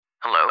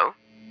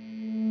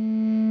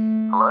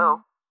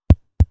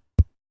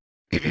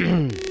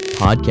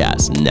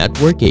Podcast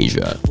Network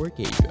Asia.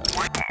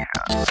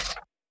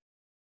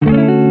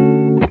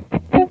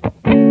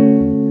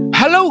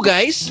 Hello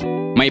guys!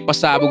 May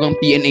pasabog ang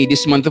PNA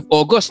this month of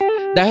August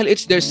dahil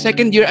it's their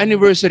second year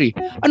anniversary.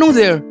 Anong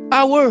there?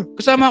 Our!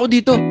 Kasama ako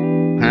dito.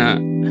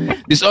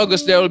 This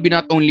August there will be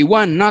not only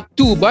one, not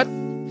two, but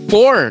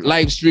 4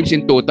 live streams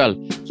in total.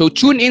 So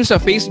tune in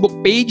sa Facebook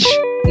page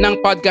ng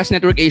Podcast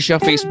Network Asia,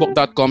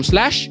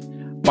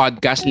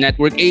 facebook.com/Podcast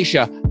Network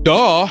Asia.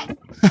 Duh!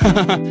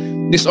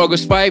 This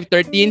August 5,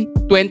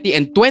 13, 20,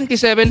 and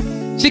 27,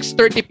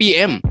 6:30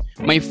 p.m.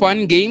 May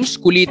fun games,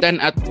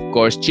 kulitan, at of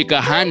course,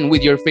 chikahan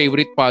with your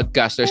favorite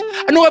podcasters.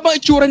 Ano nga bang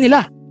itsura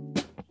nila?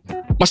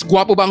 Mas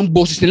gwapo ba ang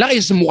boses nila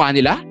kaysa sa mukha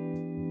nila?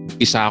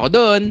 Isa ako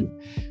doon.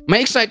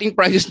 May exciting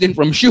prizes din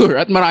from Sure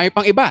at marami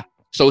pang iba.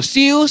 So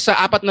see you sa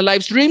 4 na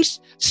live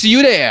streams. See you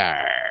there!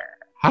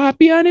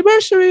 Happy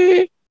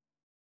anniversary!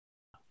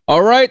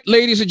 All right,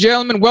 ladies and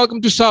gentlemen,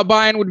 welcome to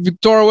Sabayan with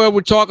Victoria, where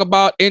we talk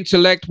about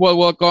intellectual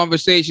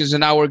conversations.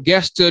 And our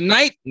guest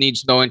tonight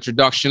needs no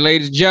introduction,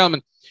 ladies and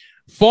gentlemen.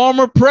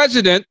 Former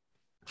President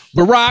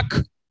Barack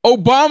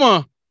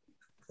Obama.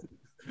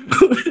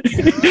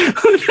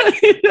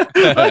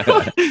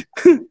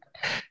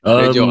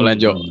 Joke lang.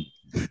 Joke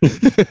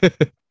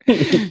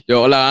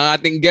lang.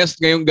 Ang ating guest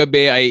ngayong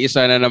gabi ay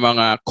isa na ng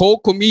mga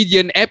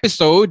co-comedian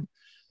episode.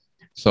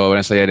 So,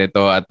 nasaya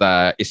nito at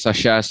isa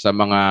siya sa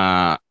mga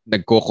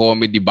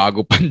nagko-comedy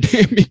bago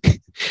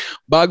pandemic.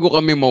 Bago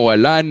kami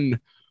mawalan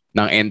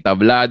ng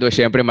entablado.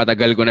 Siyempre,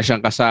 matagal ko na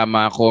siyang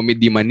kasama.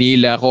 Comedy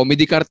Manila,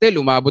 Comedy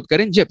Cartel. Umabot ka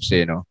rin, Jeps,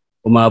 no?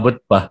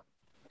 Umabot pa.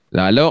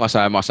 Lalo,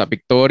 kasama ka sa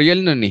pictorial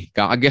nun, eh.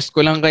 Kakaguest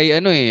ko lang kay,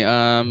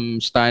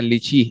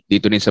 Stanley Chi.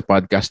 Dito rin sa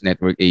Podcast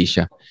Network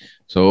Asia.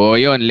 So,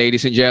 yun,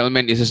 ladies and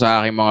gentlemen, isa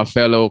sa aking mga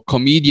fellow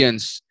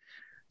comedians.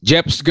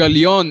 Jeps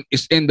Gallon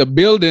is in the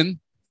building.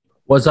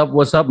 What's up?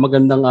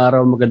 Magandang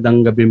araw,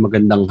 magandang gabi,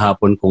 magandang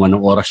hapon kung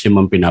anong oras yung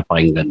man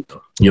pinapakinggan to.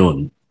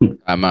 Yun.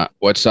 Tama.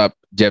 What's up,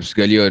 Jeps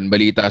Gallon?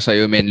 Balita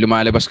sa'yo, men.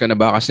 Lumalabas ka na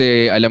ba?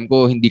 Kasi alam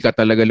ko, hindi ka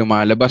talaga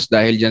lumalabas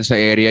dahil dyan sa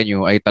area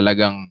nyo ay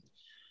talagang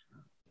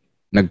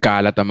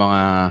nagkalat ang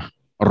mga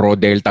Raw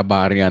Delta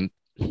variant.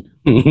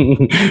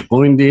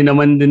 Kung hindi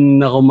naman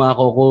din ako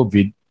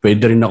mako-COVID,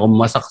 pwede rin ako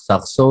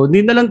masaksak. So,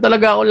 hindi na lang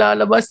talaga ako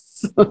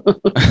lalabas.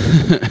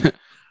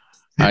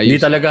 Hindi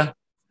talaga.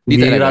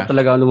 Hindi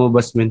talaga ako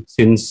lumabas, men.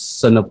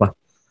 Since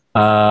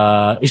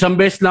isang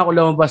beses lang ako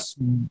lumabas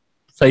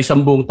sa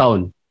isang buong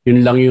taon.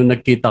 Yun lang yung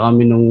nagkita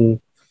kami nung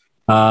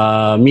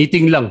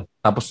meeting lang.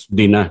 Tapos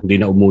di na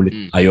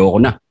umulit.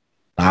 Ayoko na.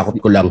 Takot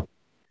ko lang.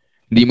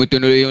 Hindi mo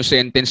tinuloy yung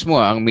sentence mo.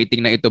 Ang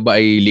meeting na ito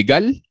ba ay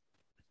legal?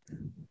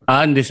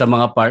 Hindi sa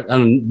mga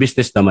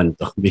business naman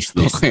to.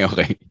 Business.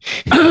 Okay.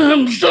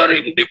 I'm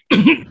sorry.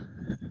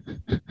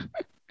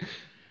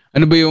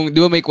 Ano ba yung, di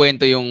ba may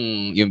kwento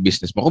yung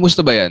business mo?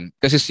 Kumusta ba yan?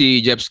 Kasi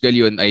si Jeps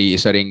Gallon ay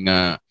isa ring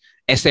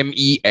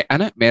SME,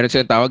 meron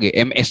silang tawag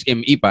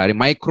MSME pare,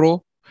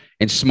 micro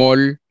and small,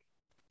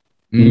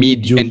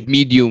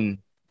 medium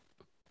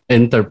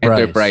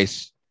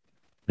enterprise.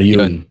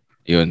 Yun.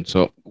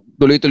 So,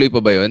 tuloy-tuloy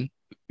pa ba yun?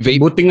 Vape?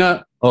 Buti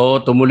nga,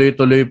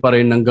 tumuloy-tuloy pa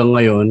rin hanggang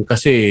ngayon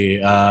kasi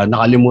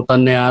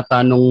nakalimutan na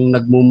yata nung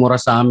nagmumura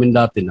sa amin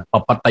dati na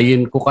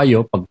papatayin ko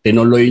kayo pag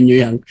tinuloy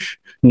nyo yung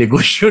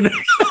negosyo na.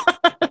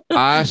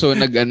 So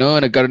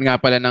nagkaroon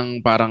nga pala ng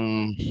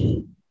parang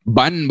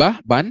ban ba?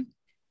 Ban?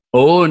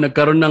 Oo,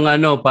 nagkaroon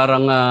ng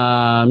parang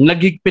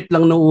naghigpit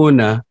lang noong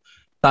una.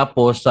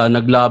 Tapos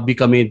naglobby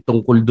kami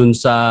tungkol dun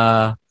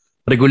sa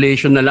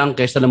regulation na lang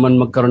kaysa naman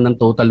magkaroon ng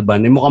total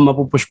ban. Mukhang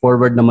mapupush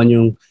forward naman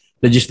yung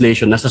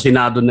legislation. Nasa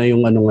Senado na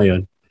yung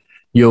ngayon,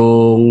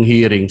 yung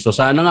hearing. So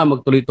sana nga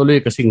magtuloy-tuloy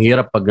kasi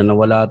hirap pag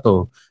nawala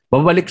to.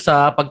 Babalik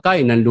sa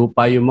pagkain ng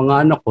lupa yung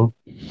mga anak ko.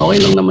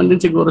 Okay lang naman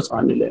din siguro sa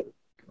kanila.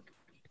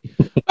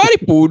 Pari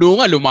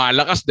puno nga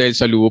lumalakas dahil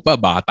sa lupa,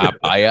 bata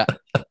pa kaya.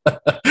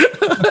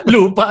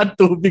 Lupa at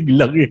tubig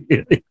lang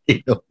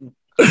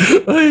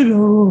Ay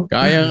no.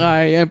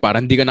 Kaya.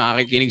 Parang hindi ka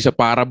nakakikinig sa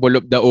Parable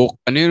of the Oak.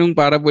 Ano yung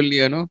parable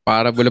ni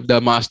Parable of the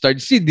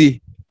Mustard Seed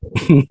eh.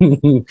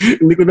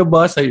 Hindi ko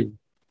nabasa yun.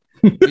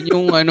 Yun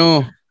yung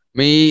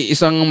may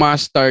isang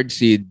mustard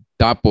seed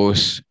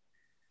tapos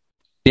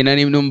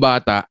tinanim ng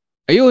bata.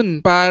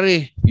 Ayun,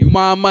 pare,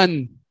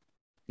 yumaman.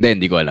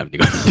 Hindi ko alam.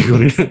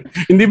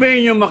 Hindi ba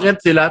yun yung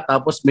makyat sila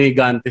tapos may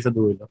gante sa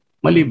dulo?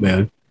 Mali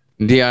ba yun?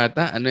 Hindi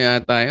yata. Ano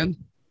yata yun?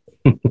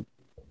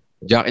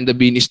 Jack and the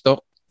Beanstalk?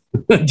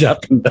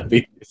 Jack and the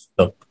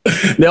Beanstalk.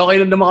 Hindi, okay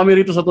lang naman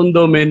kami rito sa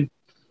Tondo, men.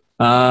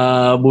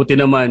 Buti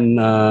naman,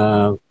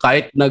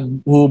 kahit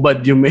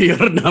naghubad yung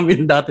mayor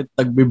namin dati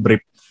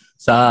nagbibrief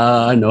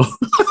sa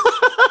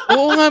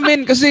Oo nga,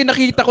 men. Kasi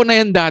nakita ko na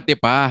yan dati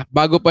pa.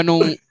 Bago pa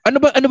nung... Ano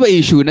ba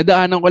issue?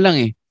 Nadaanan ko lang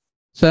eh.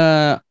 Sa...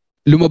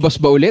 Lumabas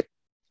ba ulit?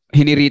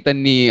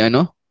 Hiniritan ni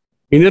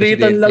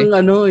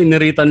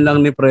Iniritan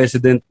lang ni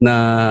President na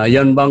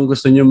yan bang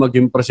gusto niyo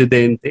maging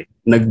presidente?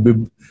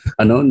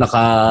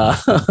 Naka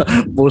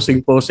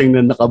posing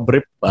na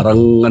naka-brief, parang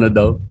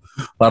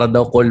para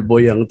daw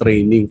callboy ang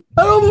training.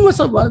 Ano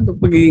masama ng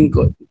pagiging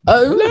call?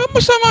 Wala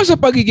masama sa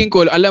pagiging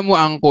call. Alam mo,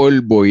 ang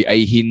callboy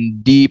ay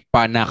hindi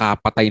pa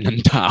nakapatay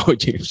ng tao,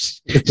 James.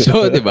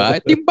 So, di ba?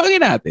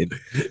 Timbangin natin.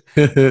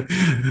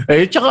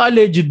 Tsaka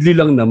allegedly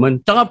lang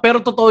naman.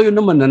 Pero totoo yun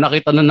naman na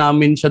nakita na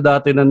namin siya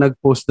dati na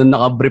nag-post na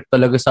naka-brief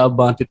talaga sa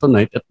Abante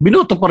Tonight at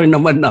binoto pa rin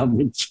naman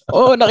namin siya.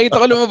 Oo,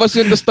 nakita ko lumabas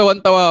yun, tapos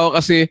tawan-tawa ako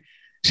kasi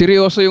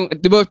seryoso yung,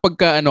 di ba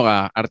pagka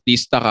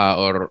artista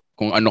ka or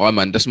kung ano ka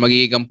man, tapos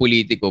magiging kang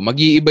politiko,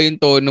 mag-iiba yung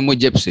tono mo,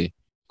 Jeps eh.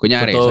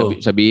 Kunyari,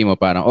 sabihin mo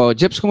parang,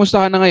 Jeps,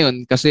 kumusta ka na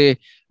ngayon? Kasi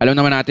alam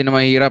naman natin na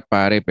mahirap,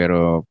 pare,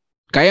 pero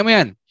kaya mo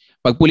yan.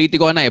 Pag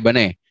politiko ka na, iba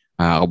na eh.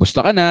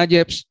 Kumusta ka na,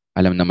 Jeps?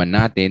 Alam naman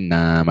natin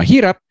na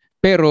mahirap,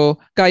 pero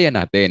kaya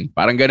natin.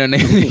 Parang gano'n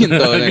na yung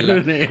tono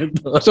nila.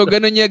 So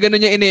gano'n niya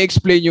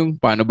ini-explain yung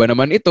paano ba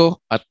naman ito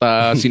at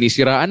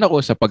sinisiraan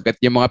ako sapagkat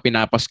yung mga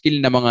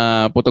pinapaskil na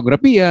mga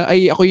fotografiya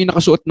ay ako yung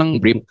nakasuot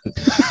ng brief.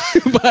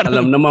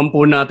 Alam naman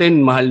po natin,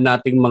 mahal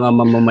nating mga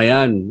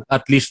mamamayan.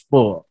 At least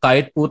po,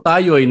 kahit po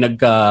tayo ay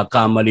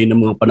nagkakamali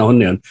ng mga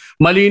panahon na yun,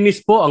 malinis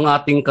po ang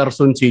ating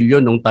karsunsilyo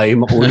nung tayo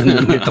makunan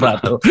ng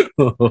litrato.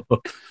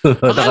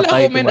 Akala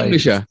ko may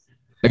siya.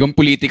 Nagang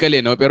political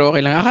no? Pero okay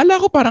lang. Akala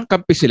ko parang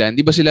kampi sila.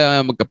 Hindi ba sila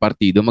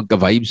magka-partido,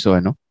 magka-vibes o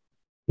ano?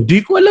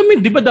 Hindi ko alam.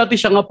 Di ba dati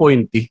siya nga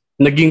appointee?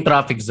 Naging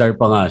traffic czar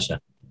pa nga siya.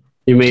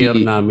 Yung mayor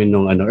namin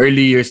nung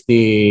early years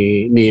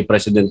ni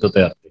President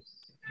Duterte.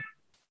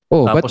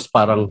 Tapos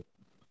parang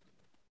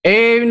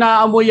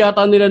naamoy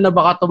yata nila na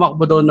baka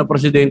tumakbo doon na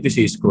presidente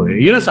si Isko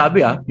eh. Yun ang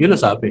sabi Yun ang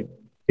sabi.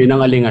 Yun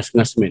ang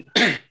alingas-ngas men.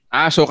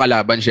 So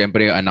kalaban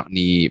syempre yung anak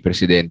ni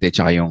presidente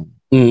tsaka yung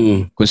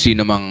kung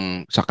sino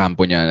mang sa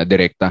kampo niya na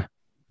direkta.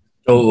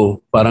 Oo,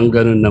 parang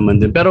ganun naman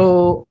din.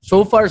 Pero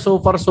so far so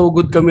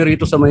good kami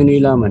rito sa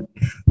Maynila man.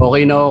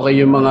 Okay na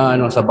okay yung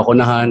mga sa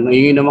bakunahan.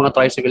 Yung mga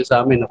tricycle sa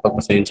amin,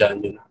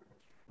 napagpasensyaan nyo na.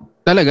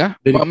 Talaga?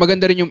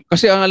 Maganda rin yung,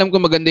 kasi ang alam ko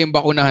maganda yung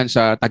bakunahan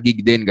sa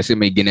Taguig din kasi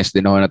may gines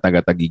din ako na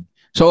taga-Taguig.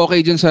 So okay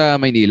dyan sa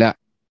Maynila.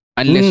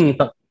 Unless,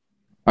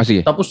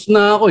 sige. Tapos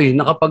na ako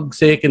nakapag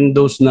second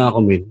dose na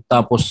ako min.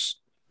 Tapos,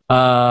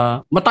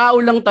 matao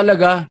lang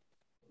talaga.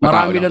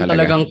 Marami lang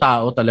talagang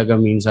tao talaga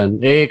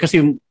minsan.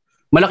 Kasi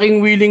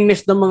malaking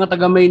willingness ng mga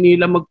taga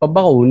Maynila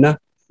magpabakuna.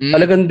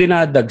 Talagang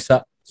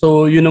dinadagsa.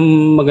 So, yun ang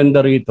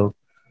maganda rito.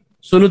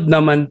 Sunod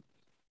naman,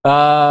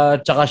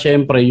 tsaka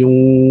syempre, yung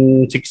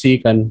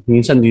siksikan,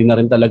 minsan di na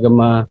rin talaga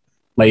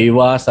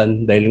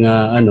maiwasan dahil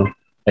nga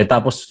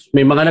tapos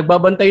may mga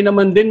nagbabantay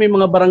naman din, may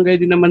mga barangay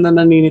din naman na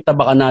naninita,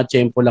 baka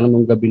na-tsempo lang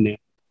nung gabi na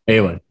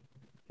ewan.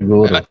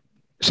 Siguro.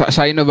 Sa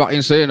Sinovac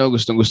yun sa'yo,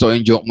 gustong-gusto ko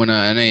yung joke mo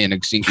na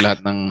nag-sync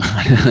lahat ng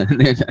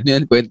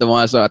kwento mo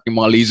sa ating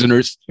mga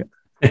listeners.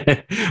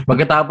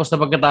 Pagkatapos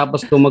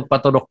ko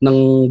magpaturok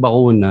ng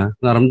bakuna,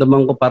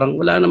 naramdaman ko parang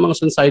wala namang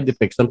side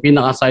effects. Ang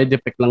pinaka-side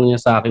effect lang niya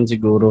sa akin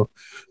siguro,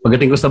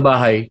 pagdating ko sa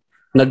bahay,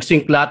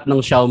 nag-sync lahat ng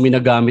Xiaomi na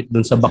gamit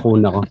dun sa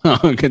bakuna ko.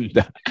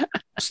 Ganda.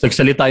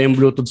 Nagsalita yung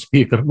Bluetooth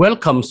speaker.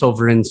 Welcome,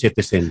 sovereign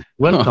citizen.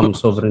 Welcome,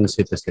 sovereign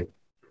citizen.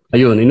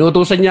 Ayun,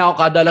 inuutusan niya ako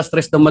kada alas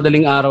 3 ng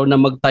madaling araw na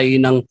magtahi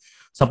ng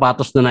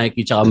sapatos na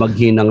Nike tsaka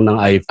maghinang ng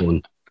iPhone.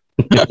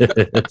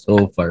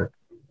 So far.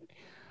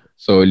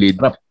 Solid.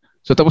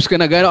 So tapos ka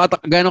na, gaano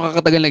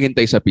kakatagal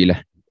naghintay sa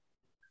pila?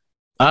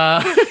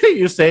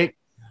 You say,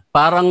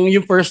 parang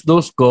yung first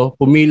dose ko,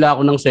 pumila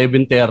ako ng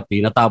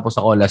 7:30, natapos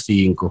ako alas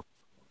 5.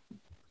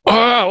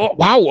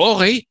 Wow,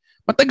 okay.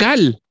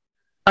 Matagal.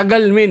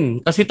 Tagal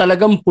min, kasi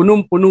talagang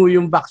punong-puno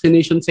yung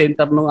vaccination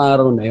center nung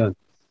araw na yon.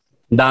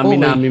 Dami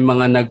namin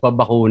mga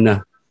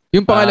nagpabakuna.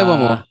 Yung pangalawa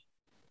mo?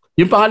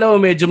 Yung pangalawa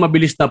medyo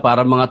mabilis na,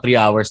 para mga 3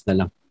 hours na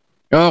lang.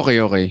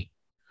 Okay.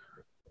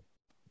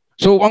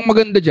 So, ang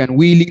maganda dyan,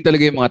 willing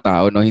talaga yung mga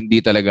tao, no?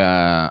 Hindi talaga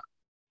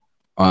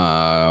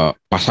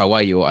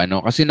pasaway o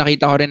ano. Kasi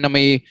nakita ko rin na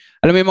may,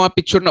 alam mo yung mga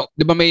picture na,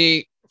 di ba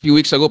may few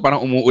weeks ago,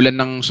 parang umuulan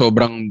ng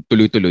sobrang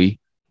tuloy-tuloy.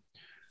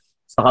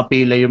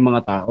 Nakapila yung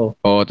mga tao.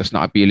 Tapos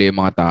nakapila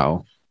yung mga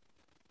tao.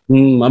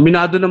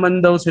 Aminado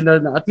naman daw sila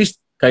na at least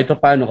kahit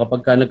paano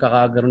kapag ka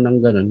nagkakagaroon ng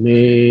ganun,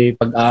 may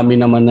pag-amin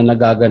naman na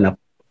nagaganap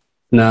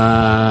na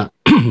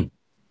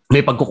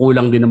may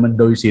pagkukulang din naman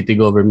daw yung city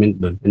government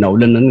doon.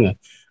 Inaulan na nga.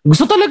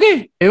 Gusto talaga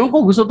Ewan ko,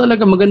 gusto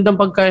talaga. Magandang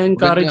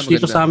pagka-encourage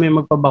dito sa amin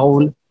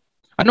magpabakuna.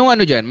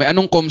 Anong dyan? May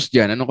anong comms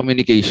dyan? Anong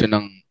communication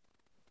ng...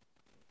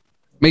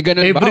 May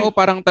ganun ba? O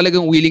parang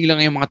talagang willing lang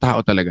yung mga tao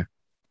talaga?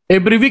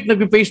 Every week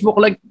nagpe-Facebook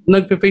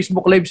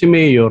live si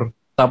Mayor.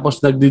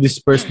 Tapos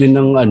nagdi-disperse din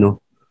ng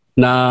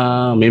na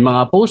may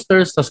mga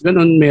posters. Tapos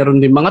ganun, meron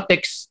din mga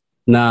text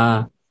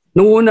na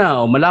nung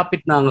una,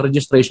 malapit na ang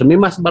registration. May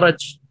mass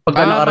barrage.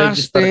 Pagka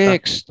naka-register ka.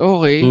 Text.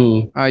 Okay.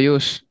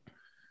 Ayos.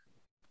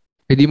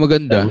 Hindi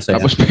maganda.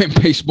 Tapos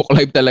Facebook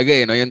live talaga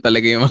no? Yun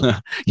talaga yung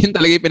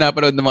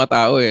pinapanood ng mga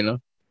tao no?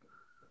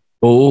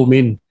 Oo,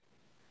 min.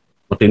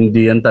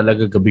 Matindi yan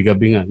talaga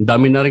gabi-gabi nga. Ang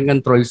dami na rin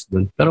kang trolls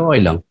doon. Pero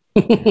okay lang.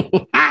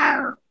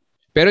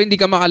 Pero hindi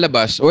ka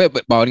makalabas. O,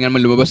 bawal nga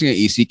naman lumabas ng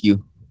ECQ.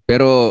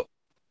 Pero,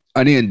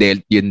 ano yung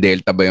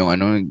Delta ba yung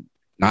ano?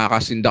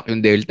 Nakakasindak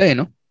yung Delta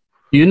no?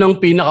 Yun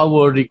ang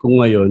pinaka-worry ko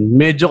ngayon.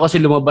 Medyo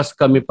kasi lumabas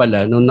kami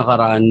pala nung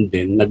nakaraan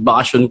din.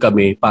 Nagbakasyon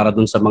kami para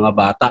dun sa mga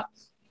bata.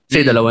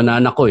 Kasi dalawa na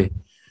anak ko eh.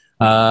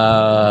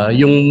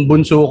 Yung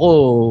bunso ko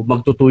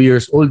magto 2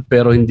 years old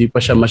pero hindi pa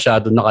siya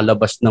masyado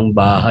nakalabas ng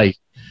bahay.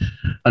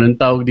 Anong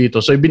tawag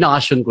dito? So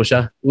ibinakasyon ko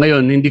siya.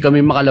 Ngayon hindi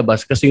kami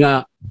makalabas kasi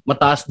nga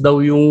mataas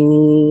daw yung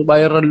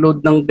viral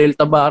load ng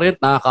Delta variant.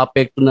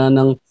 Nakaka-apekto na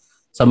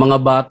sa mga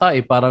bata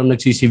eh. Parang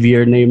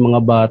nagsisevere na yung mga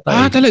bata.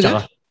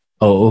 Talaga?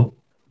 Oo.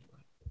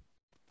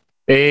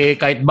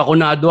 Kahit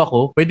bakunado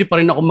ako, pwede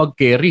pa rin ako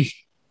mag-carry.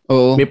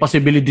 Oo. May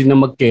possibility na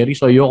mag-carry.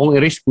 So ayokong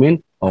i-risk,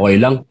 men.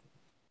 Okay lang.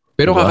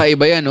 Pero diba?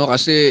 kakaiba yan, no?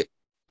 Kasi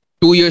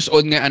 2 years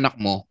old nga anak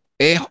mo.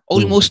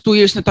 Almost 2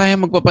 years na tayo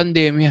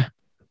magpa-pandemya.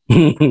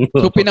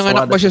 So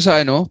pinanganak ba siya sa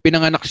ano?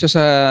 Pinanganak siya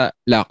sa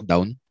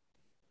lockdown?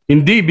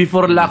 Hindi,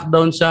 before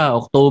lockdown siya.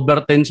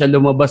 October 10 siya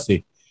lumabas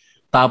eh.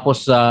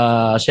 Tapos,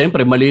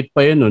 syempre, maliit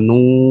pa yun.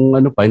 Nung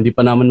hindi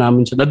pa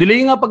namin siya.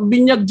 Na-delay nga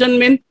pagbinyag dyan,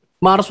 men.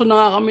 Marso na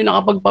nga kami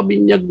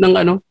nakapagpabinyag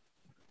ng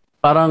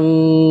parang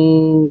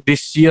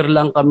this year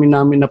lang kami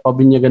namin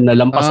napabinyagan na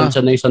lampasan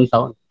siya na 1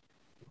 taon.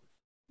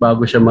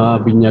 Bago siya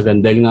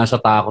mabinyagan dahil nga sa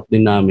takot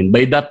din namin.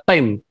 By that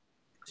time,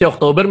 si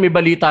October may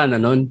balita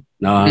na nun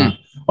na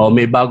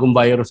may bagong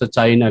virus sa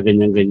China,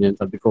 ganyan-ganyan.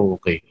 Sabi ko,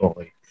 okay.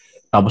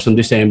 Tapos nung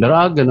December,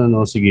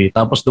 ganun, sige.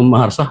 Tapos nung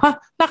Marso,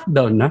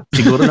 lockdown na.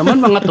 Siguro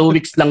naman mga 2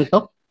 weeks lang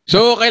to.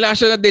 So, kailangan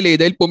siya na-delay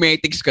dahil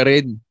pumetics ka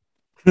rin.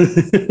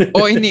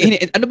 Hindi.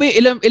 Ano ba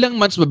yung ilang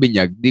months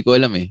mabinyag? Di ko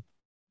alam eh.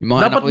 Yung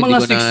mga dapat anak ko,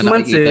 mga 6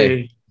 months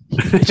eh.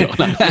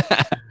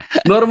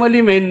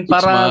 Normally, men,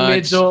 para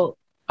medyo,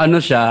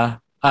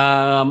 siya,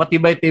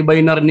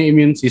 matibay-tibay na rin yung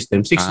immune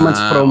system. 6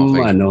 months from,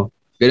 okay.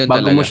 Ganun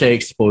bago talaga mo siya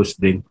exposed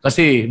din.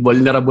 Kasi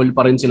vulnerable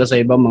pa rin sila sa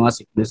ibang mga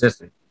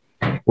sicknesses eh.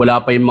 Wala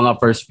pa yung mga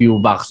first few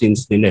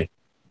vaccines nila eh.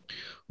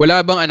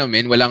 Wala bang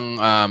walang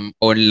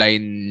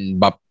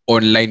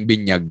online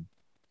binyag?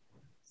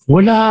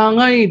 Wala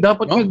nga eh.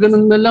 Dapat nga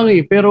ganun na lang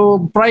eh.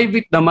 Pero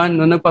private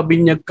naman, nung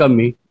nagpabinyag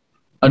kami,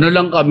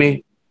 lang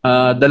kami,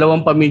 2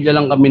 pamilya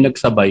lang kami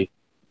nagsabay.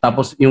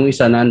 Tapos yung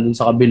isa nandun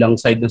sa kabilang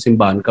side ng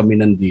simbahan,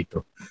 kami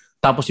nandito.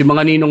 Tapos yung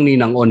mga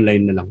ninong-ninang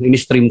online na lang.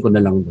 In-stream ko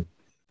na lang doon.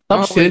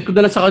 Tapos sinend ko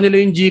na lang sa kanila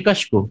yung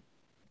Gcash ko.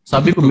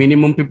 Sabi ko,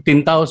 minimum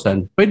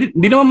 15,000. Pwede,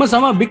 di naman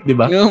masama, Vic, di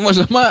ba? Di naman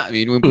masama.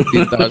 Minimum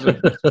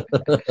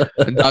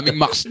 15,000. Ang daming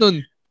max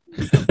nun.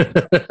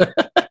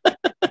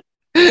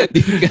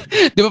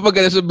 Di ba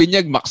pag sa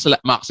binyag,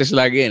 maxes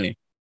lagi yan eh.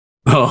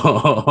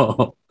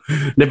 Oo.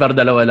 Hindi, pero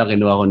 2 lang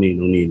kinuha ko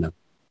ninong-ninang.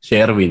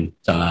 Sherwin,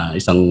 tsaka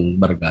isang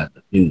barkada.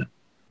 Yun na.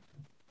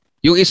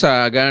 Yung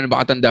isa, gano'n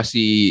ba katanda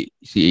si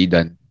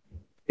Aidan?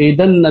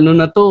 Aidan,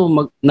 na to,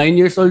 9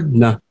 years old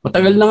na.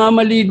 Matagal na nga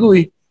maligo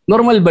eh.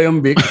 Normal ba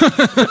yung Vic?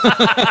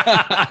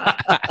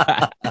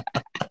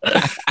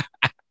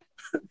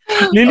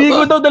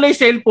 Liligo daw dala yung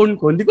cellphone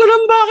ko. Hindi ko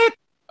alam bakit.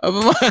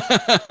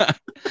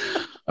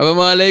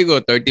 Malay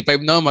ko,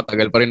 35 na,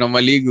 matagal pa rin na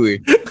maligo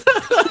eh.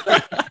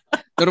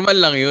 Normal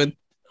lang yun.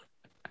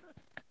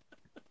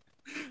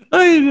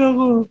 Ay,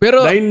 naku.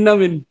 Pero, line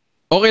namin.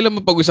 Okay lang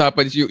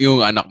mapag-usapan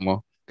yung anak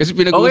mo? Kasi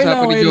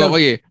pinag-uusapan ni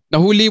Jokoy eh.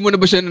 Nahuli mo na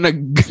ba siya na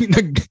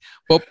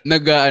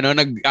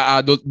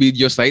nag-adult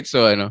video site?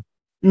 So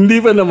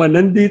Hindi pa naman.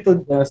 Nandito.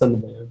 Saan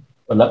ba yan?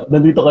 Wala.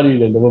 Nandito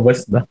kanina.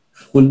 Lumabas na.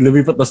 Kung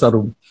lumipat na sa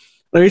room.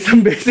 Na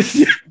isang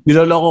beses yan.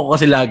 Niloloko ko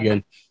kasi lagi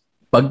yan.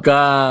 Pagka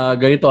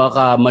ganito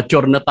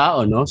mature na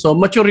tao, no? So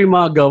mature yung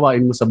mga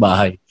gawain mo sa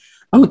bahay.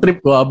 Ang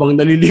trip ko, habang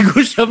naliligo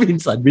siya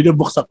minsan,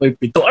 binubuksan ko yung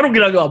pinto. Anong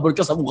ginagawa mo?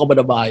 Kasama ka ba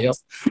na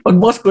maayos?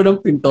 Pagbukas ko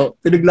ng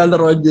pinto,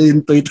 pinaglalaroan niya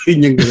yung toy-toy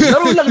niya.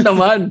 Laro lang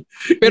naman.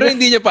 Pero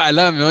hindi niya pa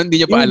alam, no? Hindi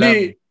niya pa alam.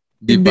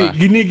 Hindi.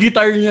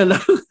 Ginigitar niya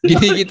lang.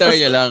 Ginigitar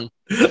niya lang.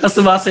 Tapos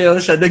sumasayaw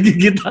siya,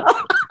 nagigitar.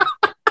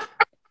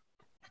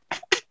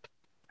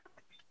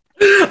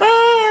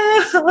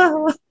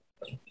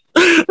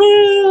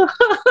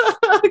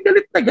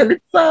 Galit na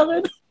galit sa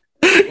akin.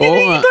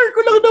 Ginigitar ko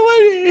lang naman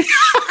eh.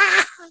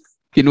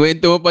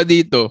 Kinuwento mo pa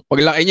dito.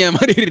 Paglaki niya,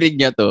 maririnig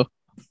niya to.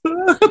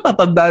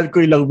 Tatandaan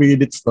ko ilang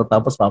minutes to,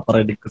 tapos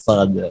paparinig ko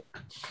sa kanya.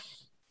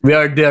 We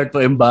are there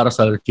to embarrass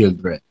our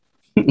children.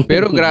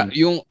 Pero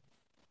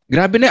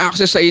grabe na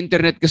access sa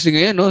internet kasi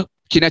ngayon, no?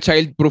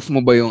 China-child-proof mo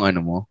ba yung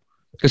mo?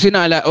 Kasi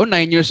 9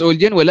 years old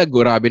yan,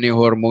 grabe na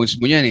yung hormones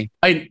mo yan eh.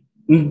 Ay,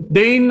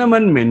 they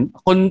naman, men,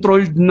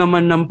 controlled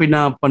naman ng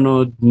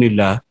pinapanood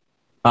nila.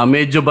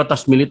 Medyo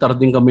batas militar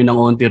din kami ng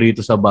onti rito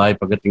sa bahay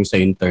pagdating sa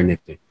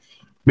internet eh.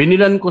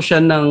 Binilan ko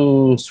siya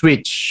ng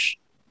switch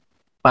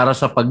para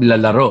sa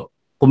paglalaro.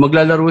 Kung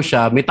maglalaro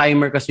siya, may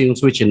timer kasi yung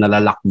switch,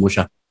 nalalak mo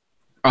siya.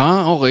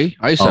 Okay.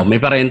 Ayos may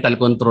parental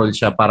control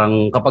siya.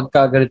 Parang kapag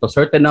ka ganito,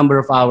 certain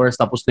number of hours,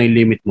 tapos na yung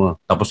limit mo,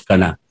 tapos ka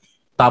na.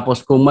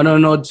 Tapos kung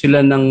manonood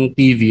sila ng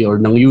TV or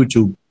ng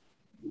YouTube,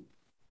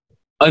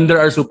 under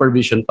our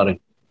supervision pa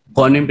rin.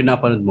 Kung ano yung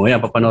pinapanood mo,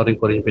 yan, papanoorin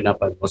ko rin yung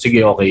pinapanood mo.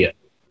 Sige, okay yan.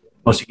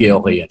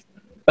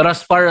 Pero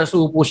as far as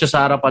upo siya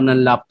sa harapan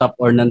ng laptop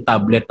or ng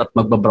tablet at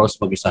magbabrowse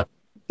mag-isa,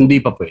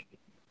 hindi pa pwede.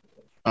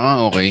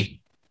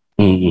 Okay.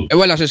 Mm-hmm.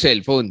 Wala sa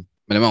cellphone.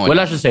 Malamang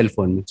Wala sa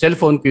cellphone.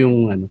 Cellphone ko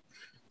yung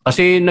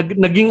Kasi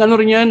naging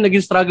rin yan,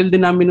 naging struggle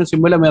din namin nung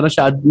simula.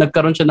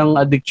 Nagkaroon siya ng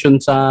addiction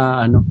sa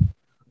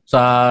sa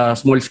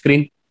small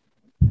screen.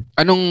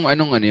 Anong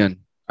yun?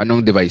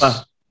 Anong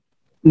device?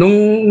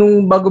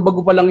 Nung bago-bago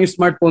pa lang yung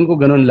smartphone ko,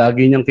 ganun,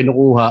 lagi niyang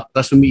kinukuha,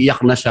 tapos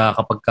umiiyak na siya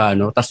kapag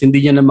tapos hindi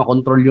niya na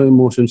makontrol yung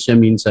emotions niya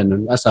minsan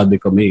nun. Sabi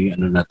ko, may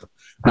na to,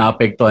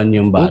 naapektuhan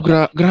yung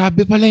bata.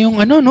 Grabe pala yung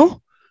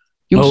no?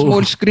 Yung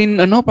small screen,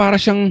 para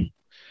siyang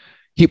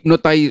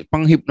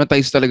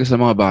pang-hypnotize talaga sa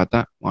mga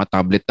bata. Mga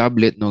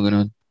tablet, no,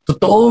 ganun.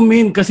 Totoo,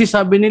 min. Kasi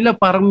sabi nila,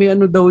 parang may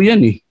daw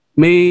yan eh.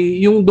 May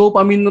yung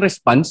dopamine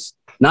response,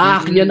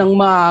 naakya ng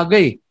maaga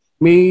eh.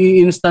 May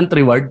instant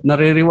reward,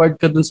 nare-reward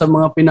ka dun sa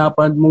mga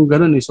pinapanood mong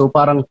ganun eh. So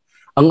parang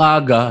ang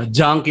aga,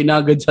 junkie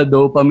na agad sa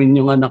dopamine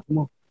yung anak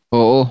mo.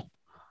 Oo.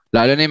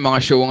 Lalo na yung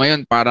mga show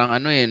ngayon, parang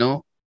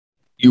no?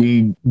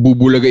 Yung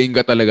bubulagain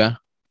ka talaga.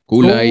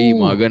 Kulay,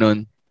 mga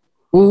ganun.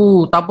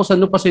 Oo, tapos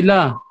pa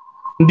sila?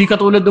 Hindi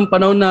katulad ng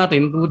panahon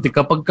natin,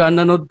 kapag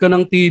nanood ka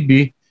ng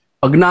TV,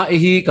 pag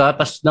naihi ka,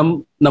 tas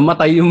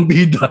namatay yung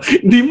bida,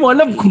 hindi mo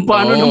alam kung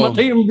paano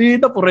namatay yung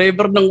bida.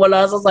 Forever nang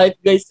wala sa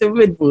zeitgeist.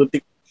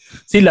 Putik.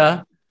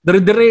 Sila,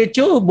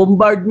 dire-diretso,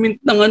 bombardment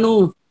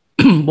ng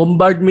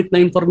bombardment na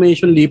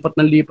information, lipat.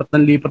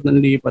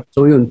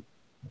 So yun,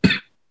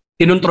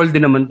 kinontrol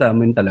din naman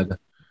namin talaga.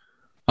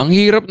 Ang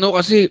hirap, no?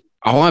 Kasi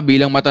ako nga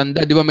bilang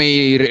matanda, di ba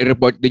may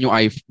report din yung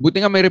iPhone?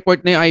 Buti nga may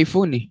report na yung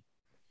iPhone eh.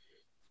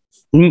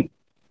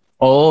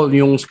 Oo,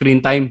 yung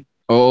screen time.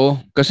 Oo,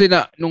 kasi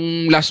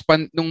nung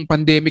nung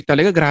pandemic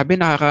talaga, grabe,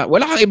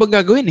 wala kang ibang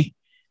gagawin eh.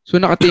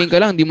 So nakatingin ka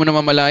lang, hindi mo na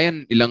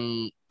mamalayan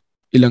ilang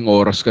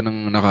oras ka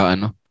nang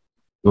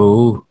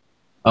Oo.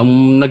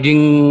 Ang naging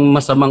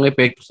masamang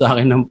epekto sa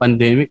akin ng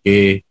pandemic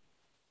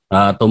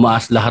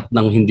tumaas lahat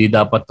ng hindi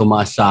dapat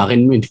tumaas sa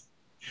akin.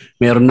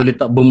 Meron ulit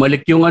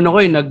bumalik yung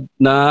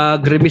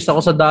nag-remiss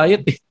ako sa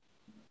diet eh.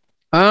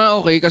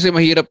 Okay, kasi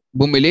mahirap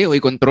bumili o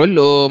i-control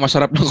o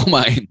masarap lang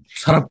kumain.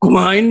 Sarap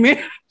kumain, man.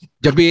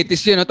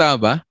 Diabetes yun, tama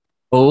ba?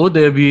 Oo,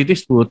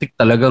 diabetes. Putik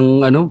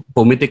talagang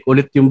pumitik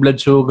ulit yung blood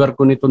sugar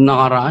ko nitong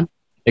nakaraan.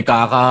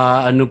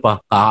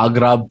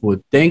 Kaka-grab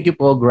food. Thank you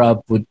po,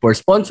 Grab Food, for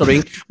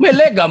sponsoring my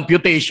leg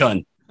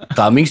amputation.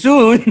 Coming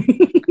soon.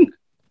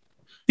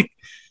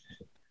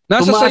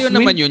 Nasa sayo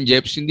naman yun,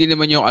 Jeps. Hindi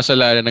naman yung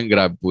kasalanan ng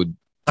Grab Food.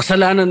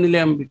 Kasalanan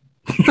nila yung...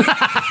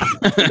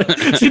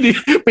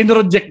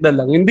 Pinroject na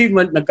lang. Hindi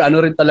man,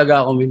 rin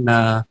talaga ako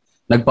na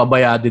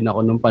nagpabaya din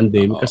ako nung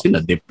pandemic kasi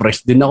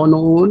na-depressed din ako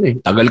nung una eh.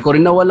 Tagal ko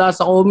rin nawala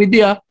sa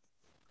comedy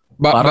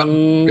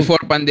parang...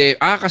 Before pandemic.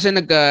 Kasi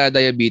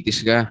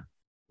nagka-diabetes ka.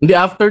 Hindi,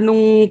 after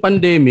nung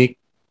pandemic,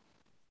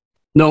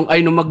 nung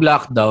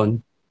mag-lockdown,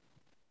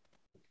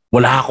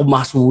 wala akong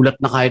masulat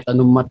na kahit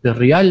anong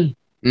material.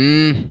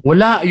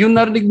 Wala. Yung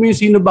narinig mo yung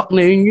sinubak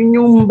na yun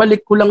yung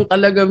balik ko lang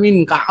talaga,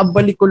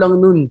 kakabalik ko lang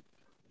nun.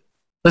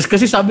 Tapos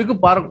kasi sabi ko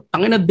parang,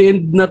 tangina, the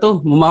end na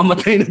to.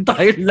 Mamamatay na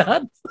tayo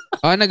lahat.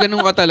 Na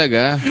ganun ka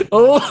talaga?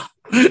 Oo.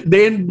 The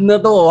end na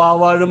to.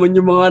 Wawa naman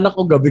yung mga anak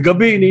ko.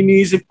 Gabi-gabi,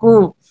 iniisip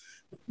ko.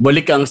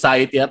 Balik ang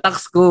anxiety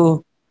attacks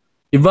ko.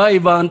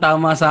 Iba ang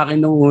tama sa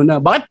akin nung una.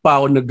 Bakit pa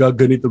ako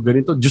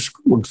naggaganito-ganito? Diyos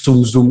ko,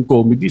 Zoom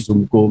comedy.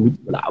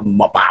 Wala akong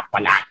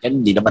mapapala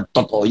yan. Hindi naman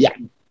totoo yan.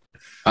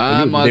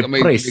 May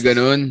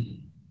ganun.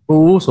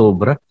 Oo,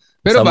 sobra.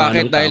 Pero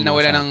bakit? Dahil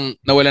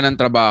nawala ng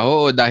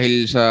trabaho o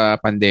dahil sa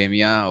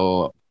pandemya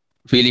o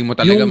feeling mo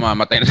talaga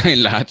mamatay na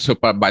tayong lahat so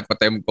bakit pa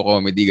tayo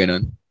magpo-comedy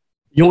ganun?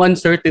 Yung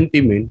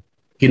uncertainty,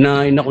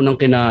 kinain ako ng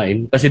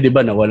kinain kasi 'di ba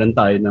nawalan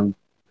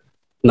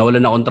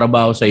akong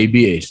trabaho sa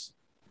ABS.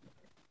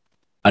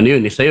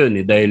 Isa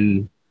yun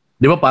dahil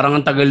 'di ba parang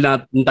ang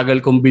tagal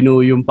kong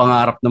binuo yung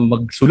pangarap ng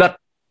magsulat.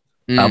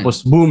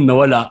 Tapos boom,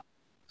 nawala.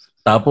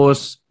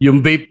 Tapos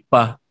yung vape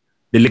pa,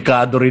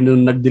 delikado rin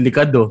nung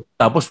nagdelikado.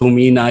 Tapos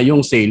humina yung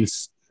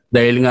sales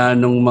dahil nga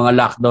nung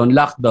mga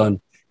lockdown,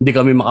 hindi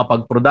kami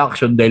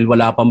makapag-production dahil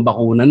wala pang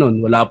bakuna nun.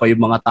 Wala pa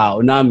yung mga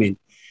tao namin.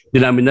 Hindi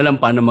namin alam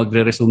paano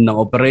magre-resume ng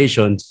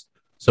operations.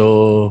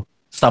 So,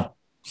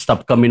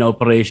 stop kami na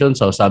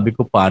operations. So, sabi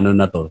ko, paano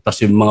na to?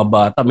 Tapos yung mga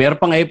bata, mayroon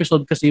pang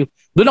episode kasi,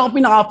 doon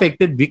ako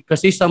pinaka-affected, Vic,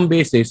 kasi isang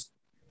beses,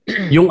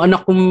 yung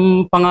anak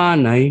kong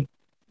panganay,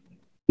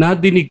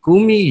 nadinig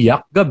ko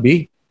umiiyak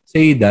gabi sa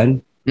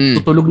Idan.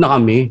 Tutulog na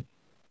kami.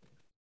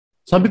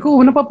 Sabi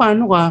ko,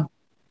 paano ka?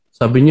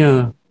 Sabi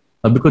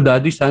ko,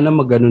 Daddy, sana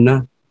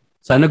na.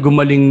 Sana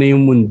gumaling na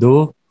yung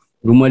mundo.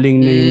 Gumaling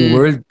na yung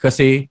world.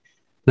 Kasi,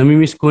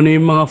 namimiss ko na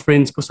yung mga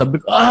friends ko. Sabi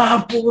ko,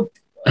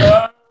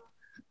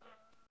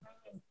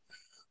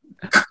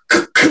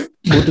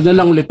 buti na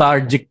lang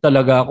lethargic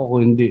talaga ako.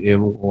 Kung hindi,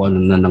 ewan ko ano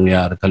na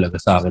nangyari talaga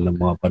sa akin ng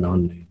mga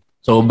panahon na yun.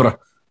 Sobra.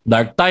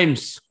 Dark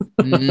times.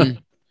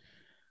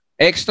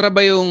 Extra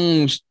ba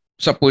yung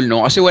sa pool,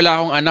 no? Kasi wala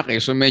akong anak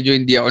so medyo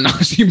hindi ako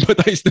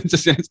nakasympathize dun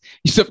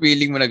sa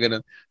feeling mo na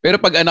gano'n. Pero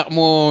pag anak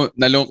mo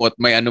nalungkot,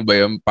 may ba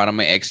yun? Para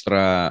may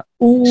extra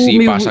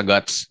sipa sa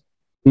guts?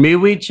 May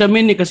weight siya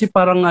kasi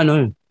parang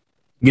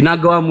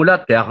ginagawa mo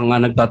lahat. Kaya ka nga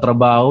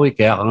nagtatrabaho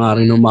kaya ka nga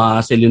rin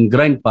umahasel yung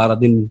grind para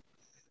din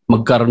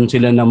magkaroon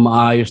sila ng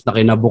maayos na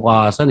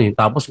kinabukasan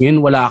Tapos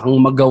ngayon wala kang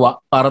magawa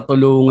para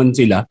tulungan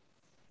sila.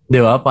 Di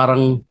ba?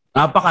 Parang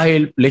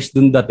napaka-helpless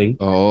dun dating.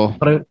 Oo.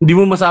 Hindi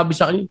mo masabi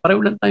sa akin,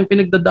 pareho lang tayong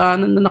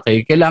pinagdadaanan na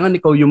Kailangan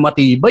ikaw yung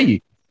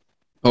matibay.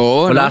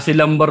 Oo, wala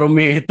silang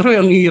barometro.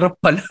 Ang hirap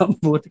pala.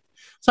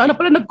 Sana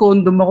pala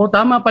nag-condom ako.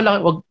 Tama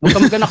pala. Wag ka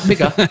maganakbi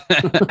ka.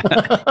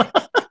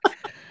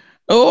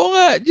 Oo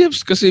nga,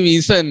 Jeps. Kasi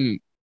minsan,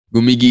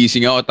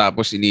 gumigising ako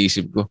tapos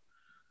iniisip ko,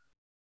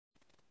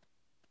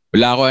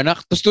 wala ako anak,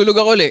 tapos tulog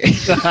ako ulit.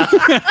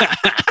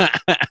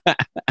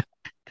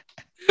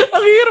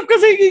 Ang hirap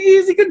kasi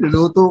gigising ka.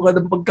 Niluto ka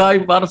ng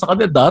pagkain para sa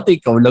kanila. Dati,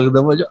 ikaw lang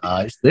naman yun.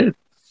 Ayos din.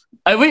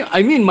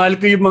 I mean, mahal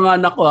ko yung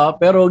mga anak ko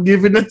pero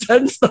given a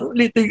chance na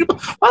ulitin ko,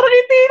 parang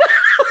hindi na.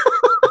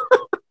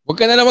 Huwag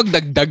ka na lang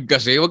magdagdag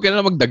kasi. Huwag ka na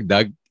lang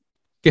magdagdag.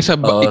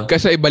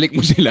 Kesa ibalik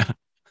mo sila.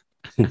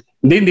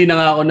 Hindi na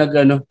nga ako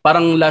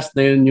parang last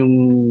na yun yung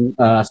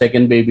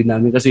second baby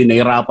namin kasi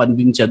nahirapan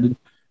din siya dun.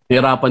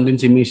 Nahirapan din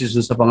si Mrs.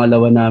 dun sa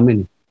pangalawa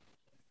namin.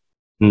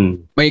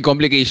 May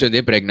complication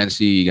din,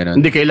 pregnancy, gano'n.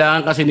 Hindi,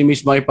 kailangan kasi ni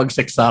Miss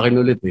makipag-sex sa akin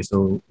ulit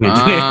So, medyo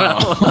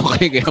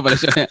okay, kaya pala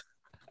siya.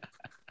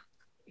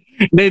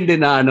 Hindi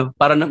na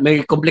parang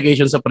may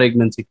complication sa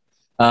pregnancy.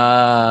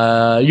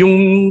 Yung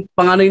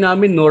panganay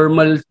namin,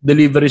 normal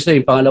delivery siya.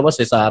 Yung pangalawa,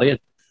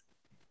 cesarean.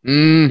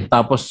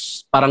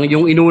 Tapos parang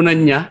yung inunan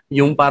niya,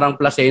 yung parang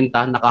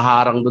placenta,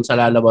 nakaharang dun sa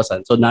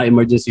lalabasan. So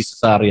na-emergency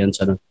cesarean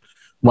siya.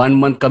 1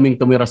 month kaming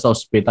tumira sa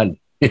ospital.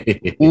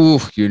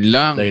 Yun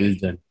lang.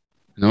 Dahil dyan.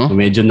 No? So,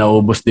 medyo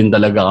naubos din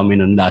talaga kami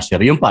nung last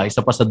year. Yung isa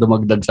pa sa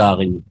dumagdag sa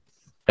akin.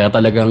 Kaya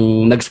talagang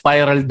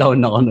nag-spiral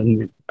down ako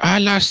nun.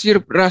 Last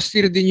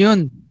year din yun.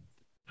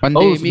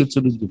 Pandemic.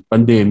 Sunod.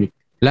 Pandemic.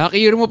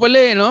 Lucky year mo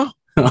pala no?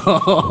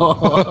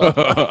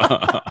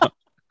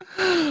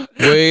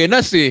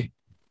 Buenas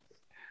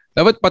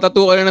Dapat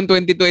patatu ka na ng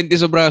 2020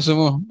 sa braso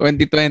mo.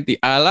 2020.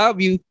 I love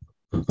you.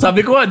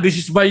 Sabi ko this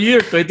is my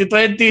year,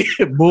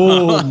 2020.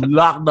 Boom!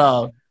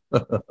 Lockdown.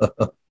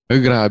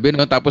 Grabe,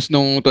 no? Tapos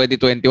nung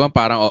 2021,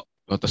 parang,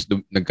 tapos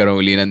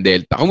nagkaroon uli ng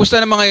Delta. Kumusta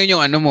naman ngayon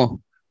yung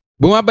mo?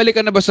 Bumabalik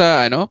ka na ba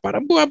sa,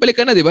 Parang bumabalik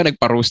ka na, di ba?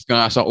 Nagpa-roast ka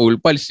nga sa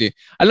Cool Pals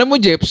Alam mo,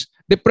 Jeps,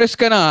 depressed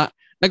ka na nga,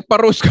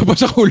 nagpa-roast ka ba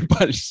sa Cool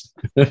Pals?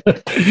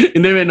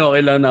 Hindi,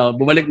 okay lang na.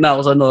 Bumalik na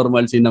ako sa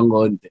normalcy ng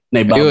konti.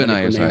 Naibabalik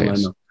ko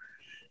na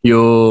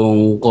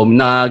yung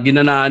na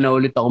ginanaan na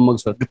ulit ako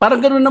magsuot.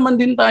 Parang gano'n naman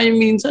din tayo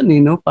minsan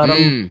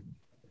Parang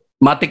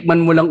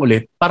matikman mo lang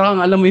ulit. Parang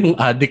alam mo yung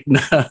addict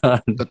na.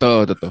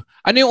 Totoo.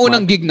 Ano yung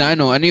unang gig na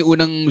Ano yung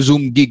unang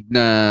Zoom gig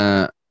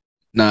na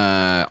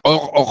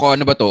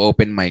ano ba to?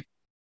 Open mic.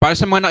 Para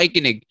sa mga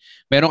nakikinig,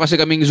 meron kasi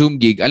kaming Zoom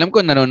gig. Alam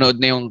ko nanonood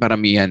na yung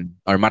karamihan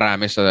or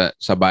marami sa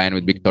Bayan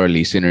with Victor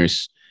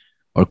listeners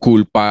or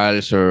Cool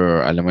Pals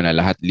or alam mo na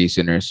lahat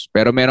listeners.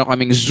 Pero meron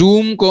kaming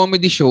Zoom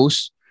comedy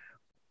shows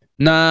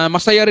na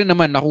masaya rin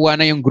naman. Nakuha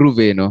na yung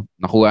groove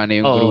Nakuha na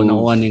yung groove.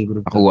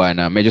 Nakuha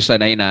na. Medyo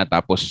sanay na.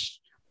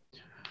 Tapos,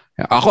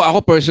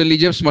 ako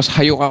personally, Jeps, mas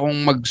hayok akong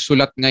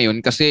magsulat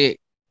ngayon kasi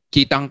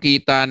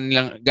kitang-kita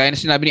nilang, gaya na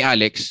sinabi ni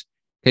Alex,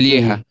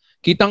 Kalieha,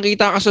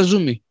 kitang-kita ka sa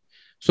Zoom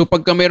So,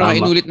 pagka meron ka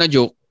inulit na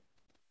joke,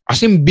 as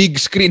in big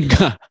screen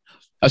ka.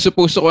 As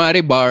opposed to,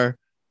 kunwari, bar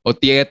o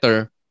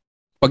theater,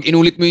 pag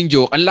inulit mo yung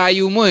joke, ang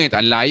layo mo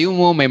Ang layo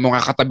mo, may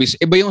mga katabis.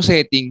 Iba yung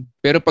setting.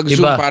 Pero pag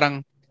Zoom, parang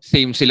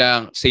same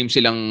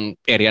silang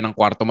area ng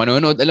kwarto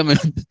manonood. Alam mo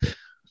yun?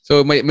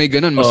 So, may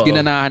ganun. Mas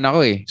ginanahan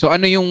ako So,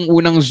 ano yung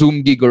unang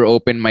Zoom gig or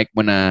open mic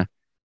mo na?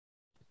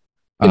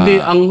 Hindi,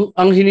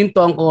 ang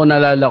hinintuan ko,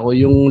 nalala ko,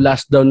 yung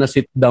last down na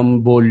sit-down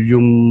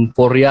volume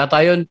 4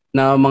 yata yun,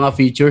 na mga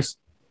features.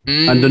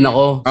 Andun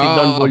ako.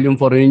 Sit-down volume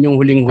 4 yun yung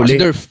huling-huli.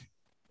 Durf.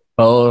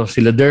 Oo,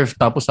 sila Durf.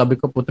 Tapos sabi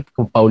ko, putot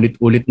ko,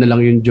 paulit-ulit na lang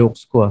yung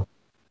jokes ko.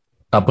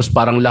 Tapos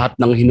parang lahat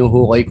ng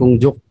hinuhukay kong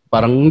joke,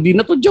 parang hindi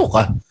na to joke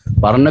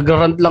Parang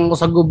nagrant lang ko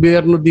sa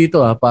gobyerno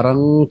dito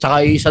Parang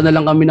tsaka isa na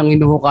lang kami ng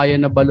hinuhukayan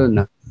na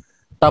balon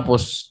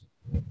Tapos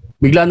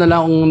bigla na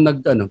lang akong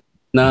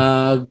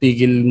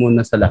nagtigil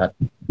muna sa lahat.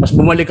 Mas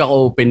bumalik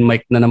ako open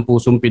mic na ng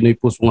Pusong Pinoy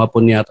Pusong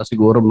Hapon yata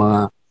siguro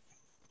mga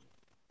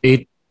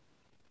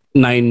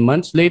 8-9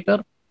 months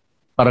later.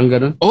 Parang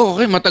ganun.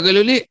 Okay.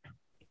 Matagal uli.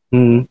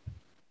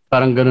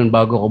 Parang ganun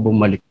bago ako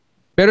bumalik.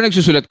 Pero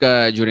nagsusulat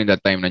ka during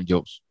that time ng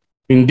jokes?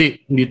 Hindi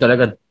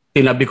talaga.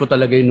 Tinabi ko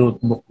talaga yung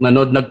notebook.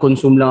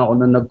 Nag-consume lang ako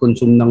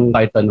nag-consume ng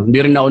kahit ano. Hindi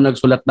rin ako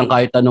nagsulat ng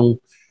kahit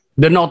anong.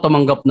 Doon ako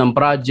tumanggap ng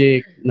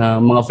project, na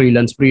mga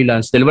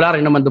freelance. Dahil wala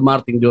rin naman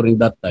dumarating during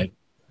that time.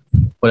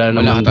 Wala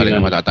ka talaga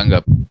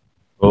matatanggap.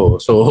 Oo,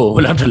 so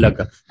wala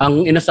talaga.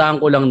 Ang inasahan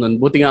ko lang nun,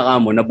 buti nga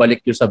kamo,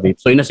 nabalik yung sa vape.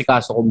 So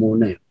inasikaso ko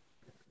muna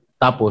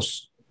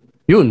Tapos,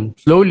 yun,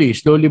 slowly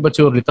but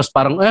surely. Tapos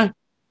parang,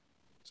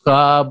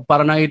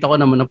 parang nakita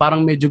ko naman na parang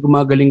medyo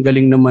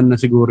gumagaling-galing naman na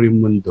siguro yung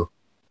mundo.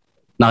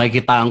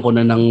 Nakikitaan ko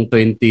na ng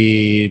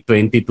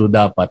 2022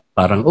 dapat.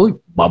 Parang,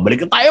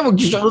 babalik na tayo,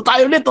 mag-show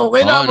tayo ulit.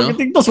 Okay na,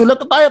 magiting to,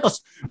 sulat na tayo. Tapos,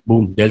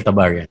 boom, Delta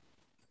variant.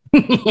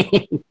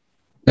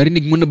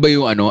 Narinig mo na ba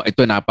yung ano,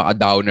 ito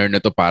napaka-downer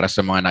na to para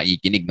sa mga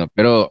nakikinig, no?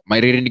 Pero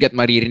maririnig at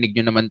maririnig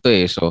nyo naman to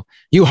eh. So,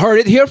 you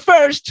heard it here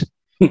first!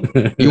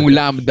 Yung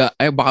lambda,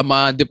 ay baka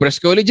ma-depress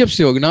ka ulit, Jeps,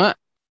 huwag na nga.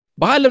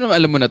 Baka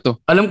alam mo na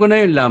to. Alam ko na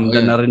yung lambda,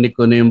 narinig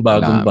ko na yung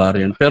bagong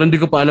variant. Pero hindi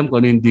ko pa alam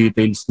kung ano yung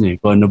details niya,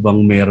 kung ano bang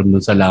meron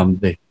dun sa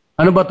lambda.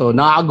 Ano ba to?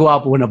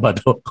 Nakakagwapo na ba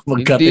to?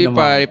 Hindi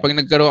pare, pag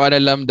nagkaroon ka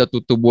ng lambda,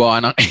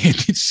 tutubuan ka ng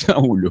edits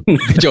sa ulo.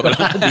 Joke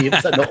lang. Dito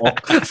sa noo.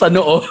 Sa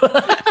noo.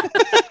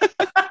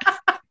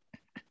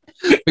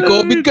 May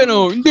COVID ka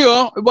no? Hindi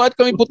bakit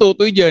kami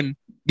putotoy dyan?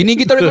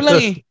 Ginigitar ko lang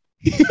eh.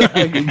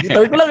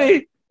 Ginigitar ko lang eh.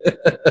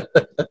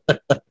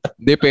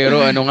 Hindi, pero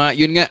ano nga,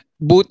 yun nga,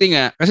 buti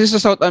nga, kasi sa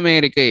South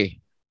America eh.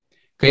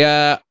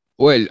 Kaya,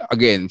 well,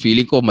 again,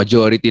 feeling ko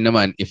majority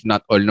naman, if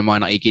not all ng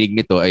mga nakikinig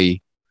nito ay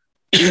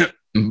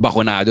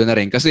bakunado na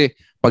rin. Kasi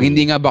pag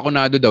hindi nga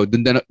bakunado daw,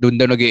 doon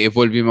daw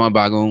nag-evolve yung mga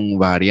bagong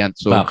variant.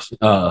 So,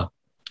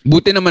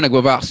 buti naman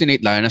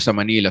nagba-vaccinate lalo na sa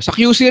Manila. Sa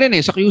QC rin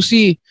eh, sa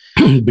QC.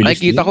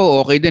 Nakikita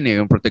ko okay din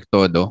eh, yung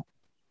Protectodo.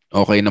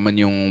 Okay naman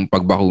yung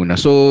pagbakuna.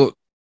 So,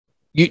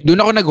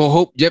 doon ako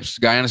nag-hope, Jeps,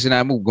 gaya na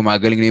sinabi mo,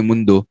 gumagaling na yung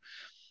mundo.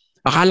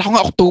 Akala ko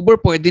nga October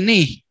pwede na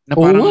eh. Na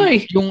parang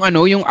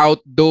yung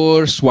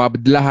outdoor,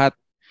 swabbed lahat.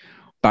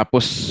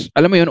 Tapos,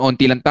 alam mo yun,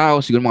 onti lang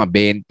tao, siguro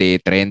mga 20,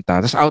 30.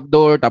 Tapos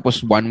outdoor,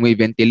 tapos one-way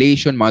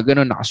ventilation, mga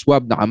ganun,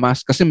 nakaswab,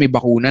 nakamask, kasi may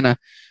bakuna na.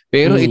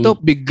 Pero ito,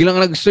 biglang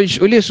nag-surge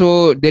uli.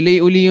 So,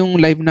 delay uli yung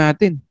live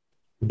natin.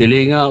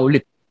 Delay nga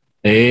ulit.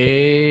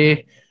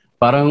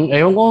 Parang,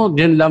 ewan ko,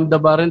 dyan lambda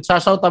ba rin? Sa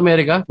South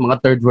America, mga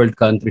third world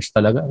countries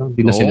talaga.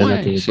 Hindi na sila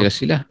natuto.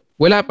 Sila.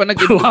 Wala pa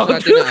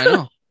nag-import sa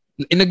atin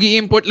na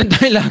nag-i-import lang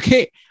tayo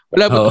lagi.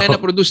 Wala pa tayo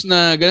na-produce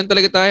na, ganun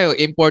talaga tayo.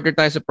 Importer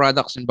tayo sa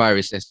products and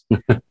viruses.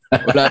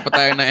 Wala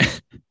tayo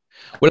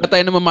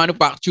na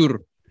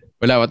ma-manufacture.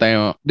 Wala pa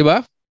tayo, di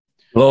ba?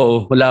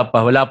 Oo, wala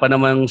pa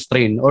namang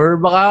strain.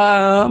 Or baka,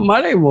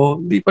 malay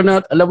mo, hindi pa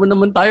alam mo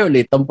naman tayo,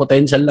 late ang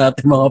potential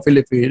natin mga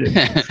Pilipino.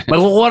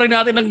 Magkukuha rin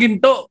natin ng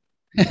ginto.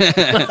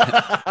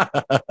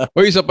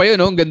 Uy, isa pa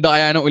yun, no? Ganda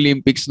kaya ng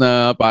Olympics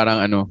na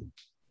parang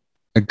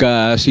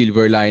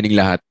nagka-silver lining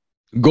lahat.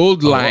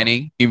 Gold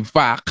lining, in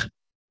fact.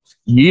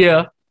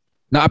 Yeah.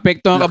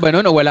 Naapektuhan ka ba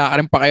nun o wala ka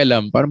rin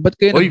pakialam? Parang ba't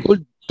kayo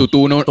nag-gold?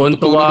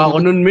 Tuwa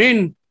ako nun,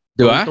 men.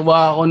 Diba?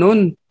 Tuwa ako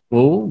nun.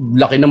 Oh,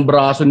 laki ng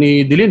braso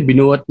ni Dylan.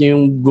 Binuhat niya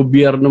yung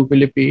gobyernong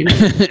Pilipinas.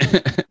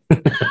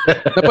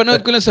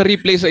 Napanood ko lang sa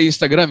replay sa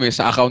Instagram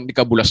sa account ni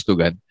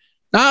Kabulastugan.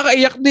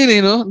 Nakakaiyak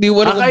din no? Di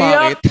ko alam kung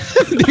bakit.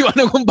 Di ko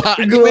alam kung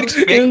bakit.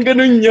 Yung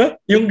ganun niya.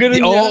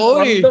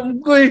 Oo eh.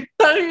 Ramdam ko eh.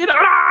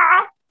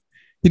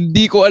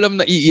 Hindi ko alam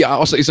na iiyak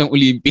ako sa isang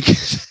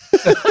Olympics.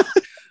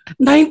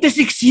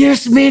 96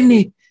 years, men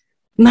eh.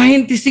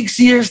 96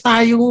 years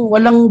tayo.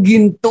 Walang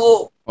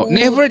ginto.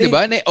 Never, di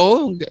ba?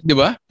 Di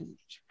ba?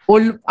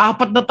 4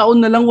 na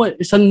taon na lang,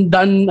 100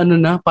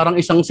 parang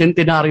isang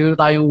centenaryo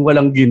tayong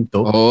walang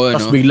ginto.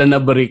 Tapos bigla na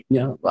break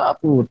niya.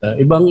 Puta,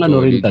 ibang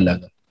rin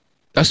talaga.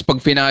 Tapos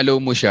pag finalo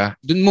mo siya,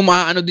 dun mo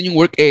maano din yung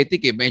work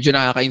ethic eh. Medyo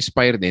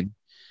nakaka-inspire din.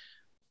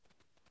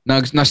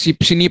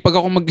 Sinipag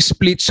ako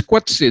mag-split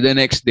squats the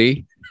next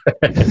day.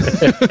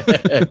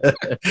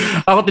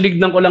 Ako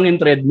tinignan ko lang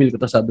yung treadmill ko.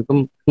 Tapos sabi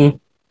ko,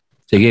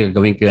 sige,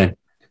 gawin ko yan.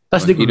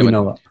 Tapos di ko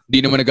ginawa. Di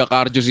naman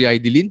nagka-cardio si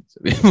Idilin.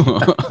 Sabi mo.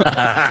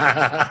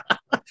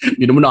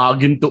 Hindi naman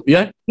nakaginto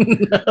yan.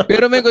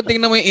 Pero may kung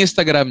tingnan mo yung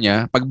Instagram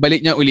niya, pagbalik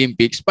niya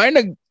Olympics,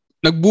 parang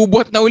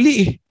nagbubuhat na uli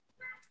eh.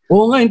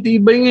 Oo nga, hindi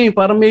iba nga eh.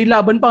 Parang may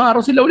laban pa nga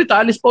raw sila ulit.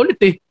 Alis pa ulit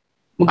eh.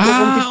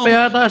 Magkukumpit pa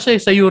yata siya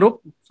sa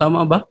Europe.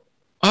 Sama ba?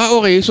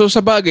 Okay. So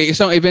sa bagay,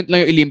 isang event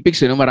lang yung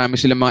Olympics.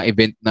 Marami silang mga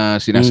event na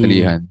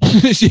sinasalihan.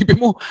 Isipin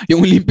mo,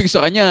 yung Olympics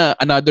sa kanya,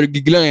 another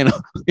gig lang.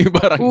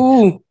 Parang,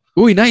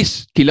 uy,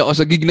 nice. Kila ko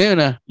sa gig na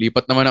yun.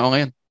 Lipat naman ako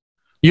ngayon.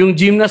 Yung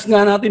gymnast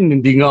nga natin,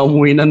 hindi nga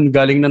umuwi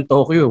galing ng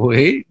Tokyo.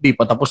 Di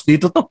pa tapos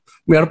dito to.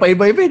 Meron pa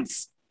iba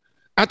events.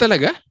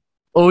 Talaga?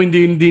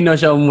 Hindi na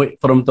siya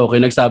umuwi from Tokyo.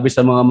 Nagsabi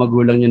sa mga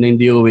magulang niya na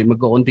hindi uwi.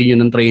 Magko-continue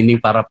ng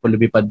training para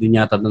lumipad din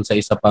yata dun sa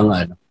isa pang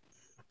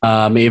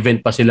may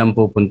event pa silang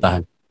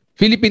pupuntahan.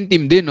 Philippine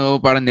team din, no?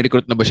 Parang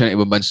nirecruit na ba siya ng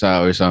ibang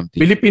bansa or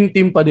something? Philippine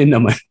team pa din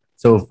naman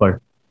so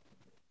far.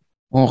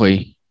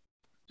 Okay.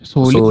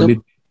 Solid.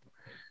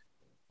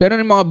 Pero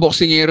yung mga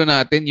boksingero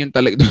natin, yun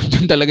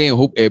talaga yung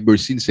hope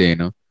ever since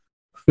no?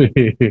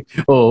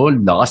 Oo,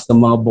 lakas ng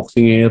mga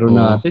boksingero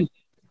natin.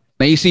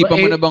 Naisipan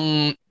mo na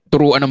bang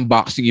turuan ng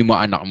boxing yung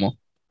mga anak mo?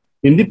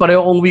 Hindi,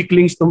 pareho kong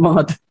weaklings itong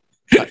mga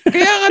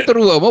Kaya nga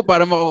turuan mo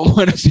para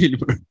makakuha ng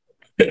silver.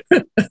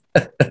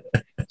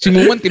 Si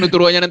Muman,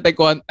 tinuturuan niya ng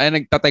taekwondo,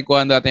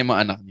 nagtataekwondo dati yung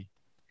mga anak niya.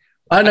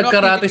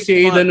 Nagkarate si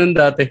Aidan nun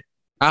dati.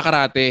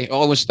 Karate.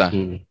 O, kamusta?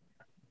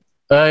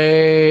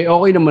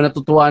 Okay naman,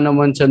 natutuwa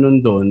naman siya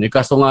nun doon.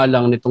 Kaso nga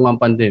lang, nitong ang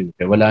pandemic,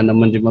 wala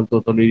naman din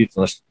magtutuloy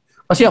dito.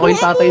 Kasi ako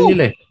yung tatay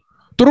nila eh.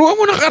 Turuan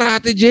mo ng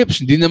karate, Jeps.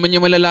 Hindi naman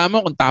niya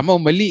malalaman kung tama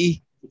o mali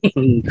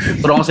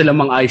Turuan sila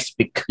mga ice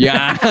pick.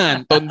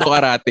 Yan, Tondo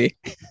Karate.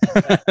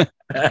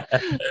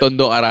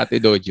 Tondo Karate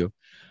Dojo.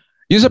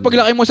 Yung sa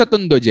paglaki mo sa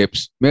Tondo,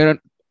 Jeps,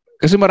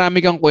 Kasi marami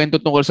kang kwento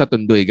tungkol sa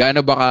Tondo eh.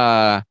 Gaano ba ka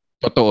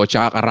totoo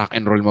tsaka ka rock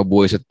and roll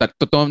mabuhay sa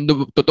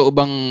totoo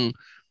bang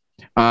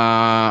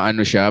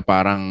ano siya,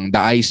 parang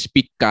the ice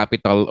pick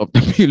capital of the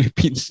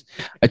Philippines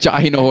at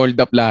saka hino-hold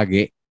up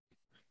lagi?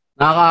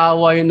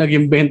 Nakakaawa yung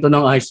naging bento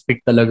ng ice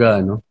pick talaga,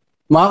 no?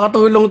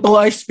 Makakatulong to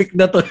ice pick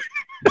na to.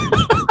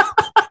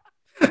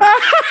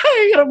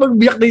 Ay, hirap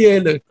magbiyak na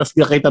yelo. Tapos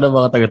nakita ng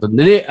mga taga to.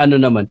 Hindi, ano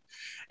naman.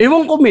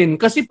 Ewan ko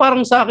kasi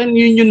parang sa akin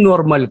yun yung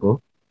normal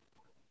ko.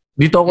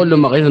 Dito ako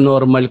lumaki sa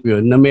normal ko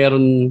yun, na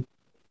meron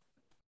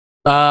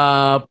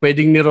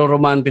pwedeng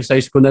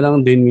niro-romanticize ko na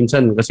lang din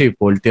minsan kasi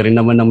faulty rin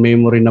naman ang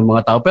memory ng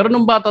mga tao. Pero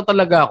nung bata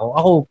talaga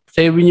ako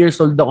 7 years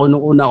old ako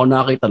nung una ako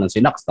nakita ng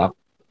sinaksak.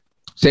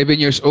 7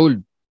 years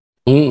old?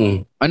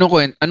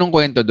 Anong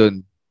kwento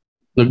doon?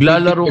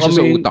 Naglalaro kami.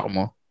 Sa utak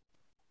mo?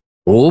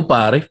 Oo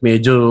pare,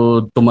 medyo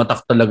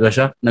tumatak talaga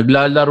siya.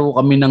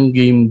 Naglalaro kami ng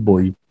Game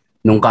Boy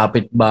nung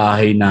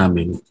kapitbahay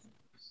namin.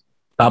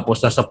 Tapos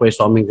nasa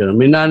pwesto kami gano'n.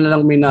 May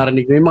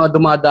narinig. May mga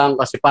dumadaan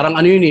kasi. Parang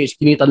ano yun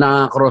iskinita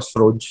na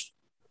crossroads.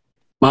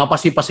 Mga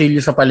pasipasilyo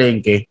sa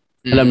palengke.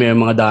 Alam mo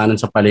yung mga daanan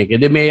sa palengke.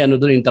 Di may ano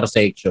doon,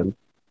 intersection.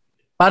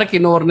 Parang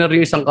kinorner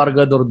yung isang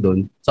kargador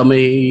doon sa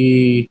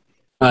may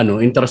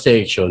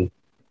intersection.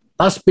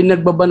 Tapos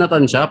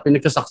pinagbabanatan siya,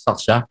 pinagkasaksak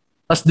siya.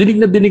 Tapos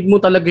dinig na dinig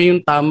mo talaga yung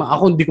tama.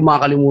 Ako hindi ko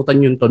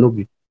makakalimutan yung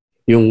tunog.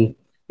 Yung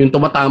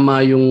tumatama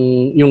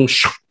yung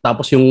shh,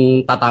 tapos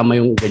yung tatama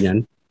yung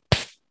ganyan.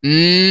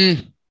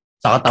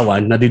 Sa katawan,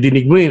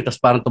 nadidinig mo tapos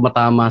parang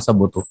tumatama sa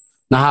buto.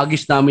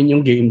 Nahagis namin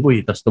yung Game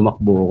Boy, tapos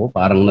tumakbo ako.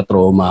 Parang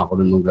na-trauma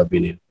ako nung gabi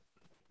na yun.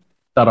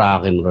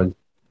 Tarakin, Ron.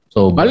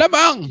 So,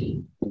 malamang!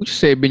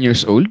 7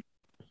 years old?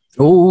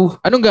 Oo.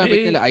 Anong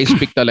gamit nila? Ice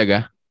pick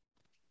talaga?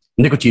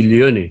 Hindi ko chilli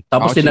yun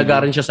Tapos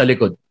tinagarin siya sa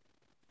likod.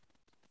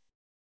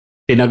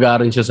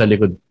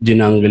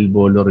 Ginangle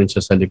bolo rin siya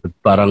sa likod.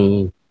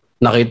 Parang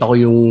nakita ko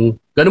yung...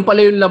 Ganun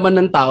pala yung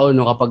laman ng tao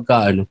kapag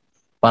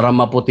para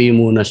maputi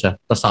muna siya.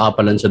 Tapos saka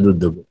pala siya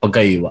dudugo.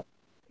 Pagkaiwa.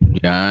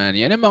 Yan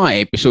ang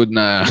mga episode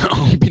na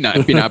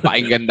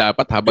pinapakinggan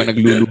dapat habang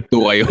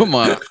nagluluto kayo,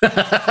 mga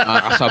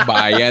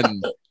kasabayan.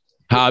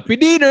 Happy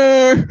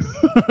dinner!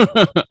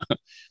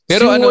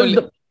 Pero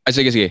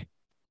sige.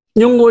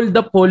 Yung hold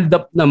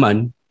up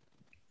naman,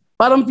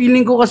 parang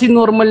feeling ko kasi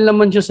normal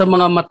naman siya sa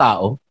mga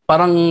matao.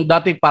 Parang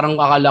dati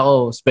akala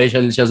ko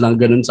special siya ng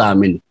ganun sa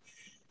amin.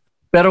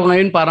 Pero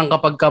ngayon parang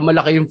kapag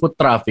malaki yung foot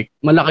traffic,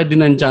 malaki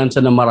din ang chance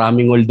na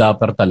maraming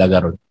hold-upper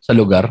talaga ron sa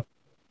lugar.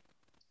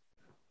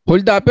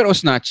 Hold-upper o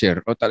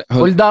snatcher?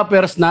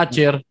 Hold-upper,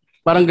 snatcher,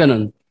 parang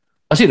ganun.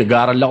 Kasi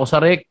nag-aaral ako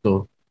sa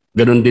Recto.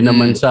 Ganun din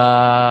naman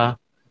sa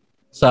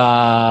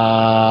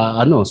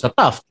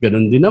Taft,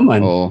 ganun din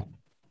naman. Oo.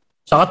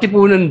 Sa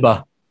Katipunan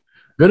ba?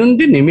 Ganun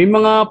din May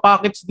mga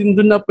pockets din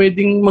doon na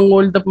pwedeng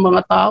mang-hold up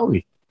mga tao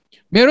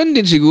Meron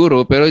din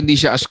siguro, pero hindi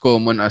siya as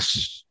common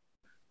as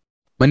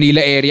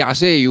Manila area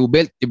kasi,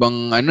 U-Belt,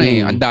 ibang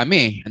ang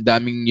dami Ang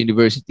daming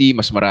university,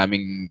 mas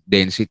maraming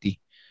density.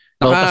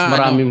 Tapos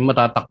maraming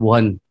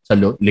matatakbuhan sa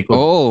likod.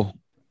 Oo.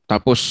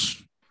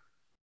 Tapos,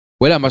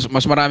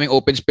 mas maraming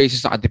open spaces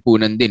sa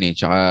Katipunan din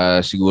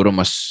Tsaka siguro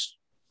mas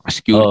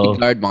security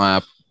guard,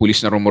 mga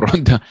pulis na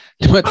rumuronda.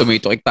 Diba,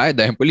 tumitukik tayo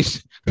dahil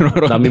pulis.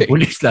 Daming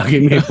pulis,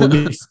 lagi may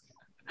pulis.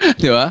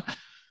 Diba?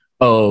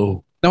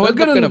 Oo. Na-hold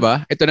up ka na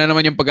ba? Ito na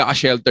naman yung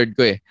pagkaka-sheltered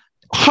ko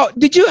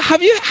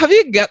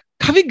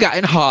have you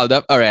gotten hauled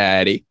up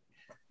already?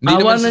 Hindi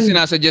naman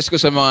sinasuggest ko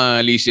sa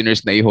mga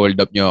listeners na i-hold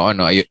up nyo.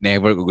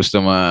 Never ko gusto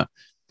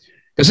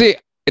Kasi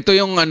ito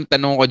yung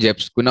tanong ko,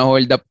 Jeps. Kung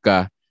na-hold up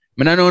ka,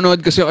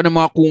 mananonood kasi ako ng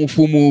mga kung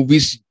fu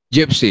movies,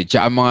 Jeps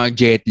tsaka mga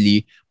Jet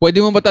Li.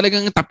 Pwede mo ba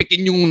talagang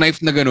tapikin yung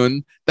knife na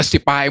ganun, tapos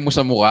sipahin mo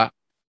sa mukha?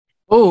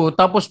 Oo,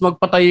 tapos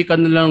magpatay ka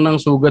na lang ng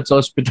sugat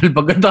sa ospital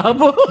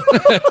pagkatapos.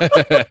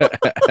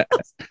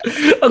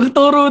 Ang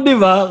turo, di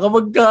ba?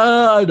 Kapag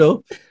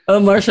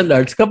martial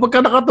arts, kapag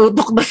ka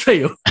nakatutok na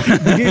sa'yo,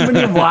 bigay mo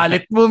yung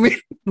wallet mo.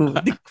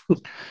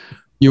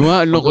 Yung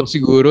mga lungkot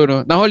siguro,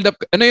 no? Na-hold up,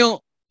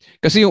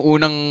 kasi yung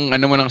unang,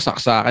 mo nang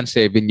saksakan,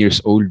 7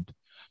 years old.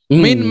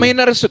 May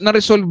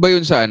na-resolve ba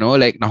yun sa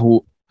like,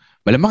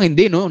 malamang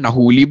hindi, no?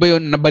 Nahuli ba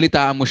yun?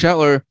 Nabalitaan mo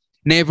siya? Or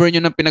never nyo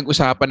nang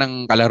pinag-usapan ng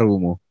kalaro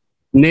mo?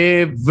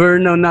 Never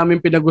na namin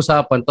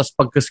pinag-usapan. Tapos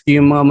pagkaski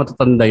yung mga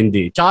matatanda,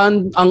 hindi. Tsaka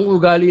ang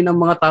ugali ng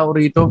mga tao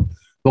rito,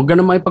 huwag ka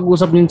na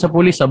makipag-usap yun sa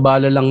pulis. Sa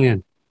bala lang yan.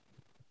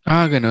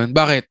 Ganun.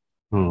 Bakit?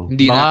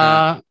 Hindi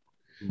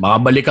baka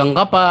balikan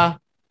ka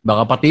pa.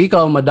 Baka pati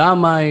ikaw,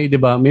 madamay.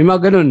 Diba? May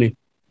mga ganun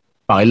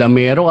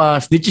Pakilamero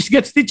ka. Stitches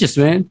get stitches,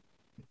 man.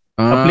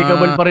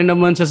 Applicable pa rin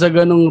naman sa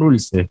ganung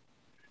rules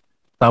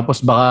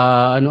Tapos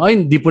baka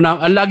hindi po na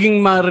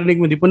laging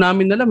marinig mo, hindi po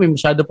namin alam,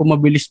 masyado po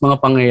mabilis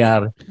mga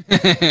pangyayari.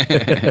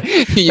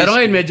 Pero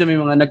ngayon medyo may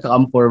mga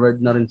nagka-come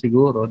forward na rin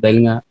siguro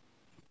dahil nga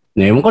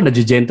ewan ko,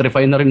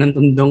 nag-gentrify na rin ng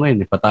Tondo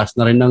ngayon. Pataas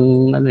na rin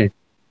ng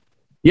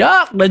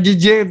yak,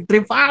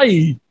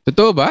 nag-gentrify.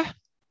 Totoo ba?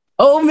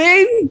 Oh,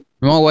 man!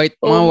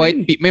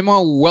 May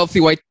mga wealthy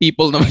white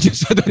people naman dyan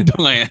sa Tondo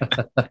ngayon.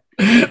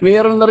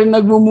 Mayroon na rin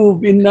nag-move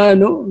in na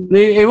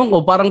ewan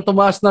ko, parang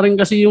tumaas na rin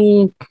kasi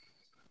yung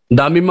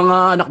Dami mga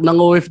anak ng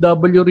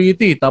OFW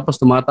rito tapos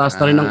tumataas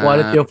na rin ang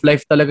quality of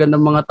life talaga ng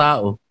mga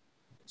tao.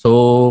 So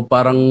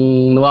parang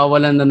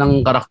nawawalan na ng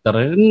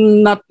karakter.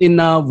 Not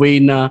in a way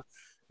na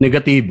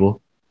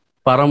negatibo.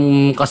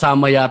 Parang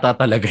kasama yata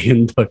talaga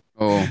yun doon.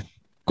 Oo.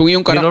 Kung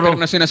yung karakter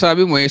na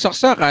sinasabi mo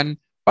saksakan,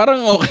 parang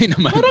okay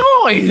naman. Parang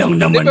okay lang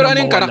naman. Pero ano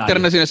yung karakter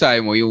na sinasabi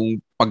mo?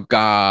 Yung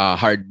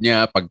pagka-hard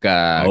niya,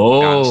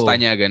 pagka-gangsta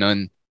niya,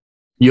 ganon.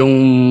 Yung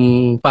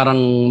parang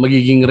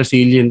magiging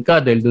resilient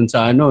ka dahil dun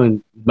sa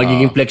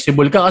magiging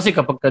flexible ka kasi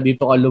kapag ka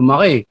dito ka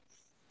lumaki,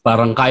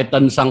 parang kahit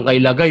saan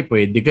kay lagay,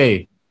 pwede ka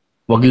eh.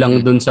 Wag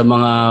lang dun sa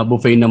mga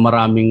buffet na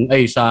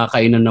sa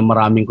kainan na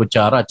maraming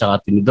kutsara at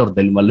saka tinidor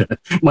dahil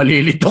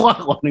malilito ka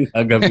kung anong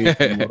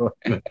gagamitin mo.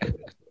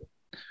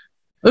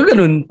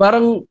 Ganun,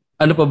 parang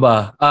ano pa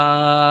ba?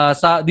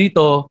 Sa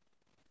dito,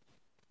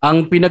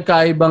 ang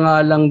pinagkaiba nga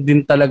lang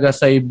din talaga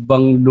sa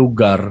ibang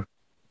lugar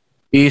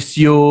is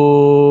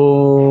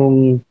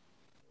yung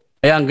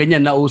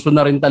ganyan, nauso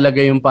na rin talaga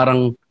yung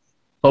parang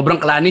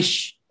sobrang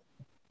clannish.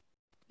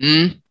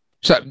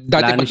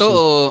 Dati pa to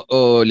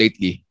o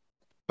lately?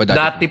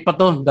 Dati pa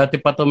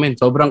to, men.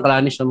 Sobrang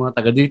clannish ng mga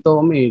taga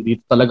dito kami.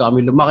 Dito talaga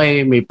kami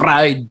lumaki, may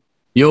pride.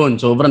 Yun,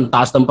 sobrang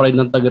taas ng pride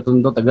ng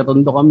taga-Tondo.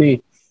 Taga-Tondo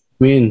kami.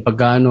 Men,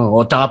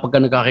 tsaka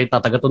pagka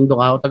nagkakita, taga-Tondo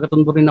ka,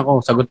 taga-Tondo rin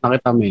ako. Sagot na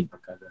kita, men.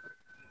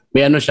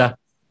 May siya,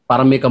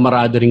 parang may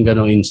kamarada rin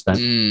gano'ng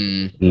instant.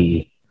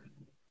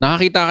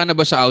 Nakakita ka na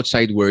ba sa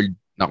outside world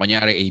na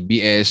kunyari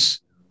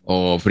ABS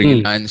o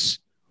freelance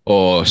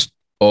o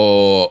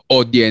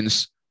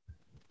audience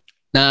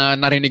na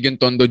narinig yung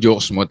Tondo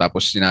jokes mo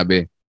tapos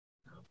sinabi,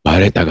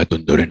 pare,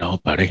 taga-Tondo rin ako,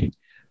 pare.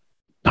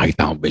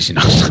 Nakita ko ba yung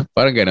sinasa?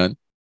 Parang ganon.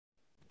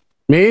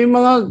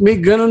 May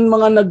ganon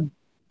mga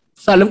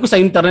alam ko sa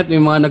internet may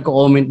mga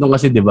nagko-comment nung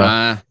kasi, di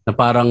ba? Na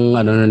parang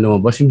na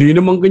lumabas. Hindi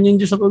naman ganyan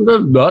dyan sa Tondo.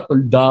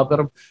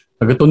 Pero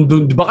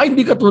taga-Tondo. Baka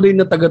hindi ka tunay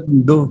na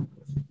taga-Tondo.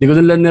 Hindi ko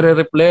nila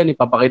nire-replyan.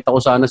 Ipapakita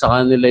ko sana sa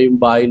kanila yung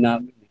bahay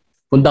namin.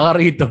 Punta ka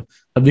rito.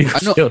 Sabi ko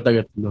sa'yo,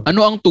 taga-Tondo. Ano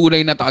ang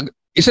tunay na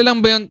isa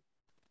lang ba yung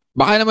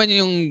baka naman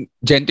yung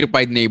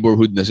gentrified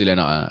neighborhood na sila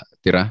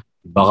nakatira?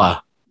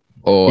 Baka.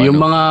 Yung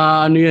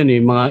mga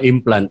mga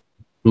implant,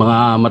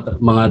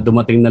 mga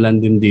dumating na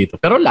lang din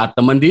dito. Pero lahat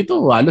naman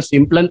dito, halos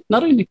implant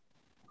na rin eh.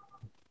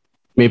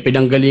 May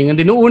pinanggalingan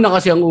din. Noong una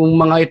kasi ang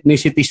mga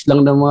ethnicities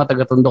lang ng mga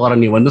taga-Tondo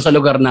karaniwan. Doon sa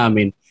lugar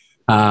namin,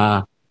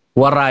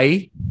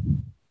 Waray,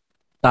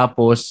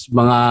 tapos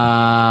mga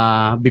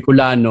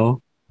Bicolano,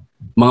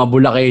 mga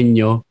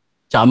Bulakenyo,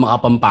 tsaka mga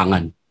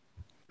Kapampangan.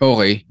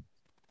 Okay.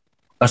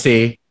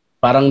 Kasi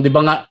parang 'di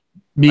ba nga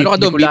ano ka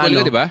doon? Bicol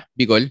ka, 'di ba?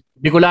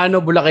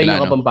 Bicolano,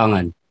 Bulakenyo,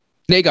 Kapampangan.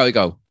 Hindi,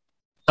 ikaw.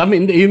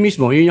 Kami, hindi, yun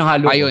mismo, yun yung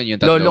halo. Yung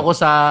tatlo. Lolo ko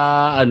sa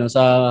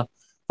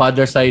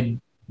father side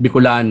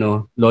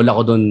Bicolano, lola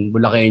ko doon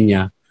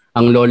Bulakenya.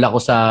 Ang lola ko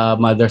sa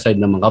mother side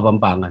naman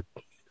Kapampangan.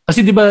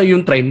 Kasi 'di ba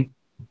yung train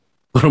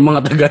puro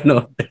mga taga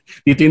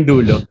dito yung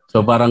dulo.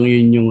 So parang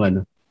yun yung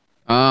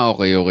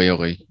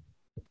okay.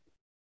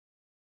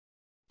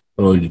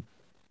 Solid.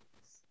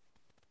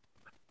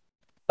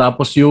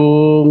 Tapos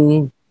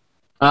yung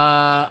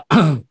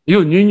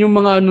yun yung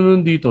mga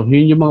nun dito.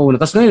 Yun yung mga una.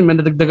 Tapos ngayon may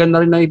nadagdagan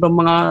na rin ng ibang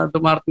mga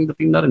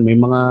dating na rin. May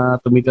mga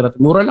tumitira.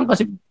 Mura lang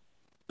kasi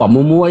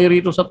pamumuhay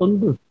rito sa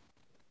Tondo.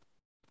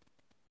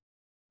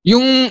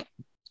 Yung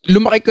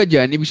lumaki ka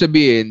dyan, ibig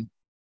sabihin,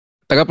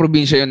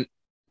 taga-probinsya yun,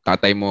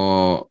 tatay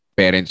mo,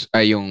 parents,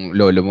 yung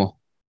lolo mo.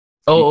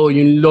 Oo,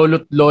 yung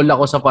lola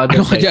ko sa father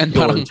ano side.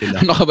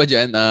 Ano ka ba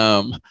dyan?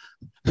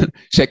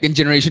 Second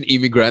generation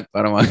immigrant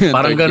parang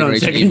ganun,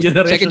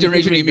 second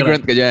generation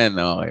immigrant ka dyan.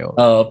 Okay.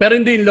 Pero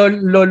hindi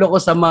lolo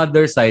ko sa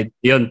mother side,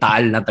 yun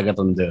Taal na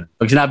taga-Tondo.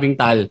 Pag sinabing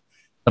Taal,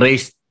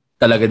 raised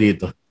talaga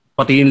dito.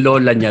 Pati yung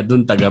lola niya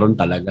doon taga-ron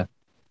talaga.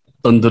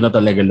 Tondo na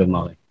talaga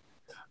lumaki.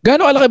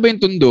 Gaano kalaki ba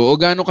yung Tondo o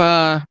gaano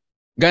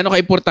ka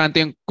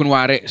importante yung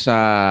kunwari sa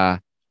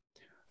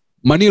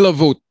Manila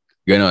vote?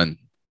 Ganon.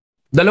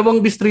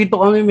 2 distrito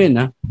kami, men,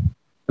 ha.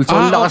 So,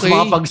 lakas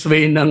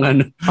makapag-sway ng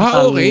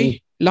okay.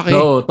 Laki.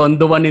 No,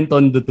 Tondo 1 and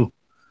Tondo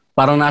 2.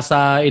 Parang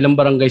nasa ilang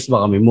barangays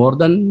ba kami? More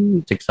than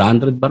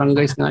 600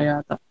 barangays nga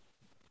yata.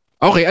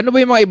 Okay, ano ba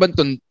yung mga ibang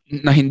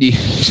na hindi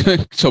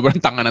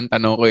sobrang tanga ng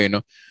tanong ko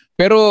no?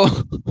 Pero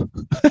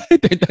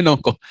ito yung tanong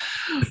ko.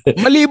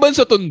 Maliban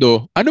sa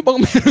Tondo, ano bang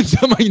meron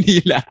sa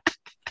Maynila?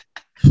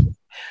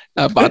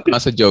 Napakatanga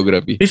sa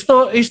geography.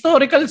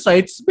 Historical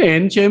sites,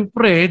 men,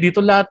 syempre, dito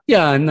lahat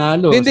yan.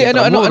 Hindi,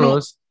 ano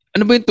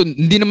ba yung Tondo?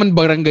 Hindi naman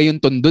barangay yung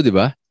Tondo, di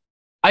ba?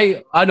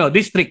 Ay,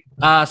 district.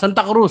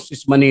 Santa Cruz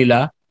is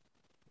Manila.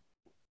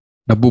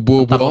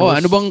 Nabubobo ako.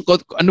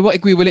 Ano bang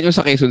equivalent nyo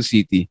sa Quezon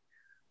City?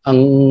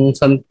 Ang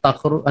Santa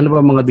Cruz, ano ba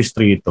mga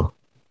distrito?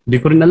 Hindi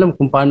ko rin alam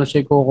kung paano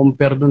siya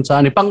i-compare dun sa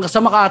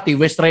sa Makati,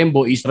 West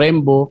Rembo, East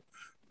Rembo,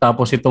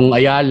 tapos itong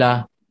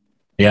Ayala.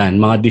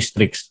 Ayan, mga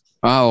districts.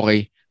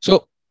 Okay.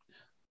 So,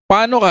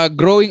 paano ka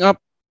growing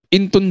up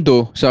in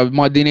Tondo sa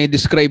mga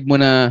dinedescribe mo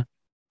na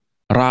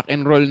rock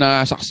and roll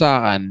na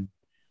saksakan?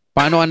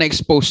 Paano ka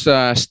na-expose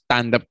sa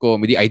stand-up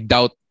comedy? I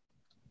doubt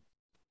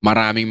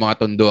maraming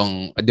mga Tondo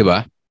ang, di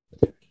ba?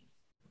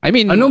 I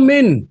mean, Ano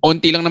men?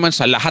 onti lang naman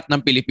sa lahat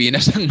ng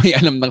Pilipinas ang may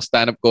alam ng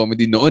stand-up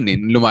comedy noon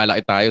nung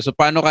lumalaki tayo. So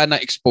paano ka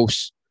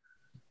na-expose?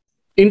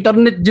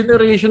 Internet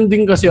generation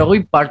din kasi ako.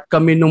 Part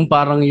kami nung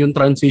parang yung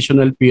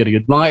transitional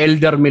period. Mga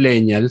elder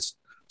millennials,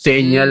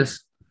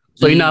 senials.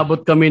 So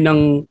inabot kami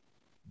ng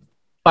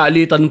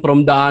palitan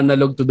from the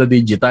analog to the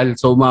digital.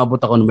 So umabot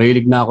ako,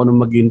 mahilig na ako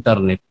nung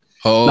mag-internet.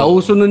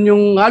 Nauso nun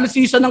yung halos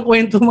isa ng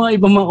kwento mga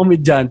ibang mga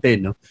komedyante,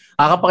 no?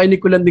 Akapakinig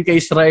ko lang din kay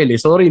Israel eh.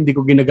 Sorry, hindi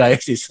ko ginagaya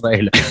si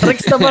Israel.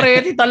 Rex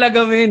Navarrete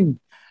talaga, men.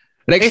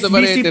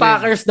 SBC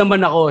Packers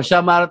naman ako.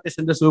 Siya,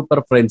 Marites and the Super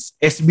Friends.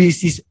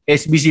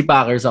 SBC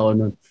Packers ako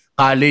nun.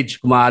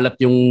 College, kumalat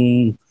yung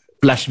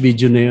flash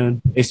video na yun.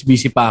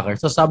 SBC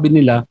Packers. So sabi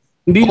nila,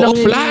 hindi lang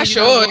flash.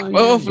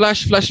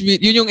 Flash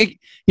video. Yun yung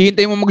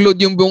hihintay mo mag-load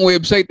yung buong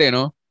website eh,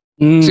 no?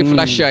 Kasi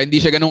flash siya, hindi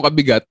siya ganun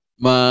kabigat.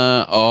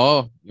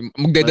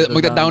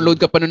 Magda-download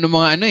ka pa nun ng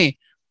mga ano eh.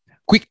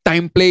 Quick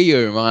time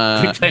player, mga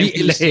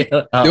VLC.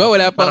 Di ba?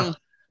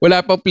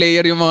 Wala pang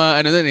player yung mga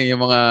ano nun eh,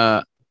 yung mga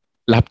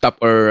laptop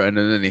or ano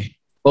nun eh.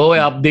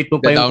 Update mo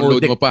pa yung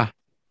download codec. mo pa.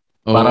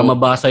 Para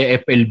mabasa yung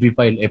FLV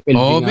file.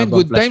 FLV nga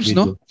good times,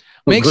 video. No?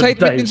 May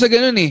excitement din sa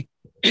ganun eh.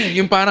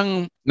 Yung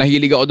parang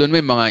nahilig ako doon,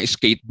 may mga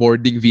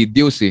skateboarding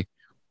videos eh.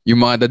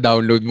 Yung mga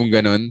da-download mong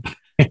ganun.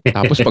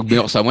 Tapos pag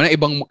binuksan mo na,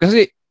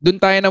 kasi doon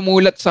tayo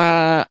namulat sa,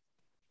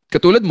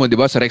 katulad mo, di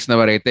ba, sa Rex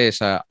Navarrete,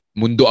 sa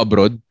Mundo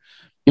Abroad.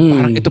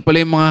 Parang ito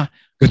pala yung mga,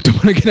 ganito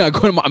pala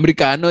ginagawa ng mga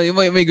Amerikano. Yung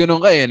may ganun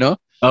ka eh, no?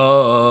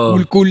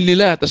 Cool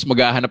nila. Tapos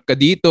maghahanap ka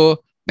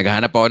dito.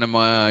 Naghahanap ako ng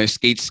mga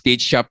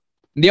skate shop.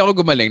 Hindi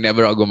ako gumaling.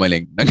 Never ako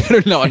gumaling.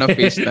 Nagkaroon lang ako ng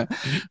face na.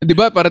 Di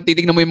ba? Parang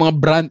titignan mo yung mga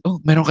brand.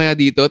 Meron kaya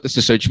dito? Tapos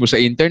search mo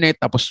sa internet.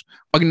 Tapos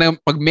pag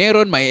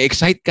meron, may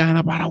excite ka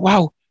na parang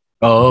wow.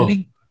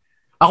 Galing.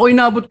 Ako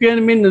inabot ko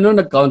yan,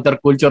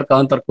 nag-counterculture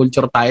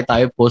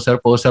tayo.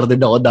 Poser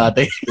din ako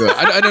dati.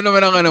 ano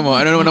naman ang ano mo?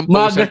 Ano naman ang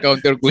poser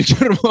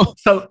counterculture mo?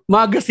 Sa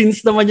magazines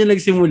naman yung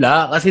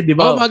nagsimula. Kasi di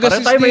ba, parang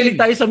tayo mahilig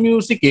tayo sa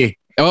music eh.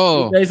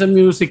 Tayo sa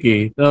music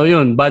eh. So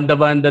yun,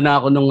 banda-banda na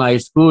ako nung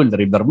high school.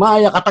 River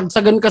Maya,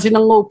 katagsagan kasi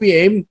ng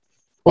OPM.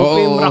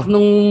 OPM rock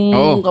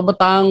nung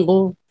kabataan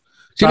ko.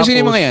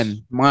 Sino-sino mga yan?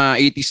 Mga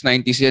 80s,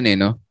 90s yan eh,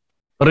 no?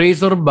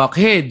 Razorback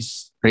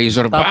Heads.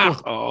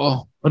 Razorback,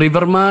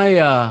 River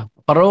Maya,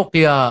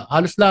 Parokya,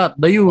 halos lahat,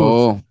 The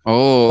Youth.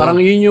 Parang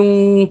yun yung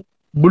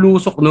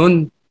bulusok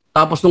nun.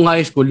 Tapos nung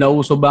high school,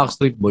 nauso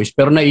Backstreet Boys.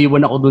 Pero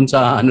naiwan ako dun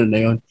sa ano na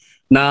yun.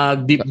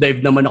 Nag-deep dive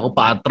naman ako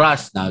pa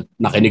atras.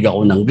 Nakinig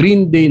ako ng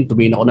Green Day,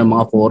 tumingin ako ng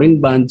mga foreign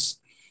bands.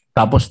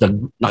 Tapos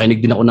nakinig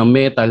din ako ng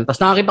metal.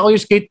 Tapos nakakita ko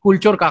yung skate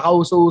culture,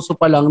 kakauso-uso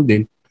pa lang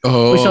din.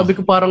 So, sabi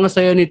ko parang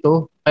nasaya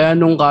nito. Kaya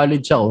nung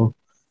college ako,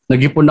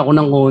 nag-ipon ako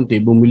ng konti.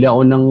 Bumili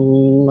ako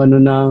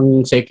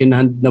ng second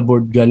hand na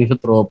board galing sa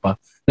tropa.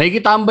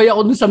 Nakikitambay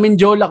ako dun sa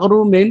Menjola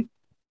crew, men.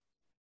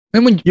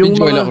 Yung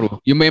Menjola crew?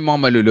 Yung may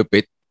mga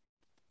malulupit?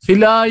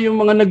 Sila yung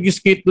mga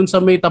nag-skate dun sa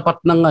may tapat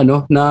ng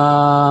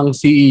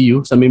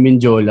CEU, sa may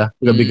Menjola,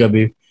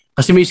 gabi-gabi.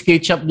 Kasi may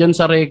skate shop dyan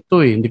sa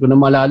Recto eh. Hindi ko na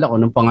maalala kung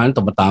anong pangalan,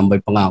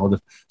 tumatambay pa nga ako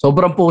doon.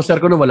 Sobrang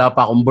poser ko na, wala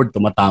pa akong board,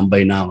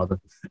 tumatambay na ako doon.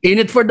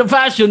 In it for the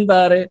fashion,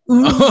 pare.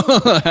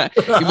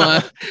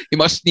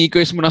 yung mga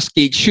sneakers mo na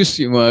skate shoes,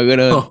 yung mga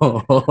gano'n.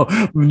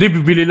 Hindi,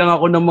 bibili lang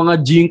ako ng mga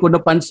jean ko na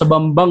pants sa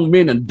Bambang,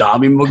 men. Ang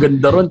daming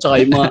maganda ron. Tsaka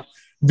yung mga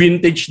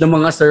vintage na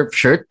mga surf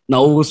shirt.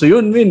 Nauso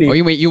yun, men.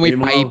 Yung may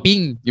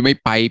piping. Yung may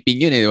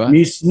piping yun, eh, di ba?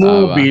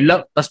 Mismo,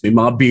 bila. Tapos may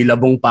mga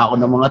bilabong pa ako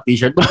ng mga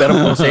t-shirt ko. Pero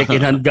kung second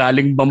hand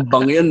galing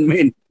Bambang yun,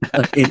 men.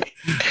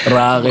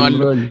 Rock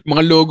and roll.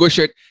 Mga logo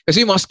shirt.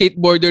 Kasi yung mga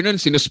skateboarder nun,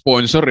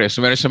 sinusponsor eh.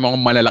 So meron sa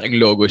mga malalaking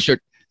logo shirt.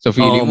 So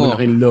feeling mo.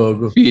 Malaking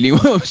logo. Feeling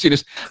mo.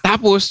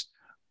 Tapos,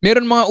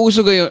 meron mga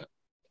uso kayo.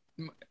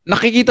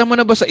 Nakikita mo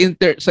na ba sa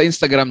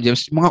Instagram,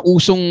 James, mga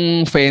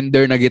usong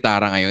Fender na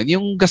gitara ngayon?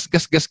 Yung gas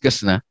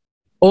na.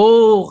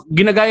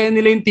 Ginagaya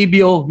nila yung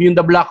TBO, yung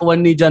The Black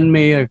One ni John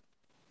Mayer.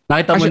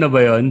 Nakita mo na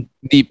ba yun?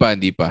 Hindi pa.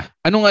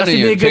 Anong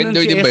yun?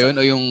 Fender din ba yun?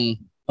 O yung...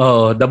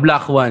 The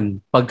Black One.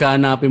 Pagka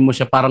hanapin mo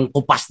siya, parang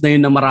kupas na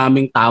yun na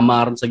maraming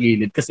tama ron sa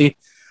gilid. Kasi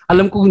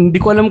hindi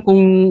ko alam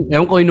kung,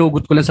 ewan ko,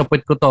 inugot ko lang sa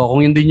puwet ko to,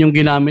 kung yun din yung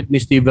ginamit ni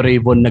Stevie Ray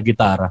Vaughan na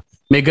gitara.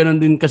 May ganun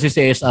din kasi si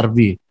SRV.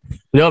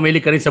 Di ba, may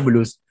ka rin sa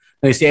blues.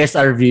 Si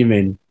SRV,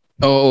 men.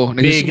 Oo,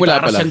 may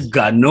gitara siyang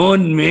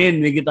ganon,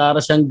 men. May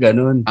gitara siyang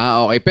ganon.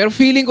 Okay. Pero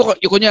feeling ko,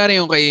 yung kunyari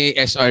yung kay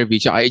SRV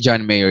tsaka kay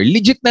John Mayer,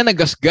 legit na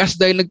nagasgas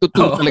dahil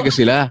nagtuturo talaga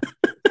sila.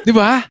 Di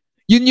ba?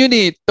 Yun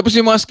eh. Tapos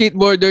yung mga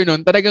skateboarder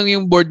nun, talagang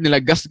yung board nila,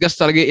 gas-gas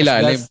talaga yung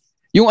ilalim.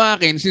 Yung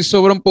akin, since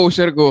sobrang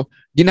poser ko,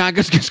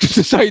 ginagasgas ko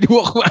sa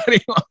sidewalk.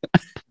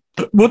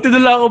 Buti na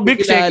lang ako,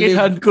 Vic. Second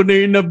hand ko na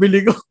yung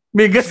nabili ko.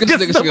 May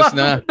gas-gas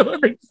na.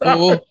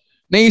 Oo.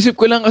 Naisip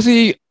ko lang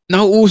kasi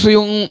nauuso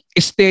yung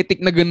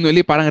aesthetic na ganun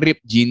ulit, parang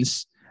ripped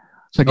jeans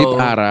sa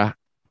gitara.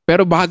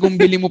 Pero bagong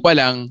bili mo pa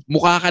lang,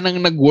 mukha ka nang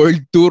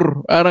nag-world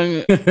tour.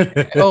 Parang,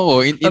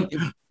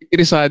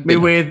 interesante.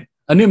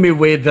 May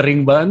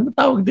weathering ba? Ano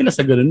tawag nila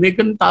sa ganun? May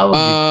ganun tawag.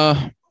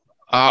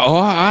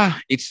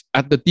 It's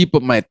at the tip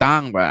of my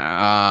tongue ba?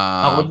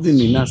 Ako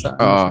din, nasa.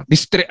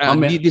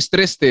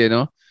 Distressed eh,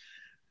 no?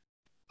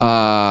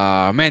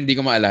 Man, di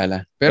ko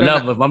maalala. Pero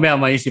Wala, mamaya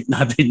maisip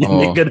natin yun.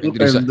 May ganun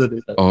term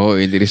doon.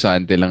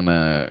 interesante lang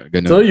na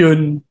ganun. So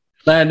yun,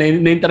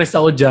 na-interest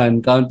ako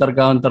dyan, counter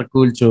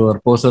culture,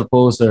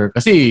 poser.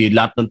 Kasi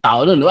lahat ng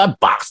tao nun,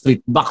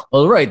 backstreet back,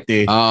 alright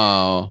eh.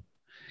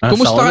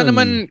 Kumusta ka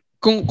naman,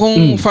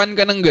 kung fan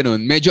ka ng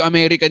ganun, medyo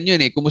American yun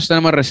eh. Kumusta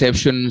naman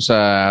reception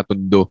sa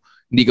Tondo?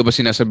 Hindi ka ba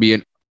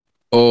sinasabihan,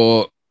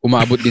 o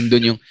umabot din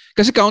doon yung...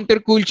 Kasi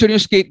counterculture yung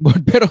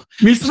skateboard, pero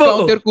mismo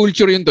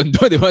counterculture yung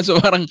Tondo, di ba?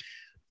 So parang,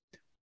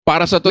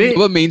 para sa Tondo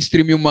ba,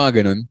 mainstream yung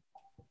mga ganun?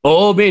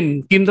 Oo,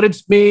 Ben. Kindred,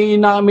 may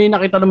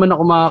nakita naman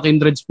ako mga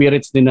kindred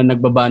spirits din na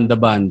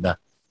nagbabanda-banda.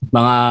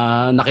 Mga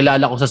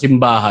nakilala ko sa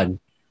simbahan.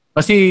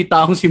 Kasi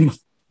taong simbahan...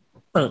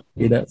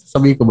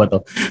 Sabi ko ba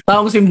to?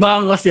 Taong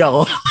simbahan kasi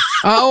ako.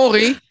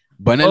 Okay.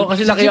 Banal.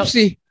 Kasi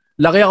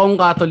laki akong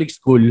Catholic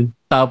school.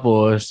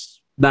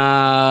 Tapos,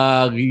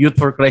 Youth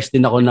for Christ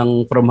din ako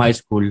from high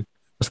school.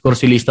 Tapos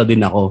kursilista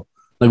din ako.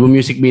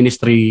 Nag-music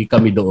ministry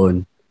kami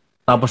doon.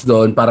 Tapos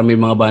doon, para may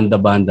mga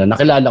banda-banda.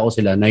 Nakilala ko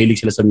sila,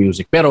 nahilig sila sa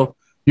music. Pero,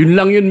 yun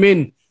lang yun,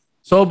 men.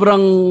 Sobrang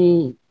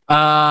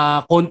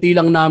konti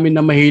lang namin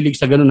na mahilig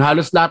sa ganun.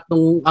 Halos lahat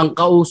ang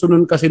kauso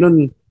nun kasi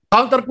nun.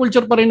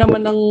 Counterculture pa rin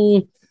naman ng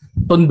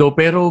Tondo.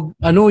 Pero,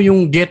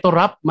 yung ghetto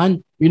rap, man.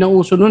 Yun ang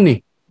uso nun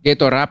eh.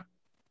 Ghetto rap?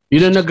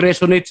 Yun ang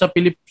nag-resonate sa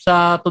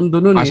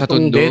Tondo nun. Sa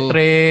Tondo. Death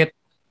Threat,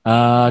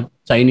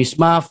 Chinese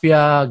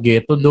Mafia,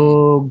 Ghetto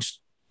Dogs.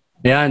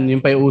 Yan,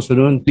 yun pa yung uso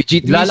nun.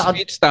 Legit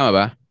Misfits, tama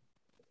ba?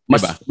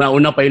 Mas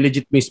nauna pa yung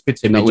Legit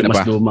Misfits. Medyo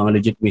mas lumang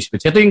Legit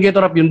Misfits. Ito yung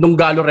Ghetto Rap, yung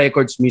Donggalo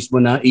Records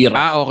mismo na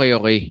era.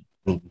 Okay.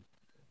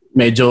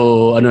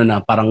 Medyo,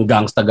 parang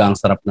gangsta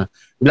rap na.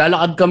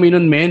 Naglalakad kami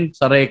nun, men,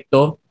 sa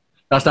Recto.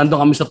 Tapos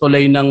nandun kami sa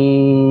tulay ng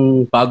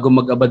bago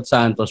mag-Abad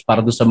Santos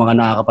para doon sa mga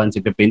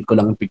nakakapansin. Pipaint ko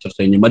lang yung picture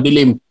sa inyo.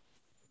 Madilim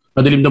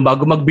doon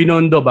bago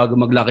mag-Binondo, bago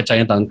mag-Lucky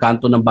Chinatown,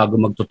 kanto ng bago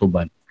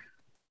magtutuban.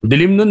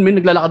 Dilim nun, may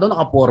naglalakad doon,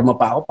 naka-forma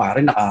pa ako,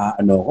 pare,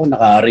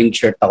 naka-ring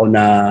shirt ako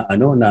na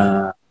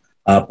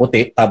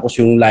puti, tapos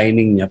yung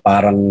lining niya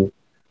parang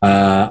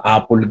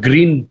apple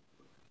green.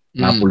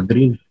 Apple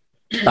green.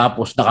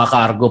 Tapos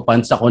naka-cargo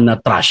pants ako na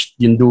trashed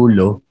yung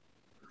dulo.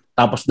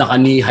 Tapos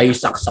naka-knee high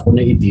socks ako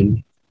na itim.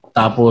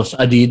 Tapos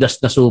Adidas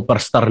na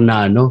superstar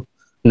na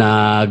na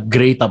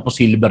gray tapos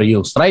silver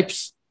yung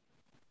stripes.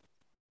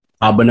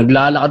 Habang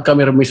naglalakad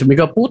kami, may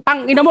sumigaw,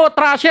 putang ina mo,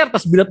 trasher!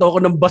 Tapos binato ko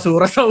ng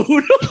basura sa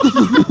ulo.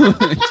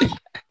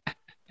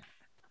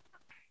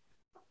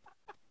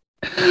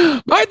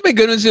 Bakit may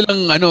ganun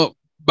silang,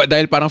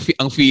 dahil parang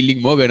ang feeling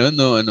mo, ganun,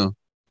 no?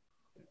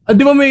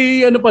 Di ba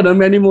may,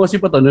 may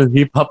animosi pa to,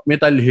 hip-hop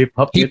metal.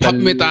 Hip-hop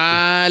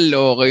metal,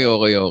 okay.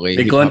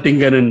 May konting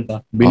ganun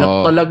pa.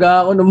 Binato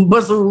talaga ako ng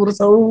basura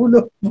sa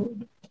ulo.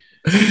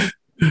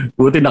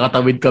 Buti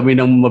nakatawid kami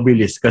ng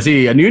mabilis.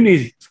 Kasi yun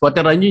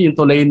squatteran yun, yung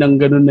tulay ng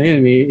ganun na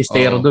yun. May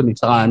estero doon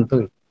sa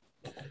kanto eh.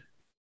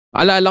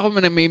 Alala ko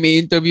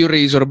may interview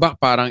Razorback,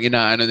 parang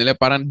inaano nila,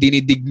 parang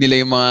dinidig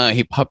nila yung mga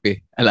hip-hop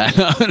eh.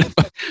 Alala ko,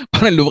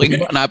 parang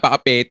looking back,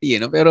 napaka-petty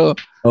pero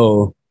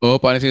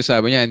parang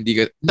sinasabi niya,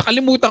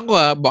 nakalimutan ko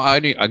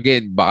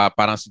baka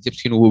parang si Jeps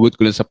kinuhugot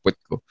ko lang sa puwet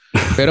ko.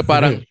 Pero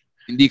parang,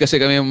 hindi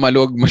kasi kami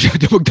maluwag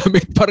masyado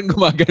magdamit. Parang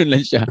gumagano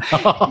lang siya.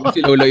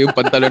 Sinula yung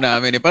pantalon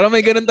namin eh. Parang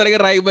may ganun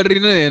talaga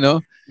rivalry nun eh, no?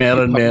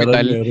 Meron.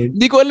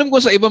 Hindi ko alam kung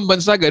sa ibang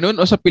bansa ganun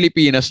o sa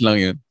Pilipinas lang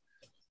yun.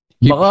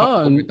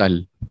 Baka,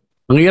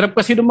 ang hirap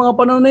kasi ng mga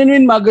panahon na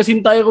yun,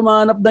 magazine tayo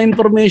kumahanap na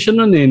information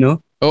nun eh, no?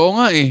 Oo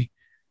nga eh.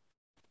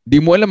 Di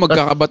mo alam,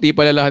 magkakabati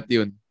pala lahat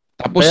yun.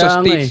 Tapos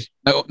sa States,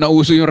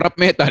 nauso yung rap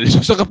metal.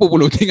 So sa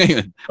kapupulutin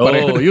ngayon.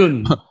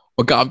 Yun.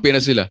 Magkakampi na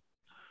sila.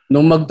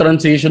 Nung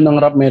mag-transition ng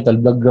rap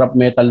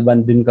metal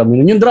band din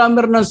kami. Yung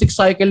drummer ng Six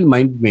Cycle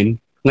Mind,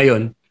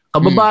 ngayon,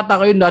 kababata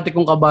ko yun, dati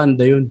kong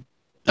kabanda yun.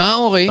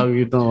 Okay.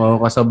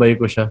 Kasabay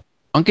ko siya.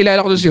 Ang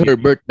kilala ko doon si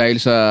Herbert dahil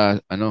sa,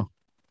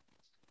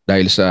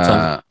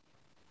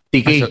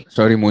 TK.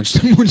 Sorry,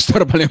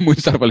 Moonstar pala yun.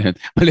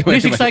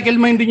 Six Cycle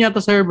Mind din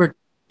yata si Herbert.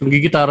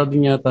 Gigitara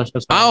din yata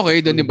siya. Okay,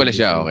 doon din pala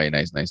siya. Okay,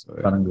 nice.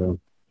 Parang gano'n.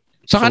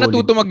 Saka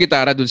natuto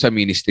mag-gitara doon sa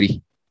ministry?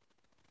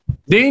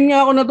 Din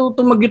nga ako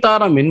natuto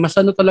mag-gitara, mas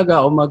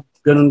talaga ako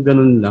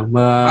mag-ganun lang.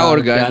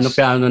 Organs?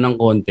 Piano ng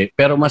konti.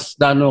 Pero mas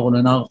ako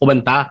na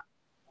nakakubanta.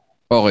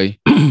 Okay.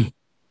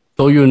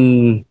 So yun,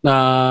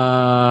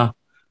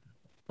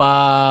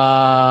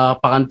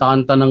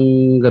 pakanta-kanta ng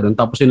ganun.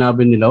 Tapos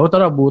sinabi nila,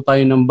 tara, buo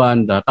tayo ng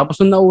banda. Tapos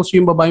nung nauso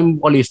yung babaeng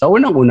vocalista,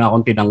 unang-una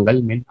akong tinanggal,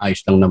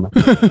 Ayos lang naman.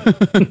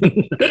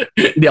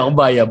 Hindi ako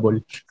viable.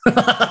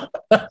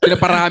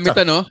 Sinaparamit,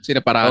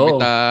 Sinaparamit.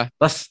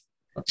 Tapos,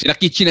 sila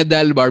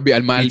Kitchinadal, Barbie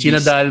Almalvis.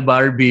 Kitchinadal,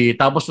 Barbie.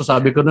 Tapos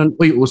sabi ko nun,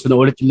 uso na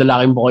ulit yung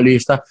lalaking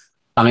vocalista.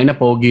 Tangin na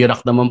po, girak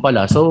naman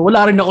pala. So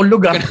wala rin akong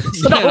lugar.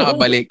 Hindi ako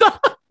nakabalik.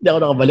 Hindi ako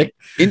nakabalik.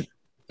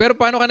 Pero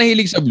paano ka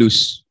nahilig sa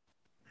blues?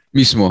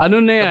 Mismo?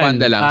 Ano na yan? Sa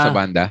banda lang, sa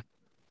banda?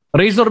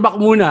 Razorback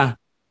muna.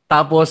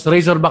 Tapos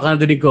Razorback na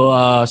din ko,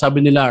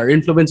 sabi nila, our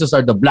influences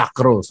are the Black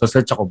Rose. So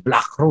search ako,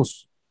 Black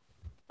Rose.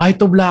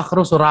 Ito Black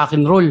Rose o rock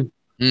and roll.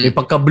 May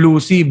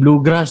pagka-bluesy,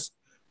 bluegrass.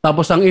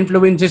 Tapos ang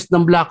influences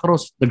ng Black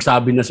Rose,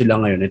 nagsabi na sila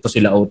ngayon. Ito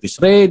sila Otis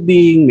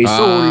Redding, may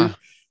Soul.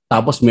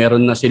 Tapos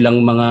meron na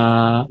silang mga,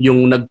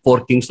 yung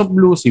nag-4 Kings of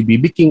Blues, si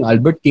B.B. King,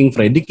 Albert King,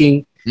 Freddie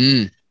King.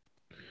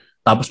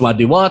 Tapos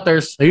Muddy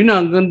Waters. Ayun na,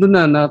 hanggang doon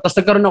na. Tapos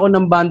nagkaroon ako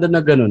ng banda na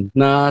ganun.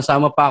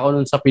 Nasama pa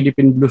ako nun sa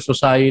Philippine Blues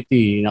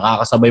Society.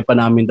 Nakakasabay pa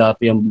namin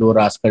dati yung Blue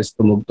Rascals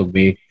tumugtog.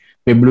 May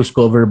blues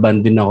cover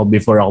band din ako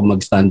before ako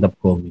mag-stand-up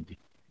comedy.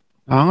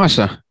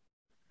 Angas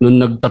Noon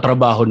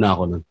nagtatrabaho na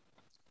ako nun.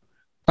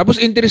 Tapos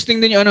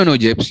interesting din yung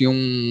Jeps, yung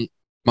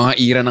mga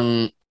era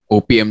ng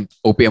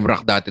OPM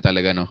rock dati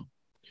talaga, no?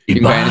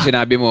 Yung gaya na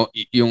sinabi mo,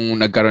 yung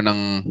nagkaroon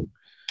ng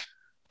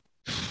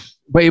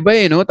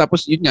iba-iba no?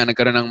 Tapos yun nga,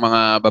 nagkaroon ng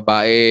mga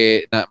babae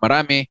na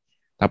marami.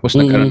 Tapos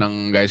nagkaroon ng,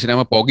 gaya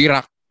sinabi mo, Pogi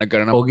Rock.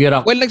 Nagkaroon ng Pogi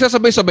Rock. Well,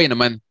 nagsasabay-sabay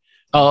naman.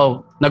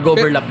 Oo,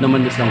 nag-overlap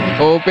naman din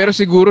naman. Pero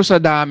siguro sa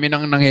dami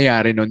ng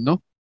nangyayari nun, no?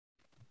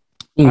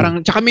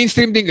 Parang, tsaka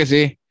mainstream din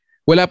kasi.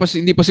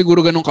 Hindi pa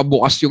siguro ganun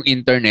kabukas yung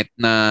internet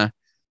na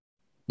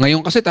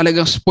ngayon kasi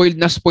talagang spoiled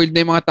na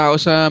yung mga tao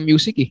sa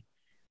music eh.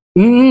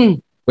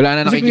 Wala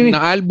na nakikinig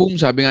na album,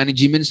 sabi nga ni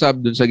Jim and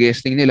Sab dun sa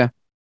guesting nila.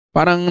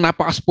 Parang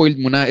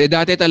napaka-spoiled mo na.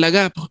 Dati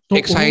talaga,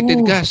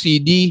 excited ka,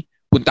 CD,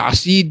 punta ka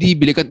CD,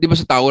 bili ka, di ba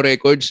sa Tower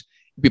Records,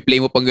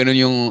 ipi-play mo pang ganun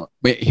yung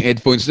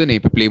headphones dun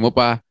eh, ipi-play mo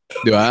pa,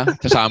 di ba?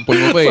 Sa sample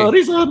mo pa eh.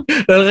 Sorry.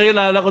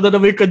 Nakakilala ko na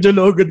may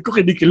kadyologan ko,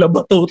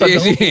 kinikilabatutan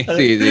ako.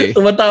 Sige.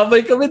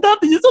 Tumatabay kami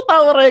dati yun sa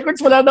Tower Records,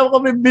 wala na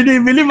kami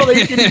binibili,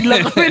 makikinig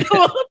lang kami na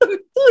mga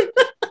tugtog.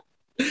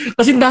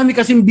 Kasi dami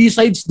kasing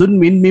B-sides dun,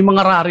 may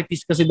mga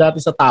rarities kasi dati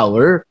sa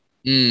Tower.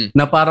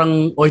 Na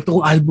parang,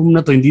 itong album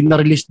na to, hindi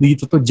na-release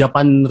dito to,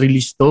 Japan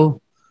release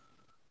to.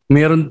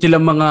 Meron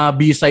silang mga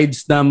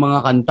B-sides na mga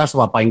kanta,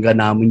 so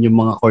papakinggan namin yung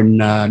mga Korn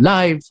na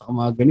live, sa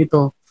mga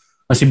ganito.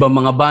 Kasi ba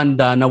mga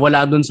banda na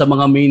wala dun sa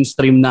mga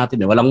mainstream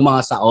natin. Walang mga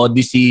sa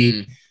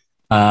Odyssey.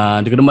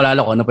 Hindi ko na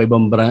malala ko, ano pa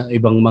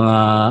ibang mga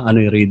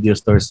radio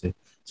stores eh.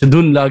 So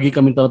dun, lagi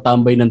kami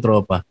tambay ng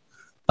tropa.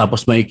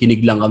 Tapos may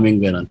kinig lang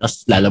kaming gano'n.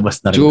 Tapos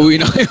lalabas na rin. Chewy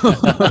na kayo.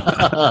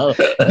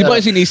 Di ba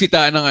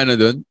sinisitaan ng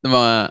doon? Ng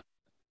mga...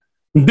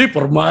 Hindi,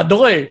 formado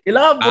ko eh.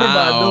 Kailangan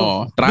formado.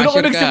 Doon ako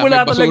nagsimula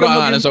talaga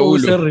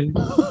mag-imposer eh.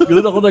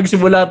 Doon ako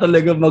nagsimula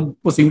talaga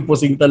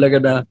magpusing-pusing talaga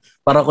na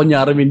para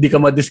kunyari hindi ka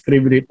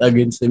ma-discriminate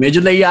against eh.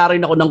 Medyo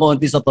naiyarin ako ng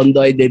konti sa Tondo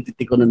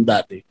identity ko nung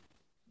dati.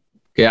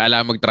 Kaya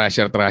alam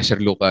mag-trasher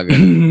look agad.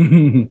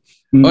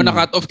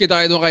 Na-cut off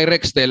kita doon kay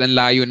Rex dahil ang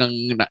layo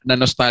na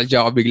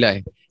nostalgia ako bigla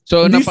eh.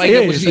 So,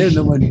 napakinggan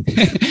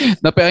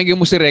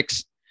mo si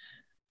Rex,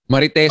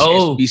 Marites,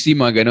 SBC,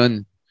 mga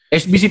ganun.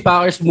 SBC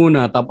Packers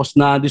muna, tapos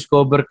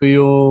na-discover ko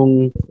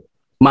yung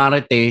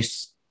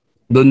Marites.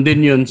 Doon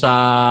din yun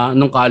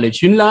nung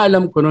college. Yun lang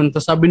alam ko nun.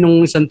 Tapos sabi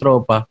nung isang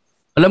tropa,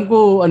 alam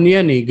ko ano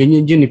yan eh,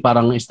 ganyan yun eh,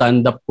 parang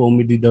stand-up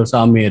comedy daw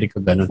sa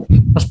Amerika, ganun.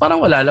 Tapos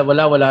parang wala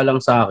lang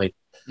sa akin.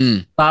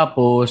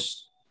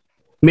 Tapos,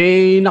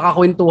 may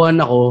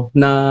nakakwentuhan ako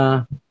na,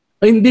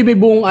 hindi, may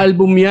buong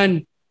album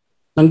yan.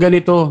 Ng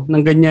ganito,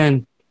 ng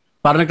ganyan.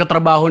 Parang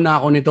nagkatrabaho na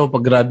ako nito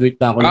pag graduate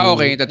na ako.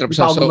 Okay.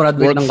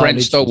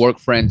 So,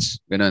 work friends.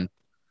 Ganun.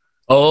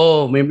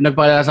 Oo, may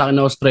nagpaalala sa akin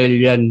na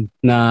Australian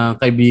na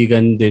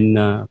kaibigan din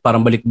na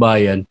parang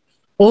balikbayan.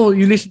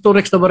 You listen to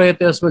Rex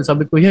Navarrete as well.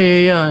 Sabi ko,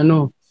 yeah.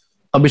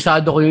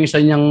 Kabisado ko yung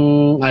isa niyang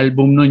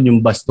album nun, yung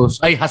Bastos.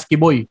 Husky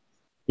Boy.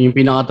 Yung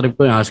pinaka-trip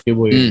ko yung Husky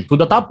Boy. To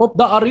the top of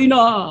the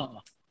arena.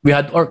 We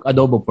had Orc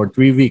Adobo for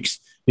 3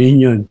 weeks.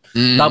 Yun.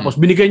 Tapos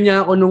binigyan niya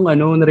ako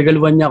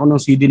naregaluhan niya ako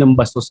ng CD ng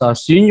Bastos.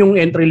 Yun yung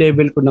entry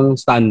level ko ng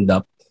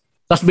stand-up.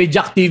 Tapos may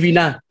Jack TV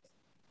na.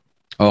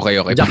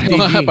 Okay.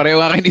 Pareho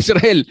nga kayo ni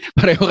Israel.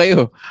 Pareho kayo.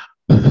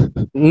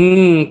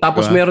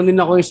 Tapos meron din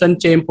ako isang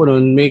tiyempo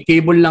nun. May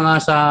cable na nga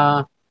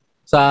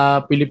sa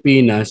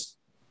Pilipinas.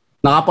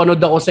 Nakapanood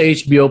ako sa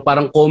HBO.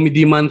 Parang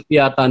comedy month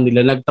yata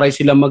nila. Nag-try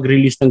sila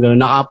mag-release ng gano'n.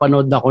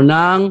 Nakapanood ako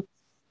ng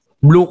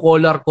Blue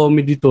Collar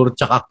Comedy Tour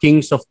tsaka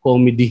Kings of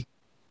Comedy.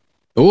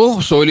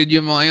 Solid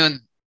yung mga yun.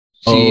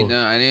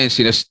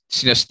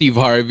 Sina Steve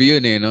Harvey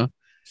yun eh, no?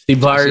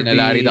 Steve Harvey. Sina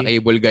Larry the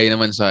Cable Guy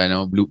naman sa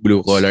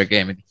Blue Collar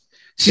Comedy.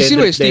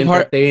 Sino Steve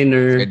Harvey?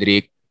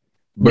 Cedric.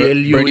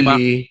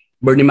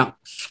 Bernie Mac.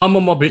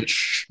 Sama mo,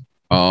 bitch.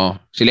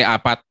 Sila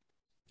apat.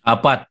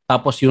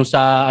 Tapos yung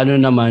sa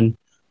naman,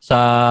 sa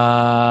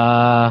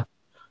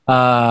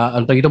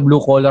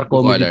Blue Collar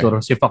Comedy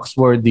Tour, si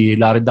Foxworthy,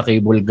 Larry the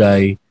Cable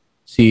Guy,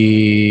 si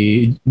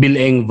Bill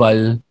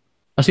Engval.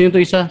 Kasi yung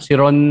isa, si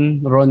Ron,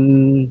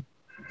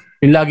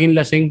 yung laging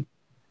lasing.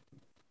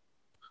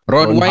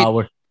 Ron White.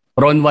 Howard.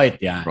 Ron White,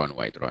 yeah. Ron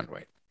White.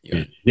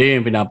 Yun.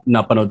 Yung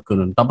pinapanood ko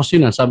nun. Tapos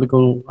yun sabi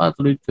ko,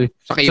 tuloy.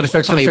 Sa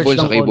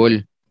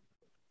cable.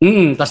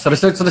 Tapos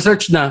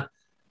research na,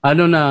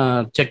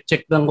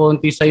 check ng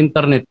konti sa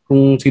internet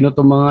kung sino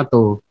to mga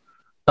to.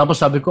 Tapos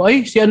sabi ko,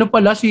 kasi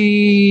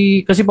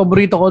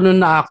paborito ko nun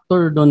na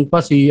actor doon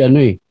pa,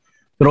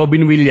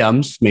 Robin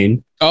Williams, man.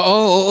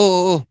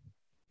 Oo.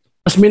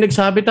 Tapos may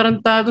nagsabi,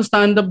 tarantado,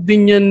 stand-up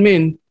din yan,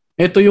 men.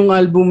 Ito yung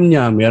album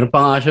niya. Meron pa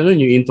nga siya nun,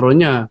 yung intro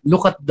niya.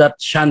 Look at that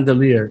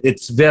chandelier.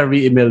 It's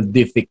very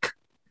emeldific.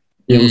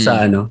 Yung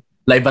sa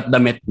Live at the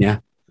Met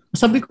niya.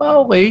 Sabi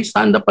ko, okay,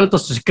 stand-up pala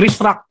to. Si Chris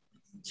Rock,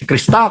 si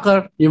Chris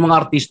Tucker, yung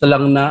mga artista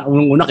lang na,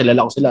 unang-una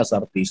kilala ko sila sa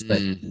artista.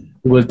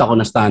 Gulat ako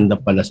na stand-up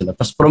pala sila.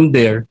 Tapos from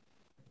there,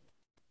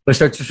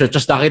 research.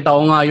 Tapos nakita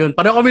ko nga yun.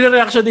 Pareho kami na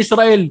reaction ni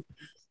Israel.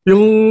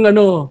 Yung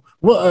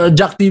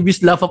Jack TV's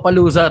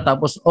Lafapalooza.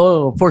 Tapos,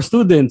 for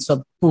students. Sa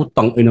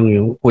putang inang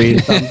yung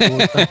kwenta.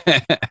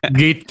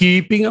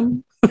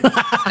 Gatekeeping.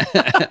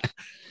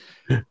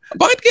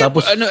 Bakit kaya,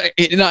 tapos,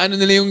 inaano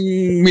nila yung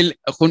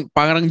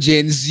parang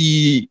Gen Z,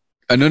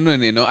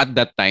 at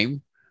that time?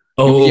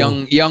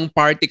 Yung young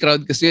party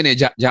crowd kasi yun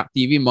Jack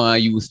TV, mga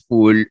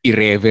youthful,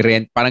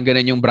 irreverent, parang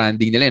ganun yung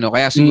branding nila, no?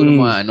 Kaya siguro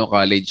mga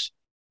college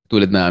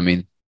tulad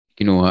namin,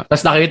 kinuha.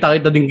 Tapos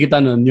nakita din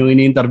kita nun, yung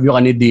ini-interview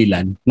ka ni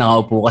Dylan,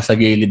 nakaupo ka sa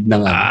gilid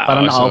ng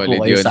parang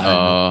nakaupo kayo sa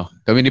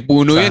kami ni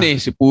Puno yun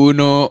si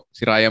Puno,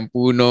 si Ryan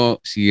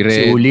Puno, si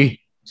Red,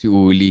 si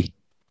Uli.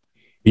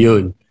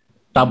 Yun.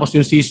 Tapos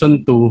yung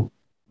season 2,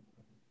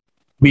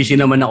 busy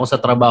naman ako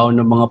sa trabaho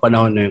ng mga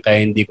panahon na yun,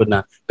 kaya hindi ko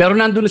na. Pero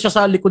nandun na siya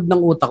sa likod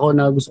ng utak ko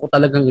na gusto ko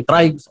talagang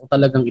i-try.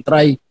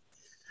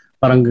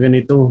 Parang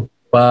ganito.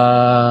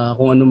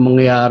 Kung anong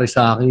mangyayari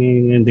sa akin,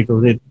 hindi ko.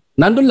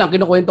 Nandun lang,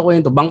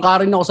 kinukwento-kwento.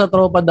 Bangka rin ako sa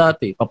tropa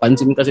dati.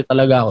 Papansin kasi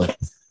talaga ako.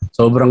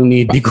 Sobrang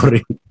needy ko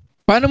rin.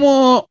 Paano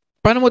mo,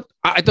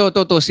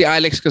 ito, si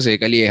Alex kasi,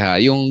 Kalieha,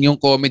 yung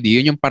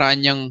comedy, yun yung paraan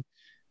niyang,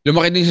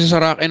 lumaki din siya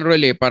sa rock and roll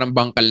parang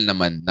bangkal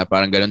naman, na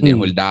parang ganun din,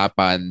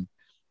 holdapan.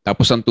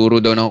 Tapos ang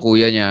turo daw ng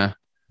kuya niya,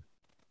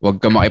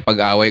 huwag ka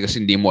makipag-away kasi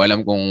hindi mo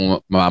alam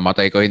kung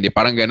mamamatay ka o hindi.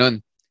 Parang ganun.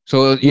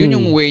 So, yun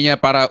yung way niya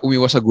para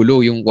umiwas sa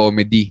gulo, yung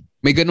comedy.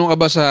 May ganun ka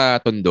ba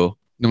sa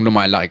Tondo nung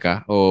lumalaki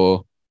ka?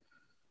 O...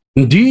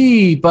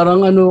 Hindi.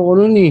 Parang ko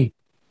nun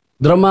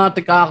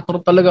dramatic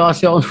actor talaga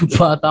kasi ako ng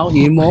bata ako.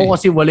 Imo ako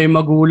kasi wala yung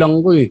magulang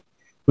ko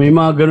May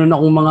mga ganun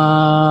akong mga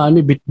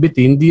bit-bit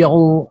Hindi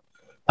ako,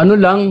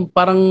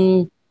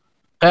 parang...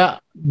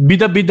 Kaya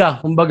bida-bida,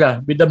 kumbaga,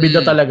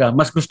 bida-bida talaga.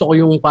 Mas gusto ko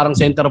yung parang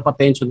center of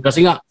attention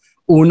kasi nga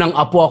unang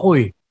apo ako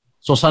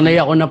So sanay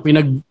ako na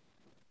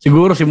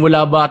siguro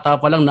simula bata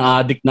pa lang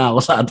na-addict na ako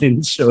sa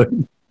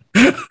attention.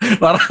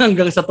 Parang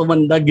hanggang sa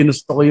tumanda,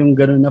 ginusto ko yung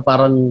gano'n na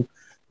parang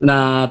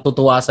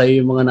natutuwa sa'yo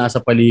yung mga nasa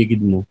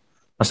paligid mo.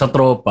 Sa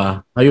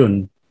tropa,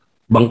 ayun,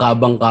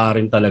 bangka-bangka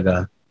rin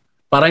talaga.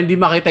 Para hindi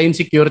makita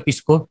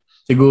insecurities ko,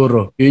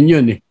 siguro.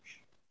 Yun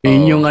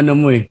Yun yung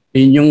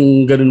Yun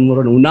yung gano'n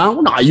mo rin. Unahan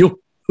ko na kayo.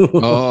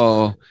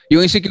 Oo.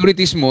 Yung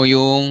insecurities mo,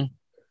 yung...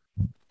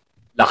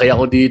 Laki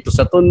ako dito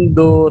sa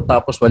Tondo,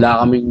 tapos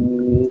wala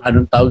kaming,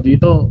 tawag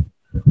dito,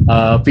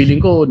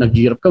 feeling ko,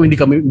 naghihirap kami,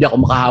 hindi ako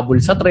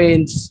makahabol sa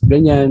trends,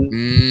 ganyan.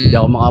 Hindi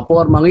ako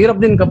makaporma. Ang hirap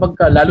din kapag,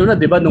 lalo na,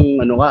 di ba, nung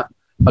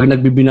pag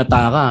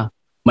nagbibinata ka,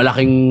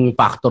 malaking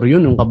factor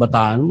yun, yung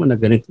kabataan mo, na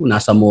ganito,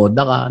 nasa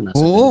moda ka, nasa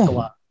ganito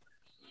ka.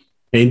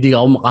 Hindi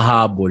ako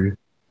makahabol.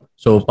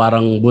 So,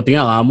 parang, buti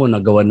nga kamo,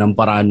 nagawa ng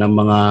paraan ng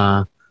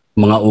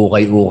mga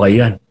ukay-ukay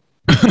yan.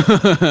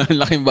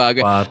 Laking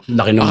bagay.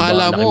 Laking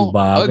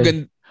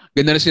bagay.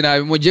 Ganda na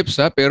sinabi mo, Jeps,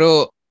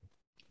 pero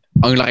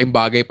ang laking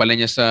bagay pala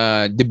niya sa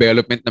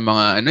development ng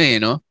mga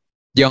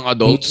young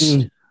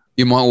adults,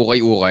 yung mga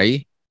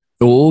ukay-ukay.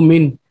 Oo,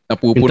 min.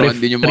 Napupuruan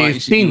din yung mga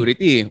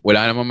insecurity.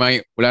 Wala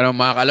namang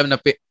makakalam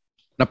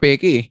na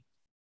peke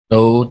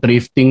So,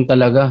 thrifting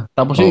talaga.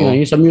 Tapos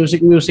yun sa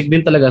music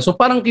din talaga. So,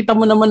 parang kita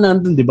mo naman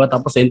nandun, di ba?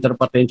 Tapos center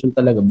of attention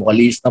talaga.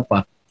 Bukalista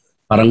pa.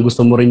 Parang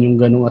gusto mo rin yung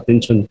ganung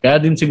attention. Kaya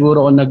din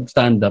siguro ako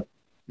nag-stand up.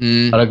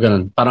 Parang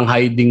ganun. Parang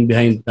hiding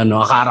behind a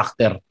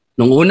character.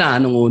 Nung una.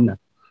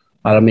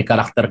 Para may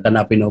karakter ka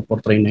na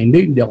pinoportray na.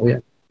 Hindi ako yan.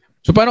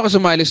 So paano ka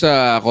sumali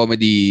sa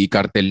comedy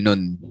cartel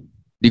nun?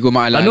 Hindi ko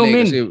maalala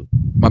kasi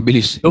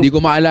mabilis. Hindi ko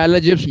maalala,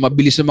 Jeps.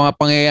 Mabilis sa mga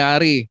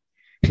pangyayari.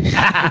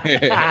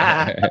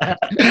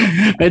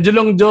 Medyo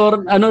long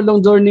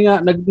journey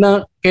nga.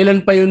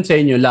 Kailan pa yun sa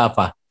inyo,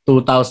 Lafa?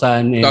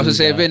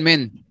 2007,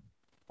 men.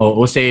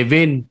 Oo,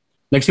 7.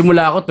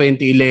 Nagsimula ako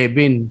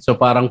 2011. So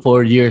parang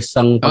 4 years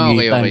ang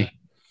pagitan. Okay.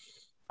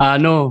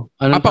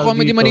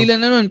 Comedy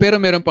Manila na nun, pero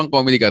meron pang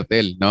comedy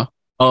cartel, no?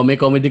 May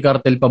comedy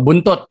cartel pa.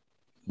 Buntot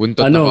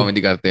na comedy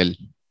cartel.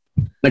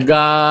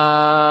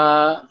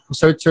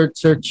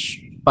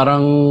 Search.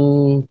 Parang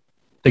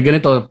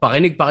ganito,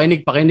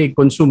 pakinig,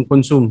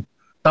 consume.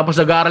 Tapos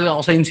nag-aaral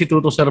ako sa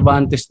Instituto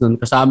Cervantes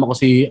nun. Kasama ko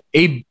si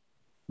Abe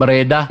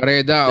Bareda,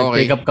 okay.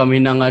 Nag-take up kami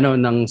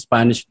ng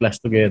Spanish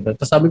class together.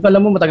 Tapos sabi ko,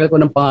 alam mo, matagal ko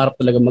ng pangarap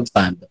talaga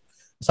mag-stand up.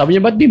 Sabi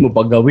niya, ba't di mo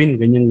pag-gawin?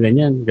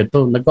 Ganyan.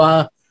 Ganito.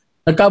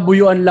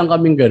 Nagkabuyuan lang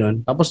kaming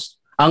ganun. Tapos,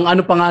 ang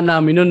pa nga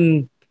namin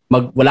nun,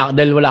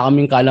 dahil wala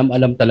kaming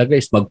kaalam-alam talaga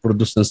is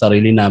mag-produce ng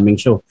sarili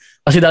naming show.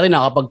 Kasi dati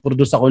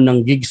nakapag-produce ako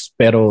ng gigs,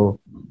 pero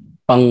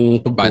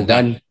pang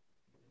tugtugan,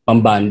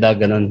 pang banda,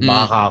 ganun.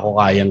 Baka ako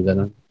kayang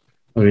ganun.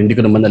 Hindi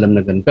ko naman alam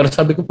na ganun. Pero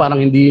sabi ko,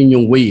 parang hindi yun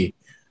yung way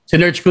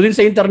Sinearch ko din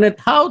sa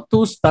internet, how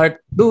to start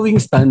doing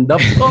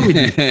stand-up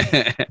comedy.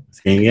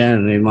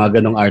 Ganyan, may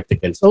mga ganong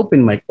articles.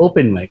 Open mic.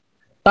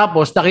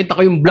 Tapos, nakita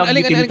ko yung vlog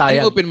ni Tim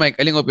Tayag.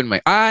 Aling open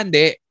mic?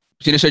 Hindi.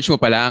 Sinesearch mo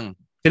pa lang.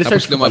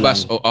 Tapos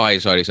lumabas. Okay,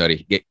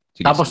 sorry.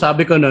 Sige, Tapos sige.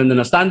 sabi ko noon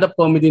na stand-up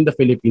comedy in the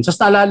Philippines. Sa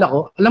naalala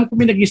ko, alam ko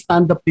may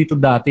nag-stand-up dito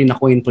dati na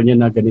kwento niya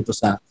na ganito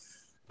sa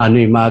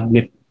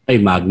magnet.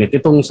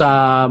 Itong sa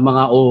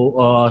mga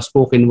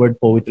spoken word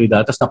poetry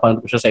dati. Tapos napanood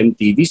ko siya sa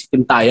MTV, si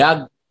Tim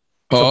Tayag.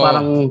 So Oo.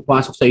 parang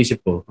pumasok sa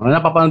isip ko.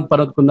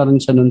 Napapanood ko na rin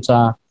siya noon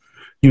sa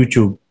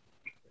YouTube.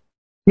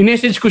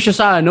 Minessage ko siya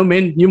sa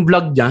yung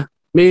vlog niya.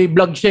 May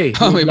vlog siya eh.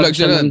 May vlog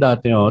siya nun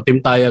dati.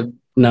 Tim Tayag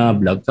na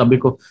vlog. Sabi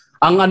ko,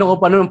 ang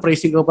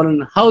phrasing ko pa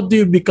nun, how do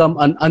you become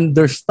an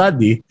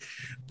understudy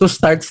to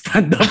start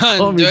stand-up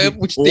comedy?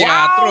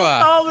 Teatro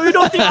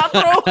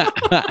Teatro!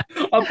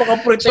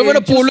 Apaka-pretentious. So mo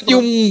napulot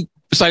yung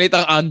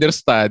salitang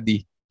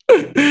understudy.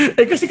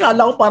 Kasi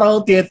kala ko parang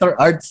theater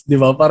arts, di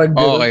ba? Parang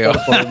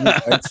performing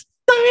arts.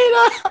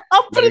 Tangina,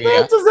 ang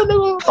pretentious na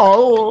naman.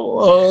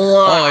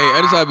 Okay,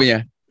 ano sabi niya?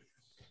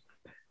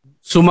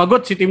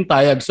 Sumagot si Tim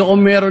Tayag. So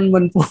kung meron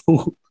man po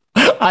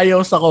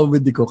ayaw sa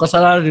comedy ko,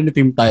 kasalanan rin ni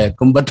Tim Tayag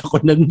kung ba't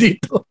ako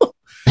nandito.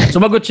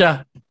 Sumagot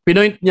siya.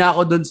 Pinoint niya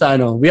ako dun sa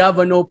we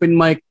have an open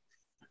mic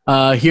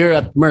here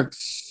at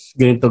Merck's.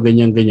 Ganito,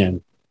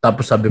 ganyan.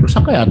 Tapos sabi ko,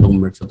 saan kaya itong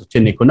Merck's?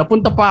 Chinek ko.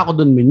 Napunta pa ako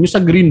dun, yung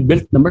sa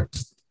Greenbelt na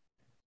Merck's.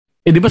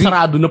 Di ba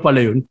sarado na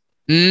pala yun?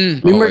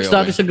 May Merck's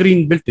dati sa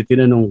Greenbelt,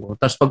 tinanong ko.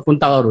 Tapos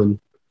pagpunta ko ron,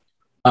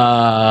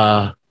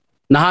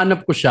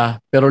 nahanap ko siya,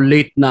 pero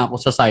late na ako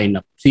sa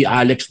sign-up. Si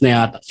Alex na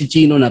yata. Si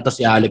Chino na,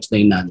 tapos si Alex na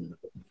yung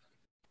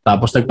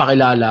Tapos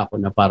nagpakilala ako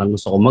na parang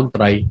gusto ko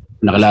mag-try.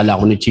 Nakilala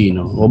ako ni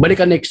Chino.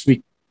 Balik ka next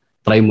week.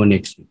 Try mo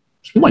next week.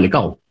 So, balik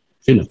ako.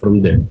 Sino? From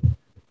there.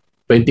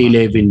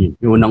 2011 yun.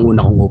 Yung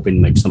unang-una kong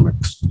open mic sa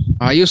Merck's.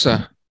 Ayos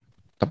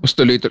Tapos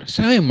tuloy-tuloy.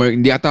 Saan Merck?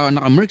 Hindi ata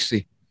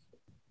naka-Merck's eh.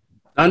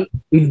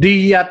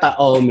 Hindi yata,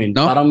 men.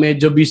 No? Parang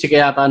medyo busy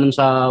ka yata nun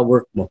sa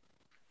work mo.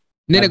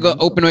 Hindi,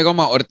 nag-open mic ako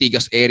mga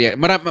Ortigas area.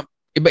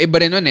 Iba-iba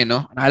rin nun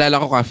no?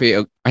 Naalala ko cafe.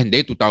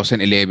 Hindi,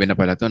 2011 na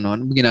pala to, no?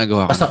 Ano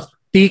ginagawa ko?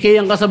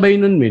 TK ang kasabay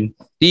nun, men.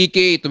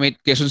 TK,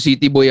 Quezon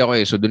City boy ako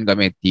eh. So doon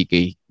kami,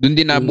 TK. Doon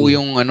din nabuo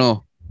yung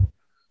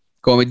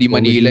Comedy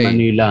Manila eh.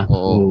 Manila.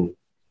 Oo.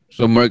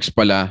 So Merck's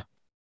pala.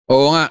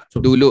 Oo nga,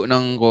 dulo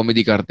ng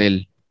Comedy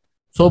Cartel.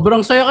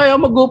 Sobrang saya kaya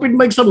mag-open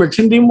mic sa Merck's.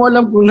 Hindi mo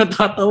alam kung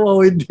natatawa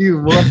o hindi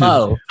mga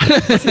tao.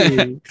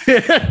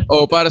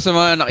 Para sa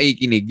mga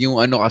nakikinig, yung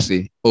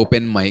kasi,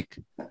 open mic.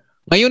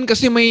 Ngayon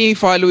kasi may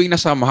following na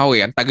somehow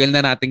eh. Ang tagal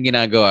na natin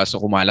ginagawa. So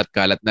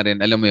kumalat-kalat na rin.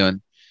 Alam mo yun?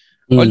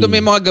 Although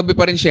may mga gabi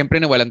pa rin syempre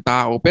na walang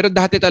tao. Pero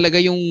dati talaga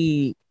yung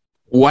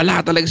wala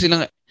talaga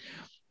silang...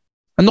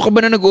 Ano ka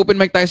ba na nag-open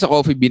mic tayo sa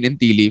Coffee Bean and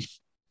Tea Leaf?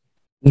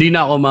 Hindi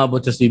na ako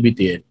mabot sa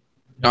CBTN.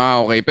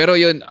 Okay. Pero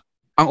yun,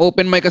 ang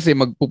open mic kasi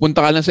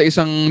magpupunta ka lang sa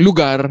isang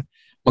lugar,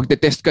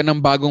 magte-test ka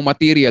ng bagong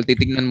material,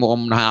 titignan mo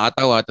kung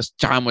nakakatawa, tapos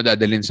tsaka mo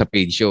dadalhin sa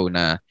paid show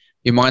na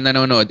yung mga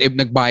nanonood,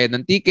 nagbayad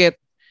ng ticket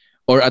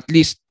or at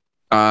least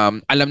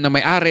alam na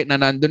may-ari na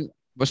nandun.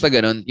 Basta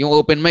ganun. Yung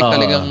open mic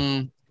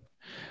talagang...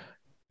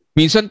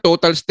 Minsan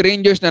total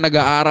strangers na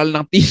nag-aaral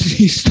ng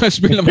thesis tapos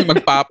bilang may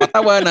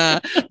magpapatawa na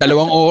 2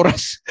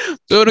 oras.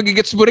 So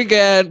nagigets mo rin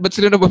kaya ba't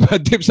sila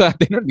nababadrip sa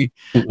atin nun eh.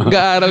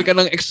 Nag-aaral ka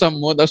ng exam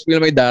mo tapos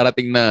bilang may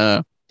darating na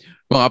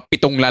mga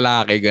 7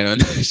 lalaki gano'n.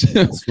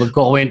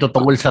 Magkukwento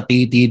tungkol sa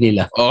titi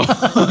nila.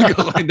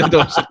 Magkukwento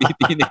tungkol sa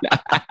titi nila.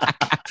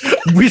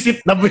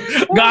 Visit na.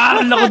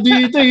 Gaaral ako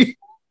dito eh.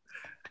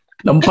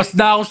 Lampas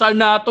na ako sa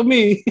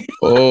anatomy.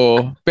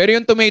 Pero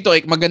yung Tomato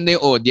Cake, maganda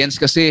yung audience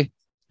kasi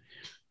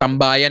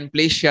tambayan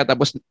place siya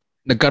tapos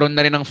nagkaroon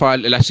na rin ng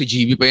si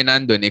GB pa yun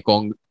nandun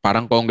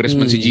parang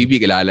congressman si GB,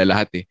 kilala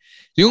lahat eh.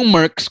 Yung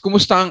Merck's,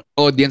 kumusta ang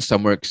audience sa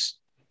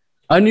Merck's?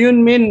 Ano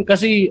yun, min?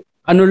 Kasi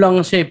lang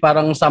siya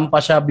parang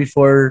sampa siya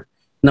before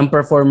ng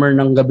performer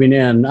ng gabi na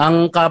yan.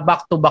 Ang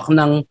back to back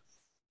ng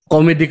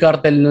Comedy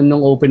Cartel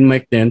nung open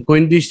mic na yan,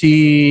 kung hindi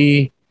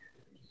si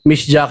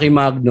Miss Jackie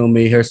Magno,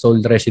 may her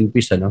soul rest in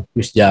peace,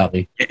 Miss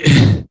Jackie.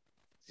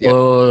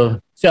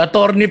 Si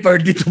Attorney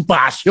Perdito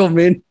Pasio,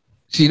 men.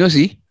 Sino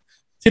si?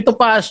 Si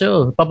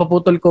Topacio,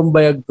 papaputol ko ang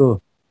bayag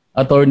ko.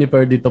 Attorney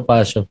Perdito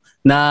Pasio.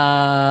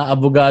 Na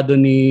abogado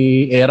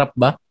ni Erap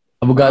ba?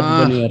 Abogado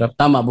ba ni Erap?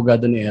 Tama,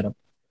 abogado ni Erap.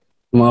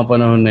 Yung mga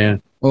panahon na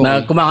yan. Okay.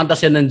 Na kumakanta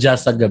siya ng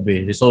jazz sa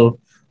gabi. So,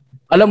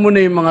 alam mo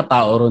na yung mga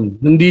tao ron.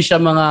 Hindi siya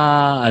mga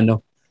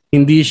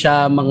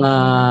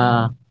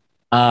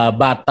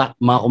bata,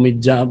 mga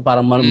komedya,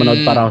 parang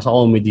manood parang sa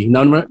comedy.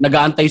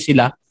 Nag-aantay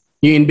sila,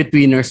 yung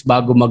in-betweeners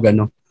bago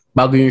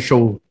bago yung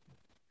show.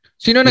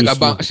 Sino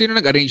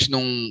nag-arrange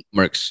nung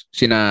Merck's?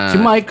 Si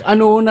Mike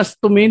Anonas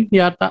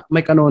yata.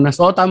 Mike Anonas.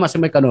 Tama,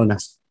 si Mike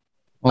Anonas.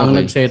 Ang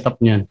nag-set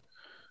up niyan.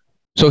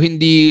 So,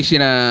 hindi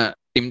sina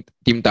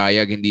Team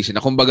Tayag, hindi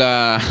sina.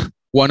 Kumbaga,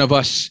 one of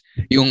us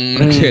yung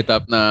nag-set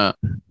up na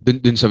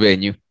dun sa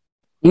venue.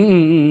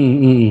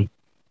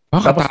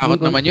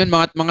 Katakot naman yun.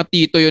 Mga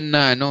tito yun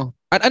na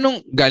At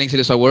anong galing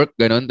sila sa work,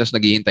 ganun, tapos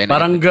naghihintay na.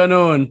 Parang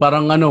ganun,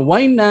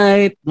 wine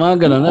night,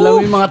 mga ganun. Alam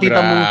mo yung mga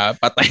tita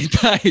mong... Patay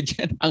tayo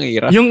dyan, ang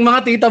hirap. Yung mga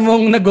tita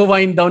mong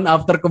nag-wine down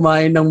after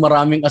kumain ng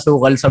maraming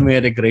asukal sa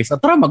Mary Grace.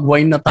 Tara,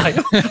 mag-wine na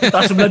tayo.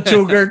 Tapos blood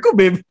sugar ko,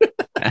 babe.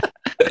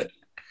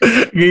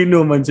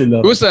 Ginuman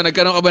sila. Gusto,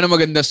 nagkaroon ka ba ng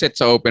maganda set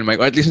sa open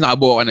mic? Or at least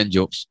nakabuo ka ng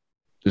jokes?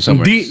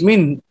 Hindi,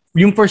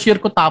 yung first year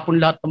ko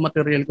tapon lahat ng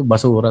material ko,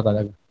 basura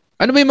talaga.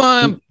 Ano ba yung mga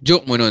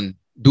joke mo nun?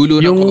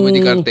 Dulo ng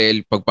comedy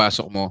cartel,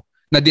 pagpasok mo,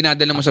 na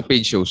dinadala mo sa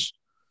page shows?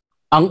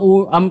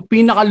 Ang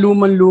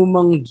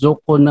pinakaluman-lumang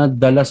joke ko na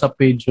dala sa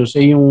page shows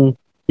ay yung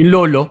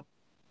lolo.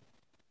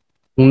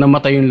 Yung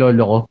namatay yung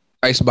lolo ko.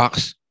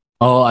 Icebox?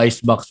 Oo,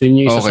 Icebox.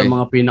 Yun yung isa sa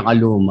mga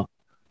pinakaluma.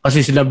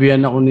 Kasi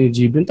sinabihan ako ni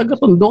GB,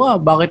 taga-Tondo ka,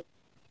 bakit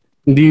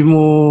hindi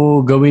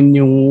mo gawin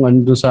yung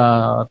ando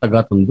sa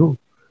taga-Tondo?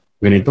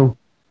 Ganito.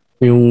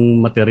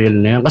 Yung material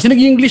na yan. Kasi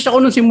nag-English ako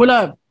nung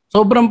simula.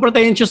 Sobrang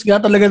pretentious nga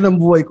talaga ng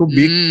buhay ko,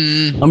 Vic.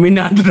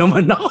 Aminado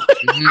naman ako.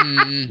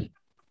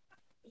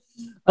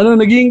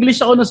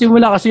 Nag-English ako nung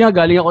simula kasi nga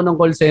galing ako ng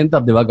call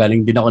center, di ba?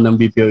 Galing din ako ng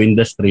BPO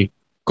industry.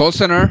 Call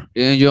center?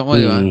 Yun yung joke mo,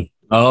 di ba?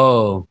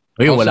 Oo.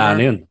 Ayun, wala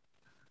na yun.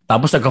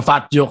 Tapos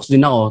nagka-fat jokes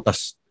din ako.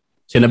 Tapos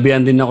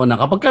sinabihan din ako na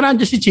kapag ka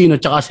nandiyan si Chino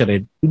tsaka si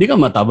Red, hindi ka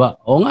mataba.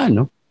 Oo nga,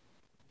 no?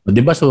 O,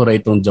 di ba sura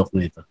itong joke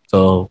na ito?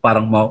 So,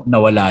 parang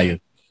nawala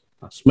yun.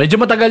 Medyo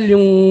matagal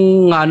yung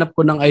hanap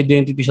ko ng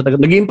identity sa taga.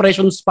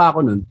 Nag-impressions pa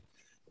ako nun.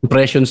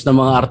 Impressions ng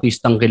mga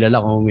artistang kilala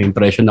ko. May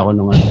impression ako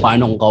nung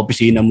paano kung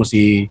kaopisina mo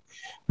si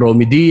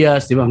Romy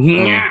Diaz, di ba?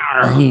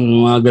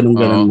 Mga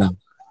ganun-ganun lang.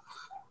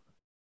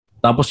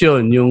 Tapos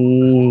yun,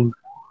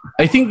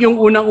 I think yung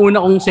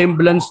unang-una kong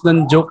semblance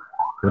ng joke.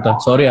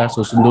 Sorry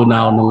susundo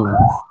na ako nung...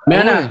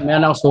 May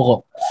ako suko.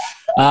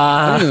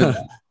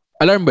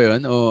 Alarm ba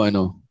yun? O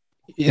ano?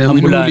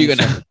 Ambulansya. Ka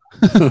na.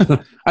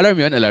 Alarm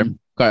yun? Alarm?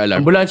 Car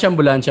alarm?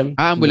 Ambulansya.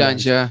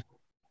 Ambulansya.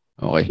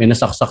 Okay. May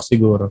nasaksak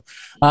siguro.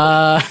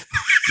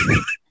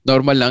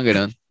 Normal lang,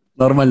 gano'n?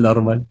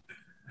 Normal.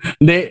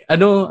 Hindi,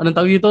 anong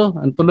tawag dito?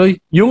 Ang tuloy?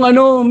 Yung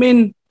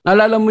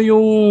naalala mo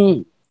yung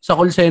sa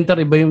call center,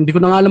 iba yung, hindi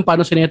ko na nga alam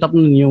paano sinetap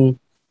nun yung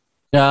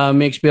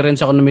may experience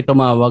ako na may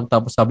tumawag,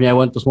 tapos sabi niya,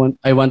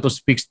 I want to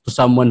speak to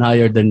someone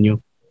higher than you.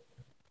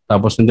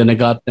 Tapos and then I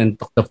got and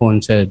took the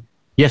phone and said,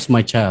 yes,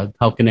 my child,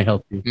 how can I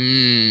help you?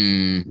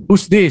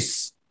 Who's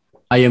this?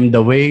 I am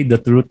the way, the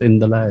truth, and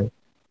the life.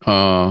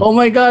 Oh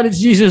my God, it's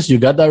Jesus. You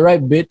got that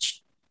right, bitch.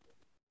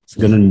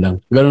 So, ganun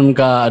lang. Ganun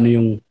ka,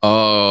 yung...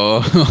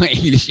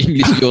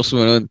 English jokes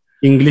mo nun.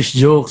 English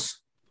jokes.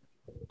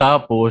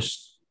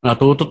 Tapos,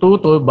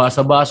 natututo,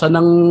 basa-basa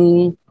ng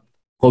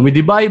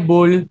Comedy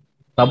Bible.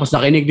 Tapos,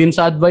 nakinig din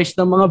sa advice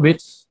ng mga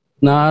bits.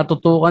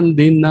 Natutukan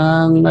din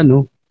ng,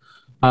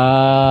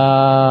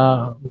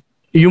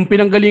 yung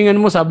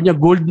pinanggalingan mo, sabi niya,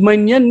 gold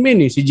mine yan,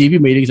 men. Si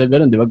GB, mahilig sa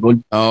ganun, di ba?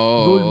 Gold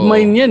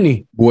mine yan, eh.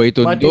 Buhay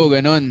Tondo,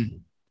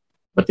 ganun.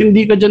 Ba't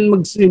hindi ka dyan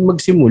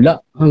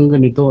magsimula ang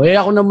ganito?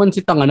 Ako naman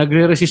si Tanga,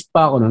 nagre-resist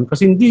pa ako nun.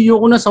 Kasi hindi,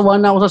 ko nasawa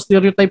na ako sa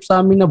stereotype sa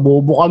amin na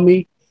bobo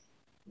kami.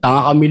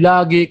 Tanga kami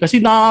lagi.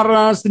 Kasi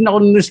nakaranas din ako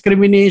ng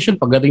discrimination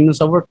pagdating nun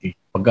sa work, eh.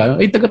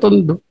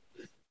 Taga-Tondo.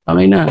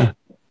 Tangay na.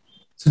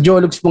 Sa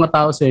Jologs mga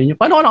tao sa inyo.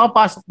 Paano ka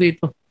nakapasok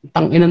dito?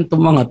 Tanginan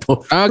itong mga to.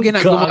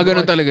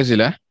 Gumaganon talaga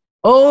sila?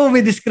 Oo,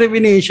 may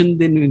discrimination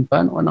din.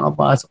 Paano ka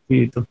nakapasok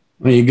dito?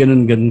 May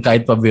ganun.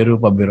 Kahit pabiro.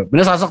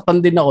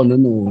 Nasasaktan din ako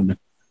noon.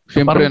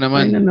 Siyempre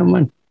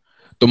naman.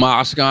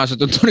 Tumakas ka nga sa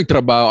Tondo,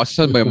 nagtrabaho kasi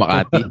saan ba yung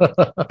Makati?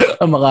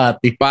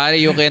 Makati. Pare,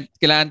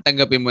 kailangan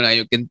tanggapin mo na,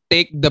 you can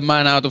take the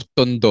man out of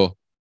Tondo,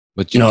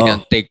 but you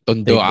can't take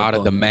Tondo out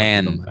of the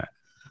man.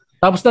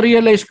 Tapos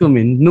na-realize ko,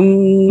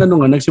 nung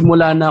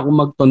nagsimula na ako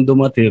mag-Tondo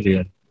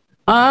material,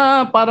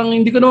 parang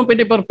hindi ko naman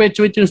pwede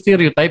perpetuate yung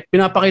stereotype.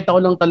 Pinapakita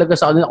ko lang talaga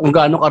sa kanila kung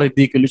gaano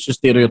ka-ridiculous yung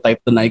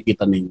stereotype na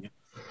nakikita ninyo.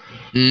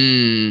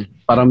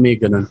 Parang may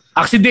ganun.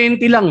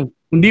 Aksidente lang.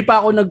 Hindi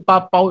pa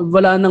ako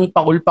wala nang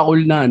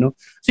pakul-pakul na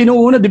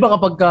Sinuuna, di ba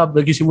kapag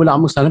nagsisimula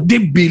ka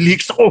magsasabi,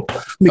 bilis ako.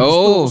 May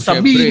gusto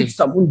sabihin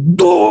sa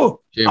mundo.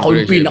 Ako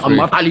yung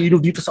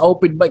pinakamatalino dito sa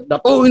open mic na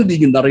to. Hindi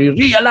nyo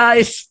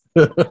nare-realize.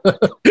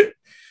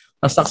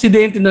 Tapos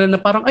aksidente na lang na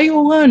parang,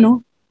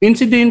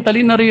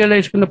 incidentally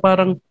na-realize ko na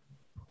parang,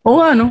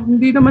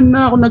 hindi naman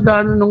na ako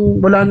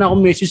wala na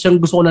akong message. Ang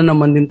gusto ko na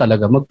naman din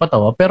talaga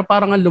magpatawa. Pero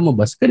parang ang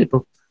lumabas,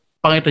 ganito.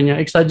 Pakita niya,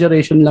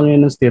 exaggeration lang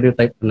yan ng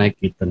stereotype na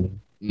nakikita niya.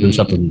 Dun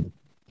sa Tondo.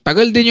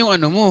 Tagal din yung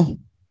mo.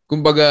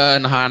 Kumbaga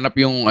nahanap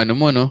yung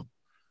mo, no?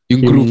 Yung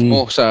groove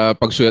mo sa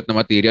pagsulat ng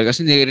material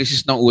kasi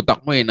nire-resist ng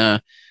utak mo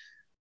na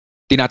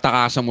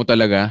tinatakasan mo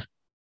talaga.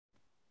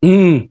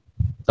 3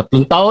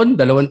 taon,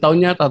 2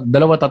 taon yata,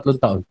 2-3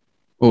 taon.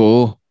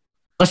 Oo.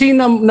 Kasi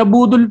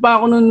nabudol pa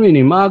ako noon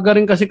Maaga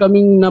rin kasi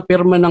kaming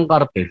napirma ng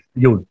cartel.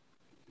 Yun.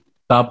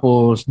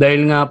 Tapos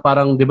dahil nga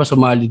parang 'di ba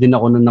sumali din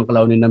ako noon ng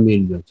Clownin na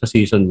Million sa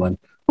season 1.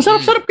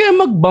 Masarap-sarap kaya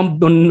mag-bump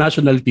doon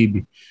national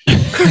TV.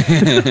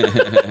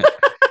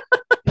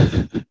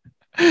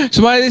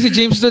 Sumali din si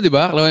James doon, di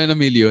ba? Clownin na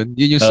Million.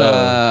 Yun yung sa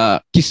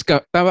Kiss Ka...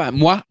 Tama?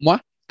 Moi?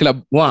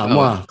 Club?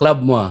 Moi. Club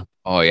Moi.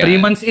 Oh, yeah. 3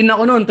 months in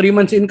ako noon. 3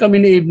 months in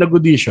kami ni Abe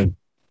nag-audition.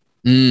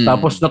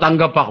 Tapos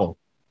natanggap ako.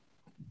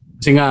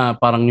 Kasi nga,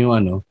 parang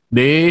yung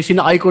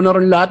sinakay ko na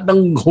rin lahat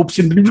ng hopes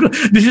and dreams.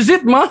 This is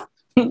it, ma!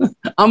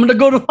 I'm gonna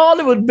go to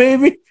Hollywood,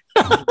 baby!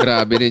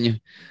 Grabe din yun.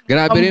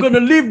 I'm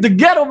gonna leave the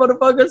ghetto,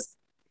 motherfuckers!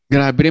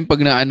 Grabe rin pag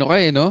naano ka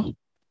no?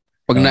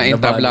 Pag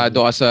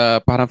na-entablado ka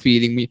sa parang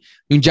feeling mo.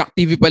 Yung Jack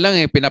TV pa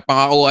lang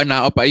pinapangakuan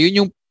na ako pa.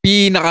 Yun yung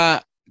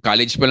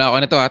college pa lang ako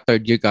na to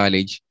third year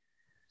college.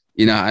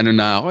 Inaano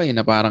na ako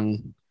na parang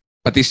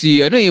pati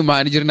yung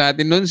manager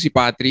natin noon, si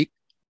Patrick.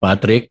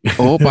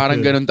 Oo,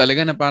 parang ganun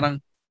talaga na parang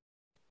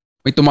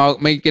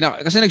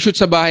kasi nag-shoot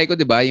sa bahay ko,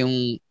 'di ba? Yung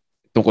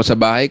tungkol sa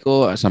bahay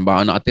ko, saan ba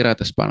ako nakatira,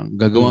 tapos parang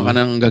gagawan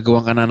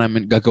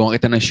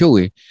kita ng show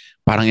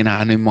Parang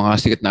inaano yung mga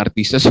sikat na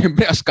artista.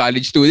 Siyempre, as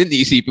college student,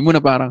 iisipin mo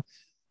na parang,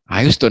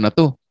 ayos to na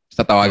to.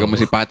 Tatawagan mo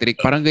si Patrick.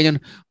 Parang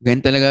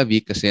ganyan talaga,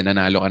 Vic, kasi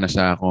nanalo ka na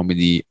sa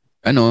comedy.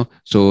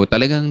 So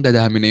talagang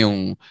dadami na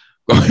yung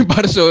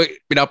so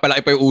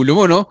pinapalaki pa yung ulo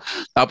mo, no?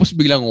 Tapos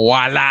biglang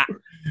wala.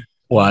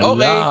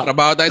 Okay,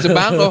 trabaho tayo sa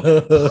bangko.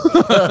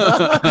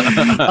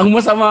 Ang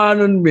masama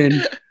nun, men.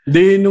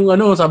 Nung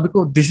sabi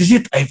ko, this is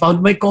it. I found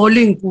my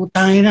calling.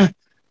 Putangin na.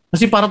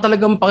 Kasi para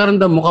talagang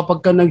pakiramdam mo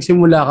kapag ka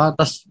nagsimula ka,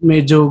 tas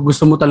medyo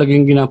gusto mo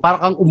talagang para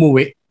kang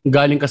umuwi,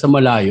 galing ka sa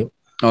malayo.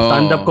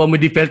 Stand-up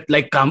comedy felt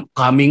like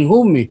coming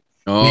home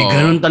May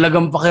ganun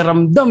talagang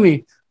pakiramdam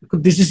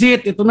This is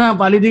it. Ito na.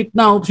 Validate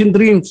na. Hopes and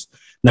dreams.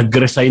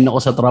 Nag-resign ako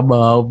sa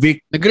trabaho,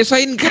 Vic.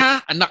 Nag-resign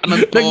ka? Anak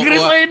ng toko.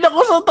 Nag-resign ako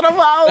sa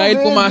trabaho. Dahil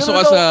pumasok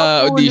ka sa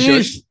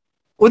audition?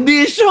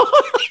 Audition?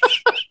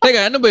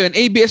 Teka, ano ba yun?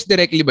 ABS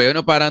directly ba yun?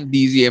 O parang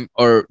DZM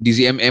or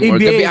DZMM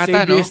or gabi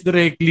ata, no? ABS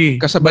directly.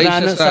 Kasabay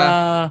siya sa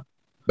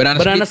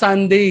Banana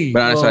Sunday.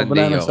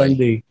 Banana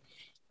Sunday.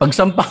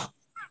 Pagsampa,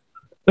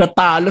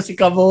 natalo si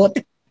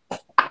Kamote.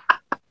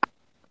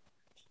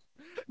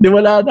 Di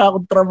wala na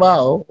akong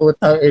trabaho.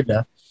 Utang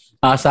ina.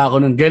 Asa ako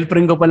nun.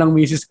 Girlfriend ko palang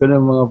misis ko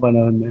ng mga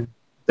panahon na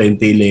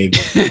 2011.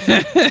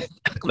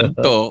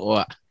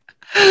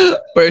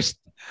 First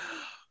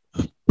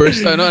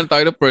ang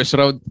tawag na first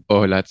round.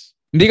 Lots.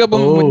 Hindi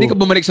ka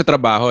bumalik sa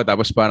trabaho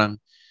tapos parang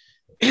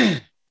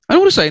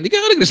ano resign? Hindi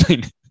ka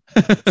nag-resign.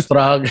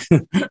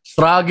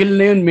 Struggle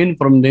na yun, min.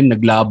 From then,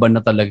 naglaban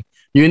na talaga.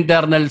 Yung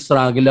internal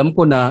struggle, alam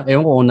ko na,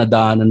 ewan ko kung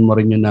nadaanan mo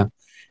rin yun na,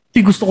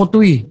 gusto ko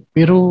to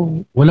pero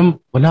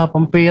wala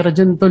pang pera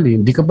dyan tol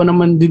Hindi ka ba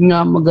naman din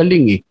nga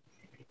magaling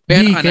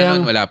Pero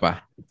nun, wala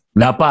pa?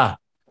 Wala pa.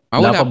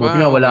 Wala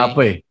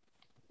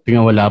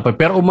pa.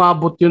 Pero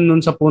umabot yun nun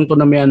sa punto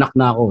na may anak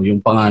na ako,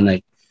 yung panganay.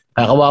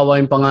 Kaya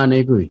kawawa yung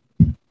panganay ko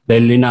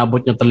Dahil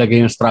inabot niya talaga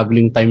yung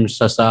struggling times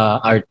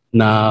sa art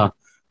na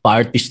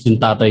pa-artist yung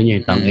tatay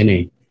niya.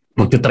 Tangin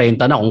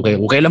Magti-30 na.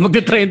 Kung kailan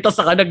magti-30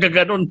 saka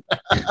nagkaganon.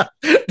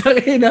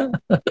 Tangin na.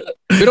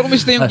 Pero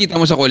kumusta yung kita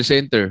mo sa call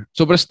center?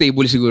 Sobrang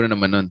stable siguro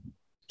naman nun.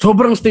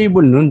 Sobrang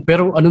stable nun.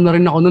 Pero na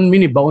rin ako nun,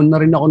 baon na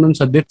rin ako nun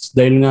sa debts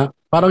dahil nga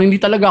parang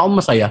hindi talaga ako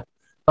masaya.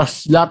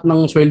 Tapos lahat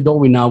ng sweldo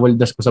ko,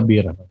 winawaldas ko sa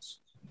bira.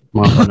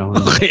 Mga panahon.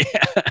 Okay.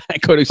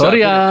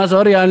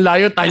 Sorry. Ang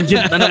layo,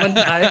 tangent na naman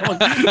tayo.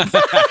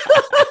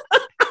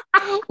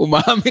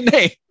 Umamin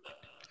na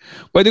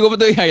Pwede ko pa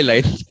ito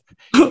i-highlight?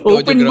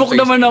 Open book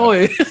naman ako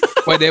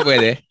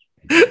Pwede.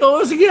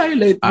 Oo, sige,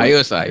 highlight.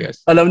 Ayos.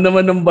 Alam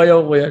naman ng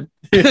bayaw ko yan.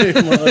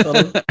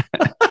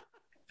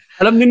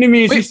 Alam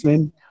ni Mrs.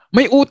 man.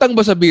 May utang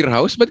ba sa beer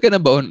house? Ba't ka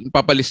nabaon?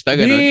 Papalista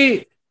ganun?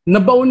 Hindi.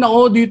 Nabaon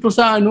ako dito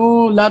sa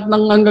lahat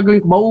ng ang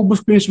gagawin ko.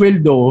 Maubos ko yung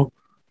sweldo.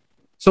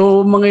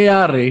 So,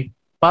 mangyayari,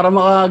 para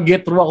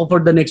maka-get through ako for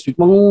the next week,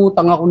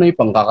 mangutang ako na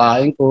yung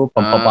pangkakain ko,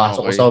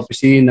 pampapasok ko sa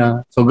opisina.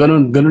 So,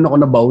 ganun ako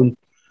nabaon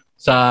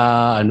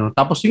sa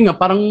Tapos yun nga,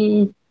 parang,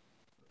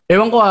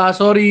 ewan ko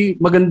sorry,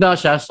 maganda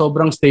siya.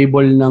 Sobrang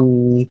stable ng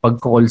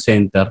pagko-call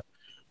center.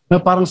 Na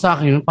parang sa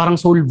akin, parang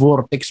soul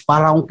vortex,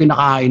 para akong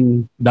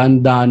kinakain,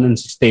 dahan-dahan ng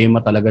sistema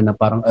talaga na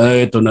parang,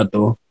 ito na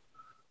to.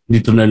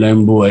 Dito na lang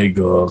yung buhay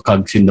ko,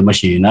 cogs in the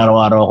machine.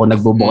 Araw-araw ako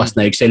nagbubukas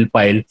na Excel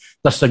file,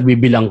 tapos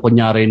nagbibilang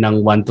kunyari ng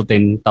 1 to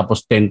 10,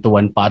 tapos 10 to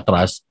 1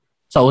 patras.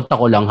 Sa utak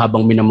ko lang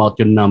habang minamount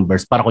yung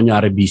numbers, para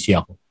kunyari busy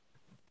ako.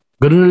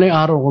 Ganun na lang yung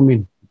araw ko,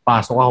 min.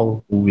 Pasok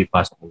ako, uwi.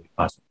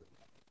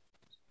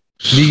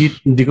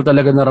 Hindi ko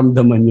talaga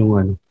naramdaman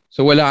yung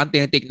So wala kang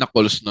tinitake na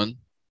calls nun?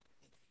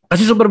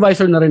 Kasi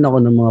supervisor na rin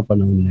ako ng mga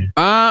panahon na yun.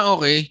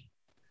 Okay.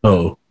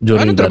 Oo.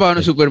 Anong trabaho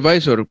ng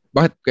supervisor?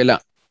 Bakit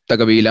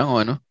taga-bilang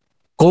o ano?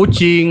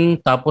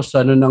 Coaching, tapos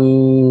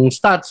ng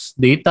stats,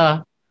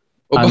 data.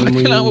 O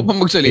bakit kailangan mo pa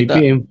magsalita?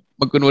 APM.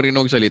 Magkunwari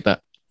na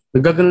magsalita.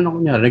 Nagkaganon ako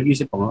niya.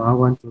 Nag-isip ako,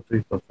 1, 2,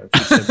 3, 4, 5,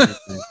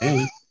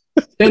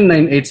 6, 7,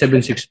 8, 9, 10, 9, 8,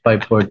 7, 6,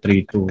 5, 4,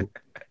 3, 2,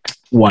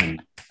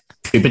 1.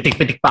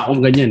 Pipitik-pitik pa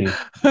akong ganyan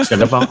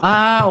Sada pa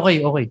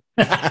okay.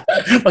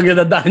 Pag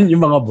nadadaan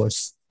yung mga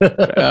boss.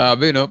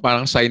 Grabe, no?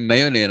 Parang sign na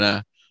yun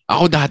na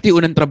ako dati,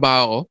 unang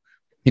trabaho ko,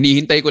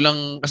 hinihintay ko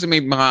lang, kasi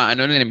may mga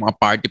mga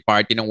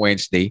party ng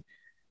Wednesday.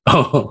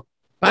 Oh.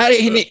 Pare,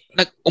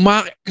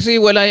 kasi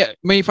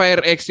may fire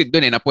exit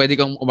doon na pwede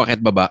kang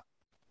umakyat baba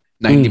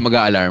na hindi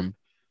mag-a-alarm.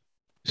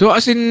 So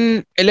as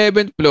in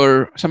 11th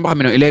floor, saan ba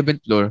kami ng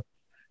 11th floor?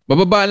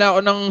 Bababala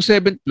ako ng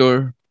 7th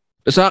floor.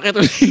 Sakit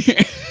ulit.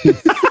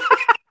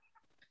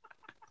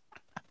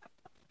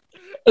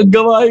 Ang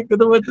gawain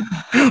ko naman.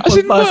 As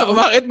in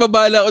bakit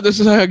babala ako doon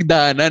sa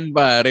hagdanan,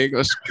 pare?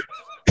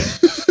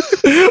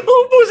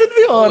 Ubusin mo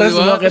yung oras.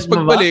 Diba? Bakit Tapos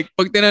pagbalik,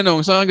 pag tinanong,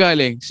 saan ka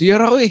galing?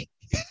 CR ako eh.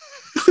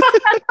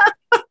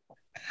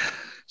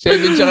 7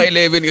 tsaka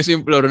 11 kasi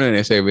yung floor nun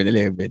eh,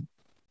 7-11.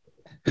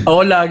 Ako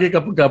lagi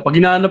pag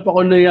hinahanap ako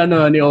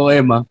ni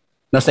OM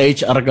nasa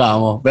HR ka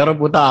mo. Pero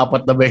puta,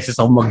 4 na beses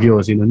ako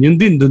mag-yosi nun. Yun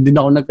din, doon din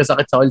ako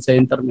nagkasakit sa call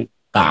center.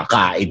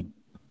 Kakain.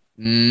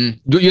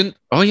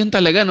 Yun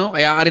talaga, no?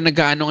 Kaya ka rin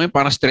nagkaano ngayon,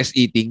 parang stress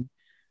eating.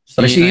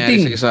 Stress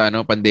eating. Sa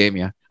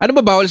pandemya. Ano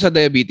ba bawal sa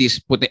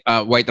diabetes?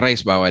 White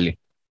rice bawal eh.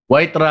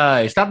 White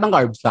rice. Lahat ng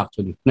carbs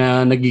actually.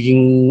 Na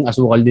nagiging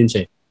asukal din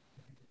siya.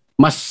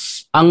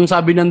 Ang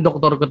sabi ng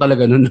doktor ko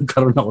talaga nung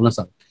nagkaroon ako ng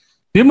sakit.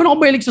 Hindi naman ako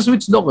mahilig sa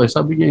sweets, Doc.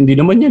 Sabi niya, hindi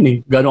naman yan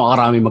eh. Gano'ng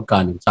karami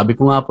magkanin. Sabi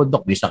ko nga po,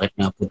 Doc, may sakit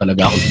nga po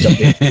talaga ako sa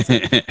diabetes.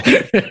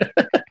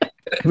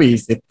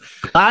 Visit.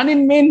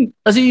 Kanin, men.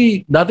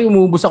 Kasi dati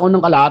umubos ako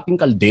ng kalahating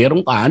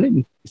kalderong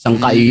kanin. Isang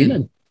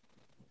kainan.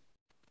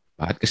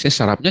 Bakit kasi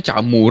sarap niya,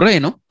 tsaka mura eh,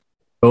 no?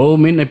 Oo,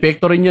 men.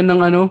 Epekto rin yan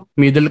ng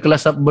middle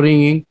class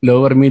upbringing,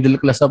 lower middle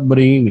class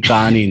upbringing, may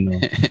kanin. No?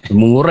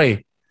 Mura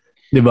eh.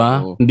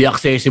 Diba? Oo. Hindi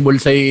accessible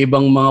sa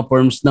ibang mga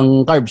forms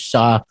ng carbs.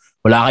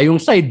 Wala kayong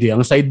side eh.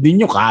 Ang side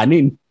ninyo,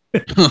 kanin.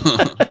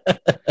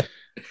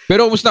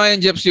 Pero kumusta ngayon,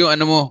 Jeps, yung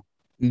ano mo?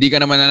 Hindi ka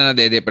naman na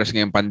nade-depress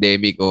ngayong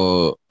pandemic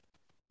o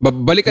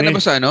balik ka na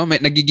ba sa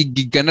may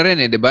nagigigig ka na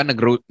rin eh, di ba?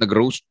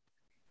 Nag-roast?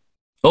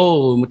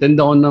 Oo,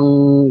 matenda ko ng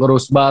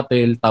roast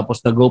battle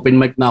tapos nag-open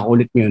mic na ako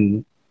ulit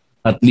ngayon.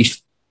 At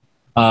least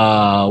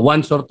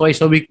once or twice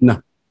a week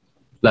na.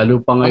 Lalo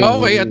pa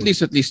ngayon. Okay, at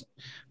least.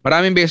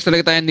 Maraming beses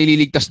talaga tayo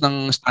nililigtas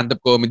ng stand-up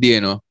comedy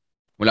eh, no?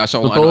 Mula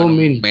sa kung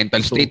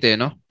mental state eh,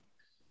 no?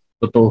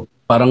 Totoo.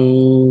 Parang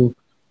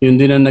yun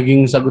din ang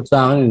naging sagot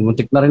sa akin.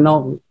 Muntik na rin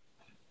ako.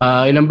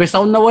 Ilang beses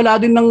ako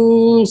nawala din ng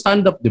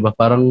stand-up, di ba?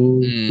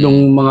 Parang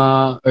nung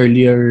mga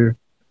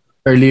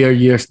earlier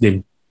years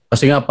din.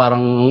 Kasi nga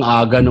parang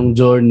aga nung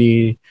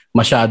journey,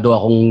 masyado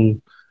akong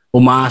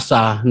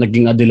umasa,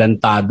 naging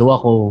adelantado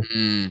ako.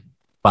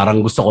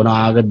 Parang gusto ko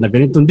na agad na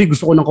ganito. Hindi,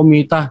 gusto ko na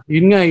kumita.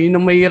 Yun nga, yun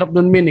ang mahirap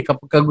doon, men.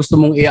 Kapag gusto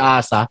mong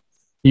iasa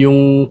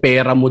yung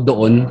pera mo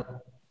doon,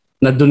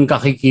 na doon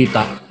ka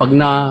kikita.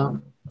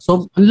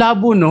 So, ang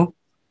labo, no?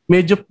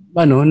 Medyo,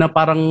 na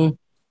parang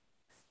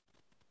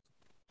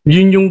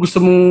yun yung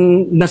gusto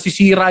mong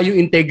nasisira yung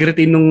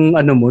integrity nung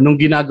nung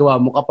ginagawa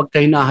mo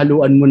kapag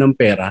hinahaluan mo ng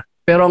pera.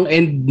 Pero ang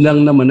end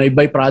lang naman ay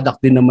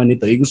byproduct din naman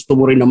ito. Gusto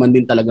mo rin naman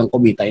din talagang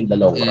kumita in the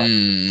long run.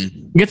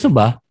 Gets mo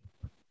ba?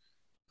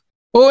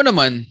 Oo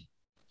naman.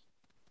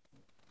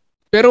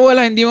 Pero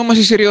hindi mo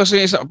masiseryoso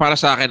yung para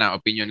sa akin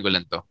opinion ko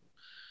lang to.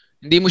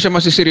 Hindi mo siya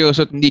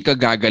masiseryoso at hindi ka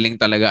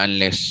gagaling talaga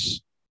unless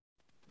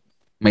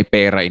may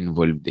pera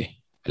involved eh.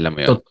 Alam mo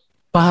yun?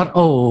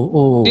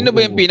 Sino ba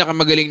yung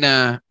pinakamagaling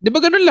na, di ba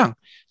ganun lang?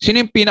 Sino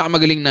yung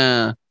pinakamagaling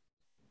na,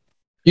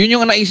 yun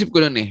yung naisip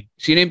ko nun eh.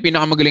 Sino yung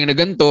pinakamagaling na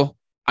ganito,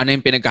 ano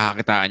yung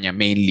pinagkakakitaan niya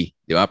mainly?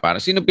 Di ba? Para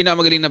sino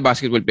pinakamagaling na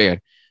basketball player?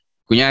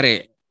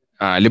 Kunyari,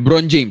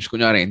 LeBron James,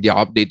 kunyari, hindi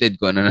ako updated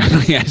ko ano na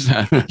nangyari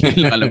sa,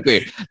 alam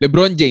ko eh.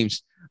 LeBron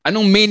James,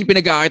 anong main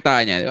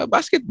pinagkakakitaan niya? Di ba?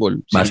 Basketball.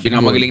 Sino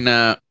pinakamagaling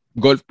na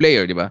golf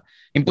player, di ba?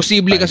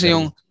 Imposible kasi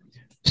yung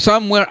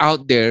somewhere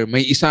out there,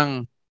 may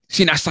isang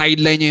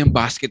sinasideline niya yung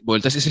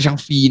basketball tapos isa siyang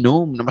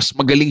phenom na mas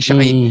magaling siya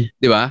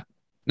di ba?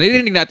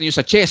 Naririnig natin yung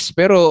sa chess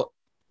pero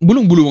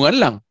bulong-bulungan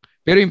lang.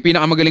 Pero yung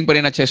pinakamagaling pa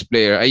rin na chess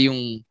player ay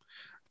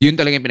yun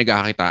talaga yung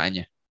pinagkakakitaan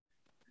niya.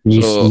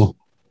 Mismo. So,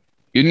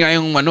 yun nga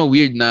yung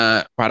weird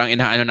na parang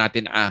inaano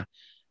natin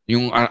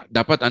yung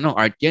dapat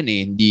art yan eh.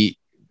 Hindi,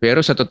 pero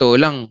sa totoo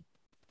lang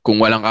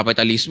kung walang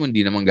kapitalismo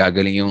hindi naman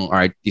gagaling yung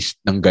artist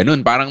ng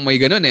ganun. Parang may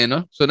ganun eh,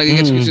 no? So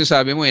nagigets ko yung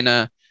sabi mo eh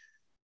na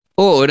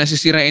oo,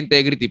 nasisira yung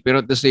integrity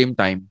pero at the same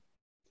time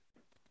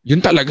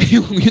yun talaga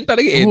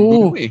end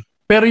mo eh.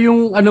 Pero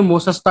yung mo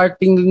sa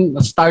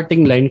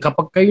starting line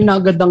kapag kayo na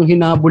agad ang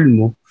hinabol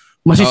mo,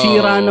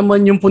 masisira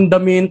naman yung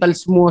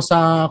fundamentals mo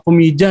sa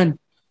comedian.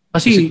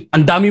 Kasi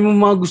ang dami mo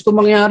mga gusto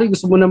mangyari,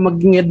 gusto mo na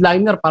maging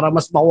headliner para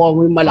mas makuha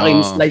mo yung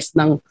malaking slice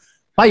ng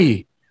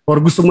pie. Or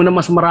gusto mo na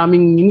mas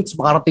maraming minutes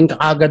makarating ka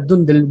agad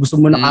dun dahil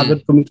gusto mo na agad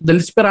kumita. Dahil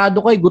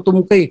desperado ka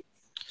gutom ka eh.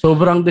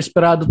 Sobrang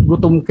desperado at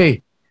gutom ka eh.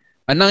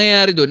 Ang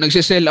nangyayari doon,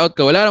 nagse-sell out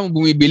ka, wala namang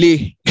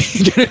bumibili.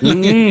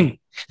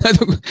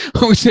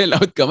 Kung sell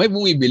out ka, may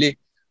bumibili.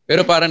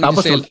 Pero parang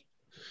tapos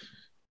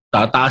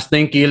tataas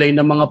na yung kilay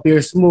ng mga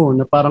peers mo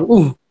na parang,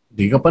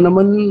 di ka pa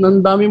naman, ang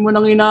dami mo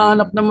nang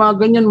hinahanap na mga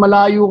ganyan,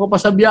 malayo ka pa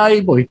sa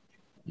biyahe, boy.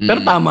 Pero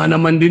tama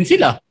naman din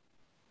sila.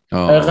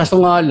 Kaso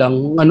nga lang,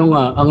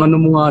 ang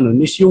mo nga nun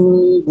is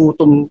yung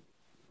gutom.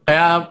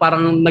 Kaya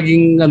parang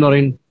naging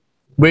rin,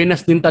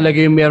 buenas din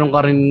talaga yung meron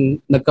ka rin,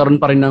 nagkaroon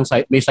pa rin ng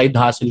may side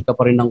hustle ka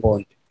pa rin ng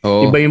konti.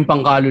 Iba yung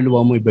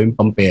pangkaluluwa mo, iba yung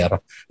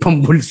pampera,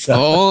 pambulsa.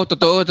 Oo,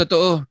 totoo.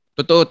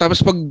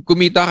 Tapos pag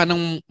kumita ka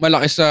ng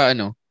malaki sa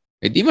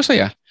di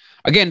masaya.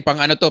 Again, pang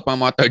pang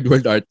mga third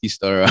world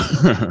artist or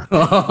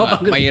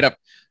mahirap.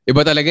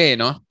 Iba talaga eh,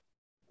 no?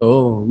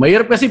 Oo,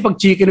 mahirap kasi pag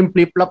chicken and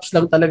flip-flops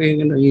lang talaga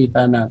yung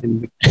nakikita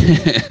natin.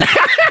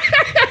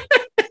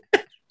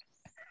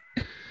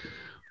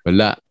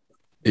 Wala.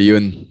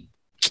 Yun.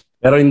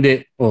 Pero hindi.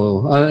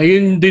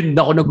 Ayun din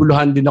ako,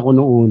 naguluhan din ako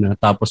noong una.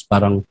 Tapos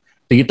parang,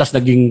 tigitas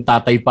naging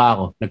tatay pa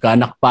ako.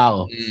 Nagkaanak pa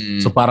ako.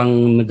 So parang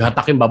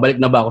naghatakin, babalik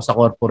na ba ako sa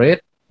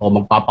corporate? O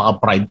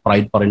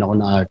magpapaka-pride pa rin ako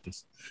na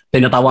artist.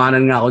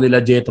 Tinatawanan nga ako nila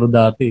Jetro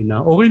dati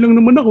na okay lang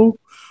naman ako.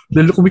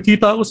 Dahil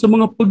kumikita ako sa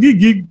mga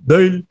pagigig.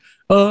 Dahil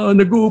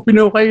nag-open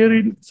ako kayo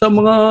rin sa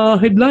mga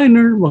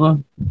headliner.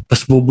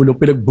 Tapos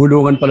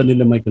pinagbulungan pala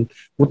nila Michael.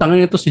 Utang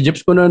nga ito si Jeps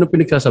ko na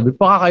pinagsasabi.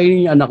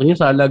 Pakakainin yung anak niya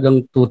sa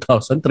halagang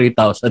 2,000,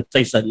 3,000 sa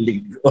isang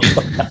linggo.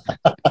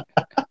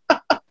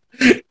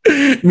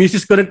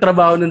 Misis ko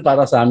nagtrabaho nun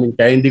para sa amin.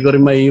 Kaya hindi ko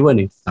rin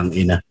maiiwan Ang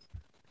ina.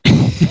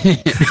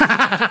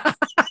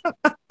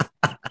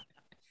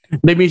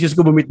 May misis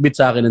ko bumit-bit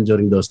sa akin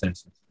during those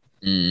times.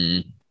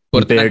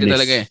 Importante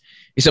talaga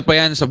Isa pa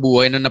yan sa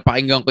buhay na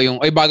napakinggan ko yung,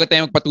 bago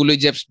tayo magpatuloy,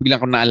 Jeps, biglang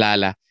ko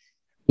naalala.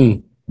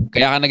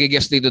 Kaya ka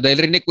nag-guest dito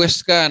dahil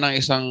request ka ng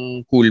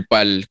isang cool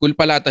pal. Cool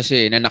pal ata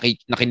siya na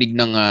nakinig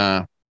ng,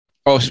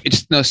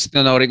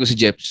 sinori ko si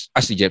Jeps.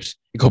 Si Jeps.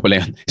 Ikaw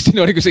pala yan.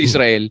 Sinori ko sa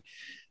Israel.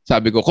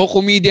 Sabi ko,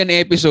 comedian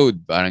episode.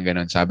 Parang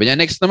ganun. Sabi niya,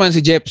 next naman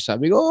si Jeps.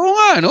 Sabi ko, oo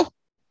nga, no?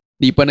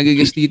 Di pa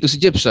nag-guest dito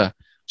si Jeps,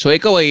 So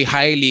ikaw ay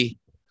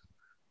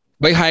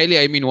by highly,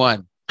 I mean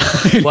one.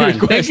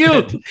 Thank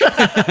you.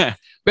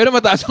 Pero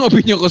mataas ang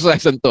opinion ko sa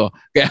isang to.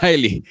 Kaya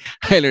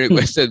highly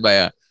requested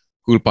by a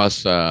cool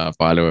pass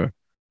follower.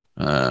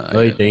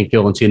 Thank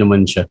you kung sino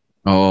man siya.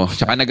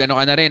 Tsaka nag-ano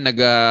ka na rin,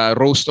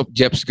 nag-roast of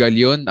Jeps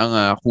Gallon,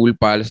 ang cool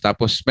pals.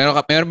 Tapos meron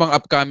bang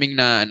upcoming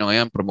na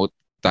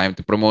time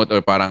to promote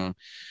or parang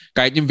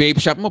kahit yung vape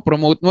shop mo,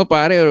 promote mo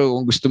pare, or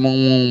kung gusto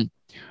mong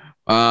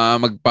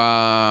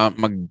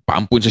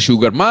magpaampun sa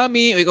sugar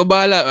mommy, o ikaw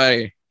bahala.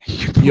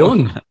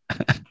 Yun.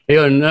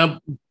 Ayun,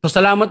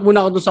 pasalamat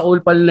muna ako doon sa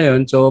ulpal na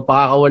yun. So,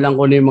 pakakawalan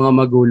ko na yung mga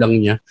magulang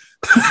niya.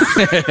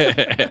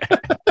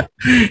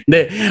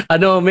 Hindi,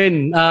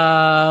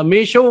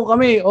 may show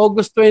kami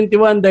August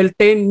 21 dahil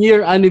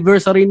 10-year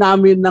anniversary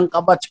namin ng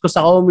kabatch ko sa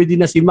comedy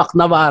na si Mac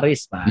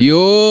Navarez.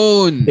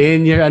 Yun!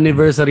 10-year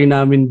anniversary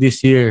namin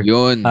this year.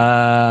 Yun.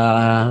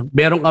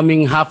 Meron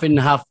kaming half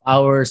and half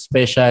hour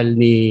special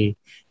ni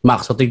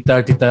Mac. So, 30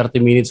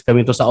 minutes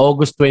kami to sa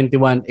August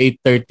 21,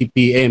 8:30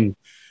 p.m.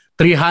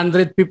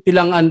 350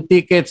 lang ang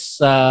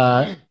tickets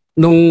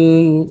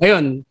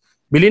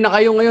bili na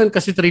kayo ngayon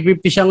kasi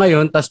 350 siya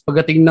ngayon, tapos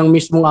pagdating ng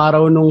mismong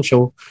araw nung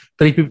show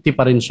 350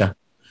 pa rin siya.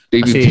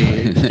 Kasi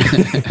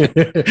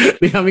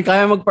hindi namin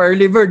kaya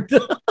magpa-early bird.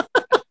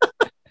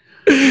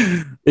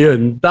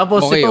 Yun.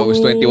 Tapos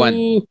August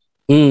 21.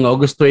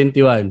 August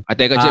 21.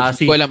 Teka, Jeff,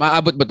 ko alam,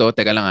 aabot ba to?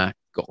 Teka lang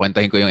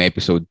kukwentahin ko yung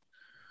episode.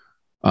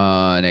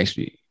 Next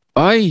week.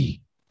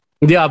 Ay!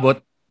 Hindi abot?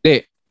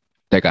 Hindi.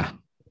 Teka.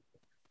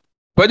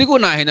 Pwede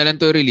ko unahin na lang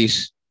to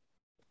release.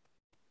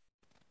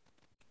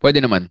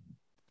 Pwede naman.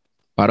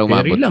 Para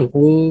umabot. Very lang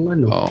kung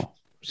ano.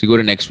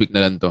 Siguro next week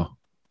na lang to.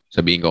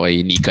 Sabihin ko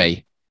kay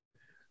Nikay.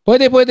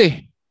 Pwede.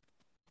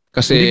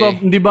 Kasi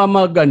hindi ba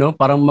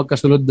parang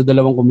magkasunod na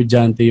dalawang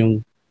komedyante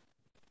yung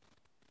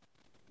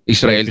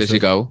Israel tas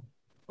ikaw?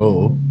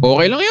 Oo.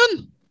 Okay lang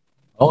yun.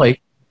 Okay.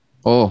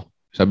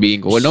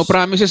 Sabihin ko. Well, no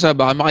promises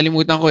baka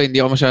makalimutan ko.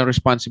 Hindi ako masyadong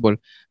responsible.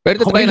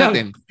 Pero try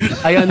natin.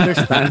 I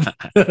understand.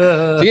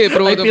 Sige,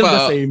 promote I feel pa.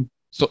 the same.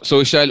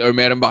 Social or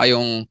meron ba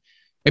kayong...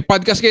 May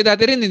podcast kayo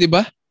dati rin, di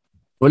ba?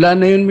 Wala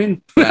na yun, min.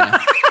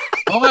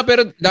 Oo nga,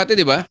 pero dati,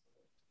 di ba?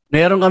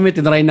 Meron kami,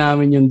 tinry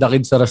namin yung The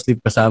Kids Are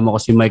Asleep kasama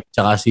ko si Mike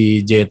tsaka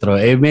si Jetro.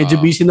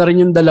 Medyo busy na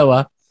rin yung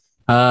dalawa.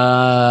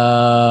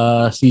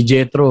 Si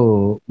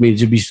Jetro,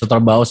 medyo busy sa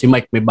trabaho. Si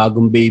Mike, may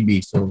bagong baby.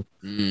 So,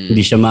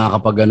 hindi siya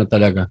makakapag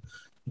talaga.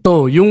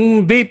 Ito,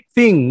 yung vape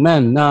thing,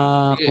 man.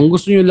 Kung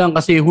gusto nyo lang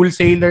kasi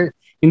wholesaler,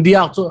 hindi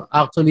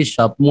actually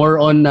shop. More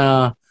on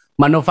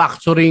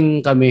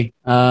manufacturing kami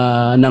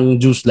ng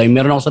juice line.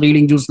 Meron ako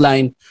sariling juice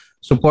line.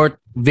 Support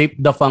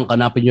Vape the Funk.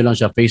 Hanapin nyo lang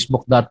siya.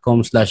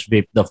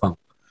 Facebook.com/Vape the Funk.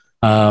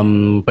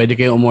 Pwede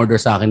kayo umorder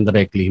sa akin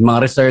directly.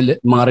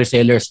 Mga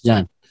resellers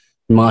dyan.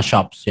 Mga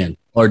shops yan.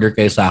 Order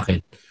kayo sa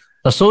akin.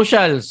 Sa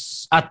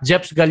socials, at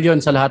Jeps Gallon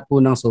sa lahat po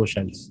ng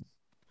socials.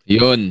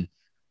 Yun.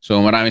 So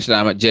maraming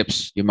salamat,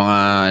 Jeps. Yung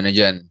mga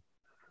dyan.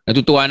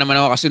 Natutuwa naman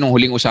ako kasi nung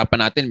huling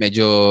usapan natin,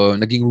 medyo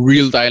naging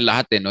real tayo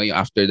lahat no? Yung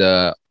after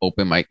the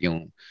open mic,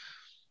 yung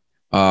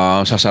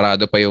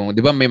sasarado pa yung,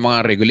 di ba may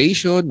mga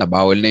regulation,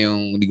 nabawal na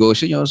yung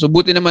negosyo nyo. So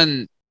buti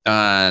naman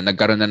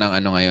nagkaroon na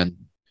ng ngayon.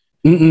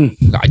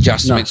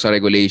 Adjustment sa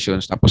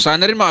regulations. Tapos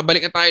sana rin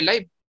makabalik na tayo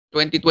live.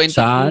 2020.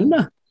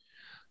 Sana.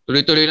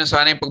 Tuloy-tuloy na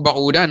sana yung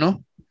pagbakuna,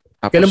 no?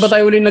 Tapos, kailan ba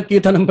tayo ulit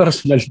nagkita ng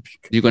personal?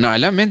 Hindi ko na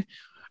alam, men.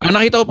 Ang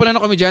nakita ko pala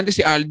ng komedyante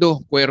si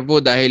Aldo Cuervo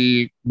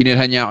dahil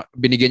binigyan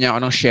niya ako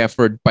ng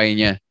shepherd pie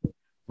niya.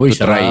 Uy,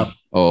 to try.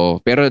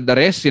 Pero the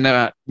rest,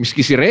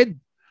 miski si Red.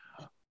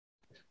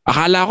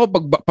 Akala ko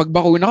pag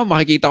bakuna ko,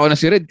 makikita ko na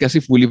si Red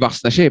kasi fully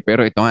vax na siya.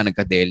 Pero ito nga,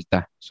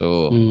 nagka-delta.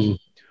 So,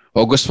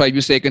 August 5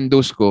 yung second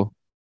dose ko.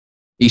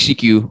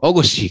 ECQ,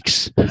 August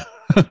 6.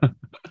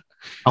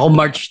 Ako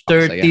March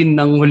 13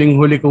 ng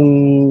huling-huli kong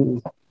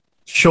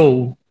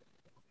show.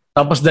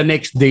 Tapos the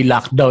next day,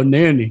 lockdown na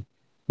yun .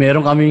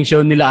 Meron kaming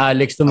show nila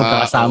Alex na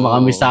magkakasama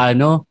kami sa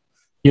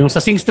yung sa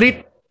Sing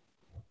Street.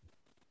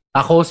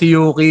 Ako, si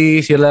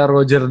Yuki, sila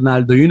Roger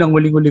Ronaldo. Yun ang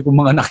huling-huli kong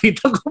mga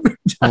nakita ko.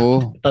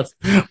 Tapos,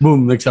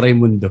 boom, nagsara yung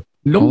mundo.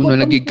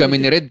 Nagig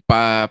kami ni Red.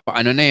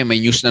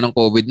 May news na ng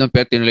COVID noon,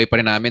 pero tinuloy pa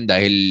rin namin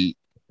dahil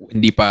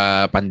hindi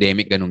pa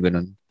pandemic,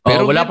 ganun-ganun.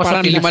 Pero wala pa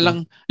parang lima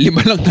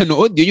lang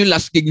nanood. Yun yung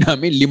last gig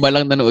namin. 5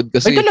 lang nanood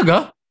kasi. Ay,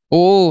 talaga?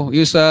 Oo,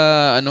 yung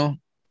sa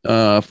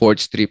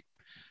 4th Street.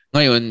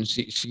 Ngayon,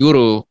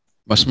 siguro,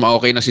 mas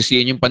ma-okay na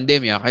sisihin yung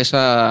pandemya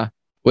kaysa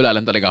wala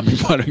lang talaga kami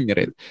parang ni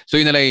Red. So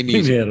yun na lang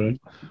yung Meron.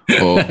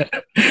 Oo.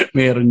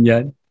 Meron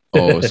yan.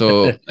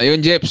 So ayun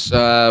Jeps,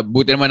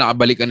 buti naman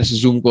nakabalik ka na sa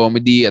Zoom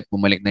Comedy at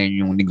bumalik na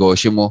yun yung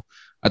negosyo mo.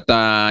 At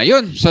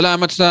yun,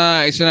 salamat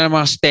sa isa na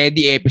mga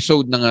steady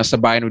episode ng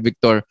Sabayan with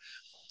Victor.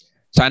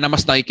 Sana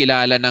mas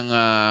nakikilala ng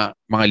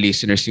mga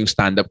listeners yung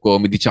stand-up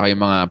comedy tsaka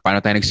yung mga paano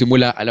tayo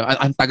nagsimula.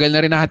 Ang tagal na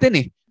rin natin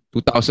eh.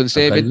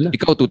 2007,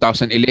 ikaw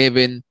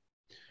 2011.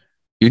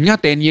 Yun nga,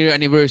 10-year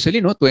anniversary,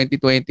 no?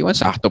 2021.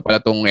 Sakto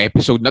pala tong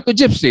episode na to,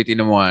 Jeps.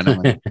 Tinan mo nga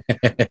naman.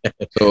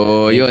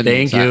 So, yun.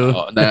 Thank you.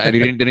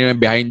 Naririnig din yung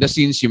behind the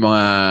scenes, yung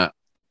mga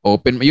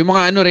open, yung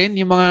mga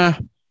yung mga,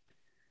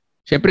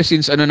 syempre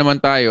since naman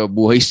tayo,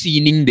 buhay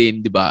sining din,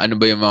 di ba? Ano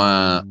ba yung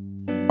mga,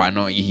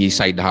 paano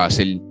i-side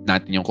hustle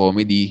natin yung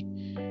comedy,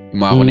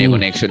 yung mga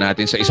connection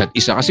natin sa isa't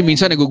isa. Kasi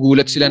minsan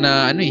nagugulat sila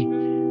na,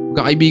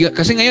 kakaibigan.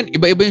 Kasi ngayon,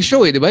 iba-iba yung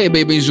show, di ba?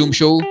 Iba-iba yung Zoom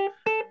show.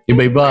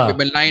 Iba-iba.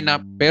 Iba-iba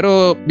lineup.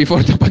 Pero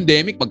before the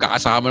pandemic,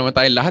 magkakasama naman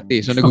tayo lahat eh.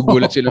 So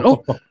nagugulat sila.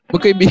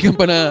 Magkaibigan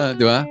pa na,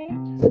 di ba?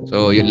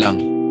 So, yun lang.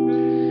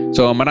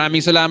 So,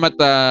 maraming salamat,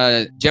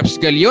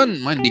 Jeps Gallon.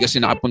 Hindi kasi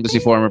nakapunta si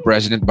former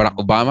President Barack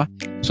Obama.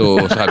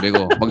 So, sabi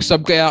ko,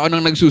 mag-sub kaya ako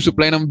ng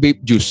nagsusupply ng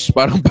vape juice.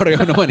 Parang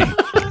pareho naman eh.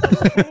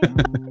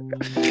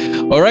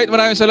 Alright,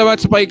 maraming salamat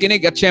sa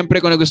pakikinig. At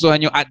syempre, kung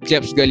nagustuhan nyo, at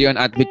Jeps Gallon,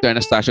 at Victor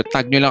Anastasio,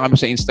 tag nyo lang kami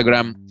sa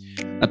Instagram.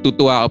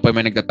 Natutuwa ako pa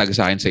may nagtatag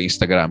sa akin sa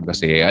Instagram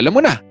kasi alam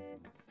mo na,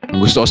 ang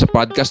gusto ko sa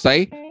podcast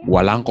ay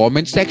walang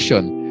comment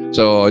section.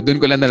 So, dun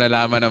ko lang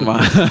nalalaman ang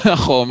mga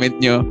comment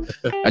nyo.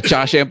 At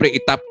saka syempre,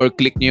 itap or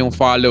click nyo yung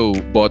follow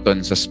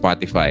button sa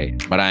Spotify.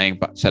 Maraming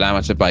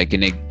salamat sa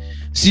pakikinig.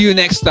 See you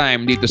next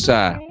time dito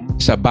sa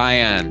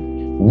Sabayan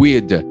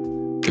with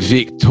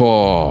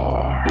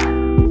Victor.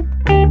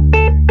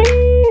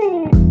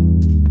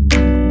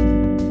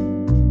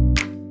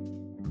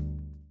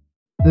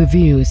 The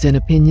views and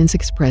opinions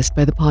expressed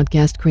by the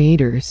podcast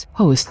creators,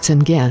 hosts,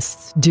 and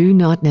guests do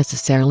not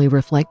necessarily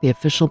reflect the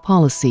official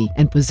policy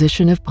and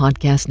position of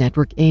Podcast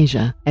Network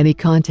Asia. Any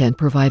content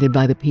provided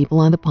by the people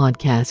on the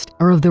podcast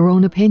are of their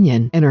own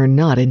opinion and are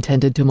not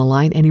intended to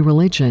malign any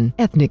religion,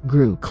 ethnic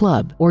group,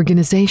 club,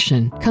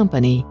 organization,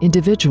 company,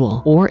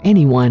 individual, or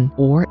anyone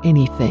or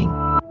anything.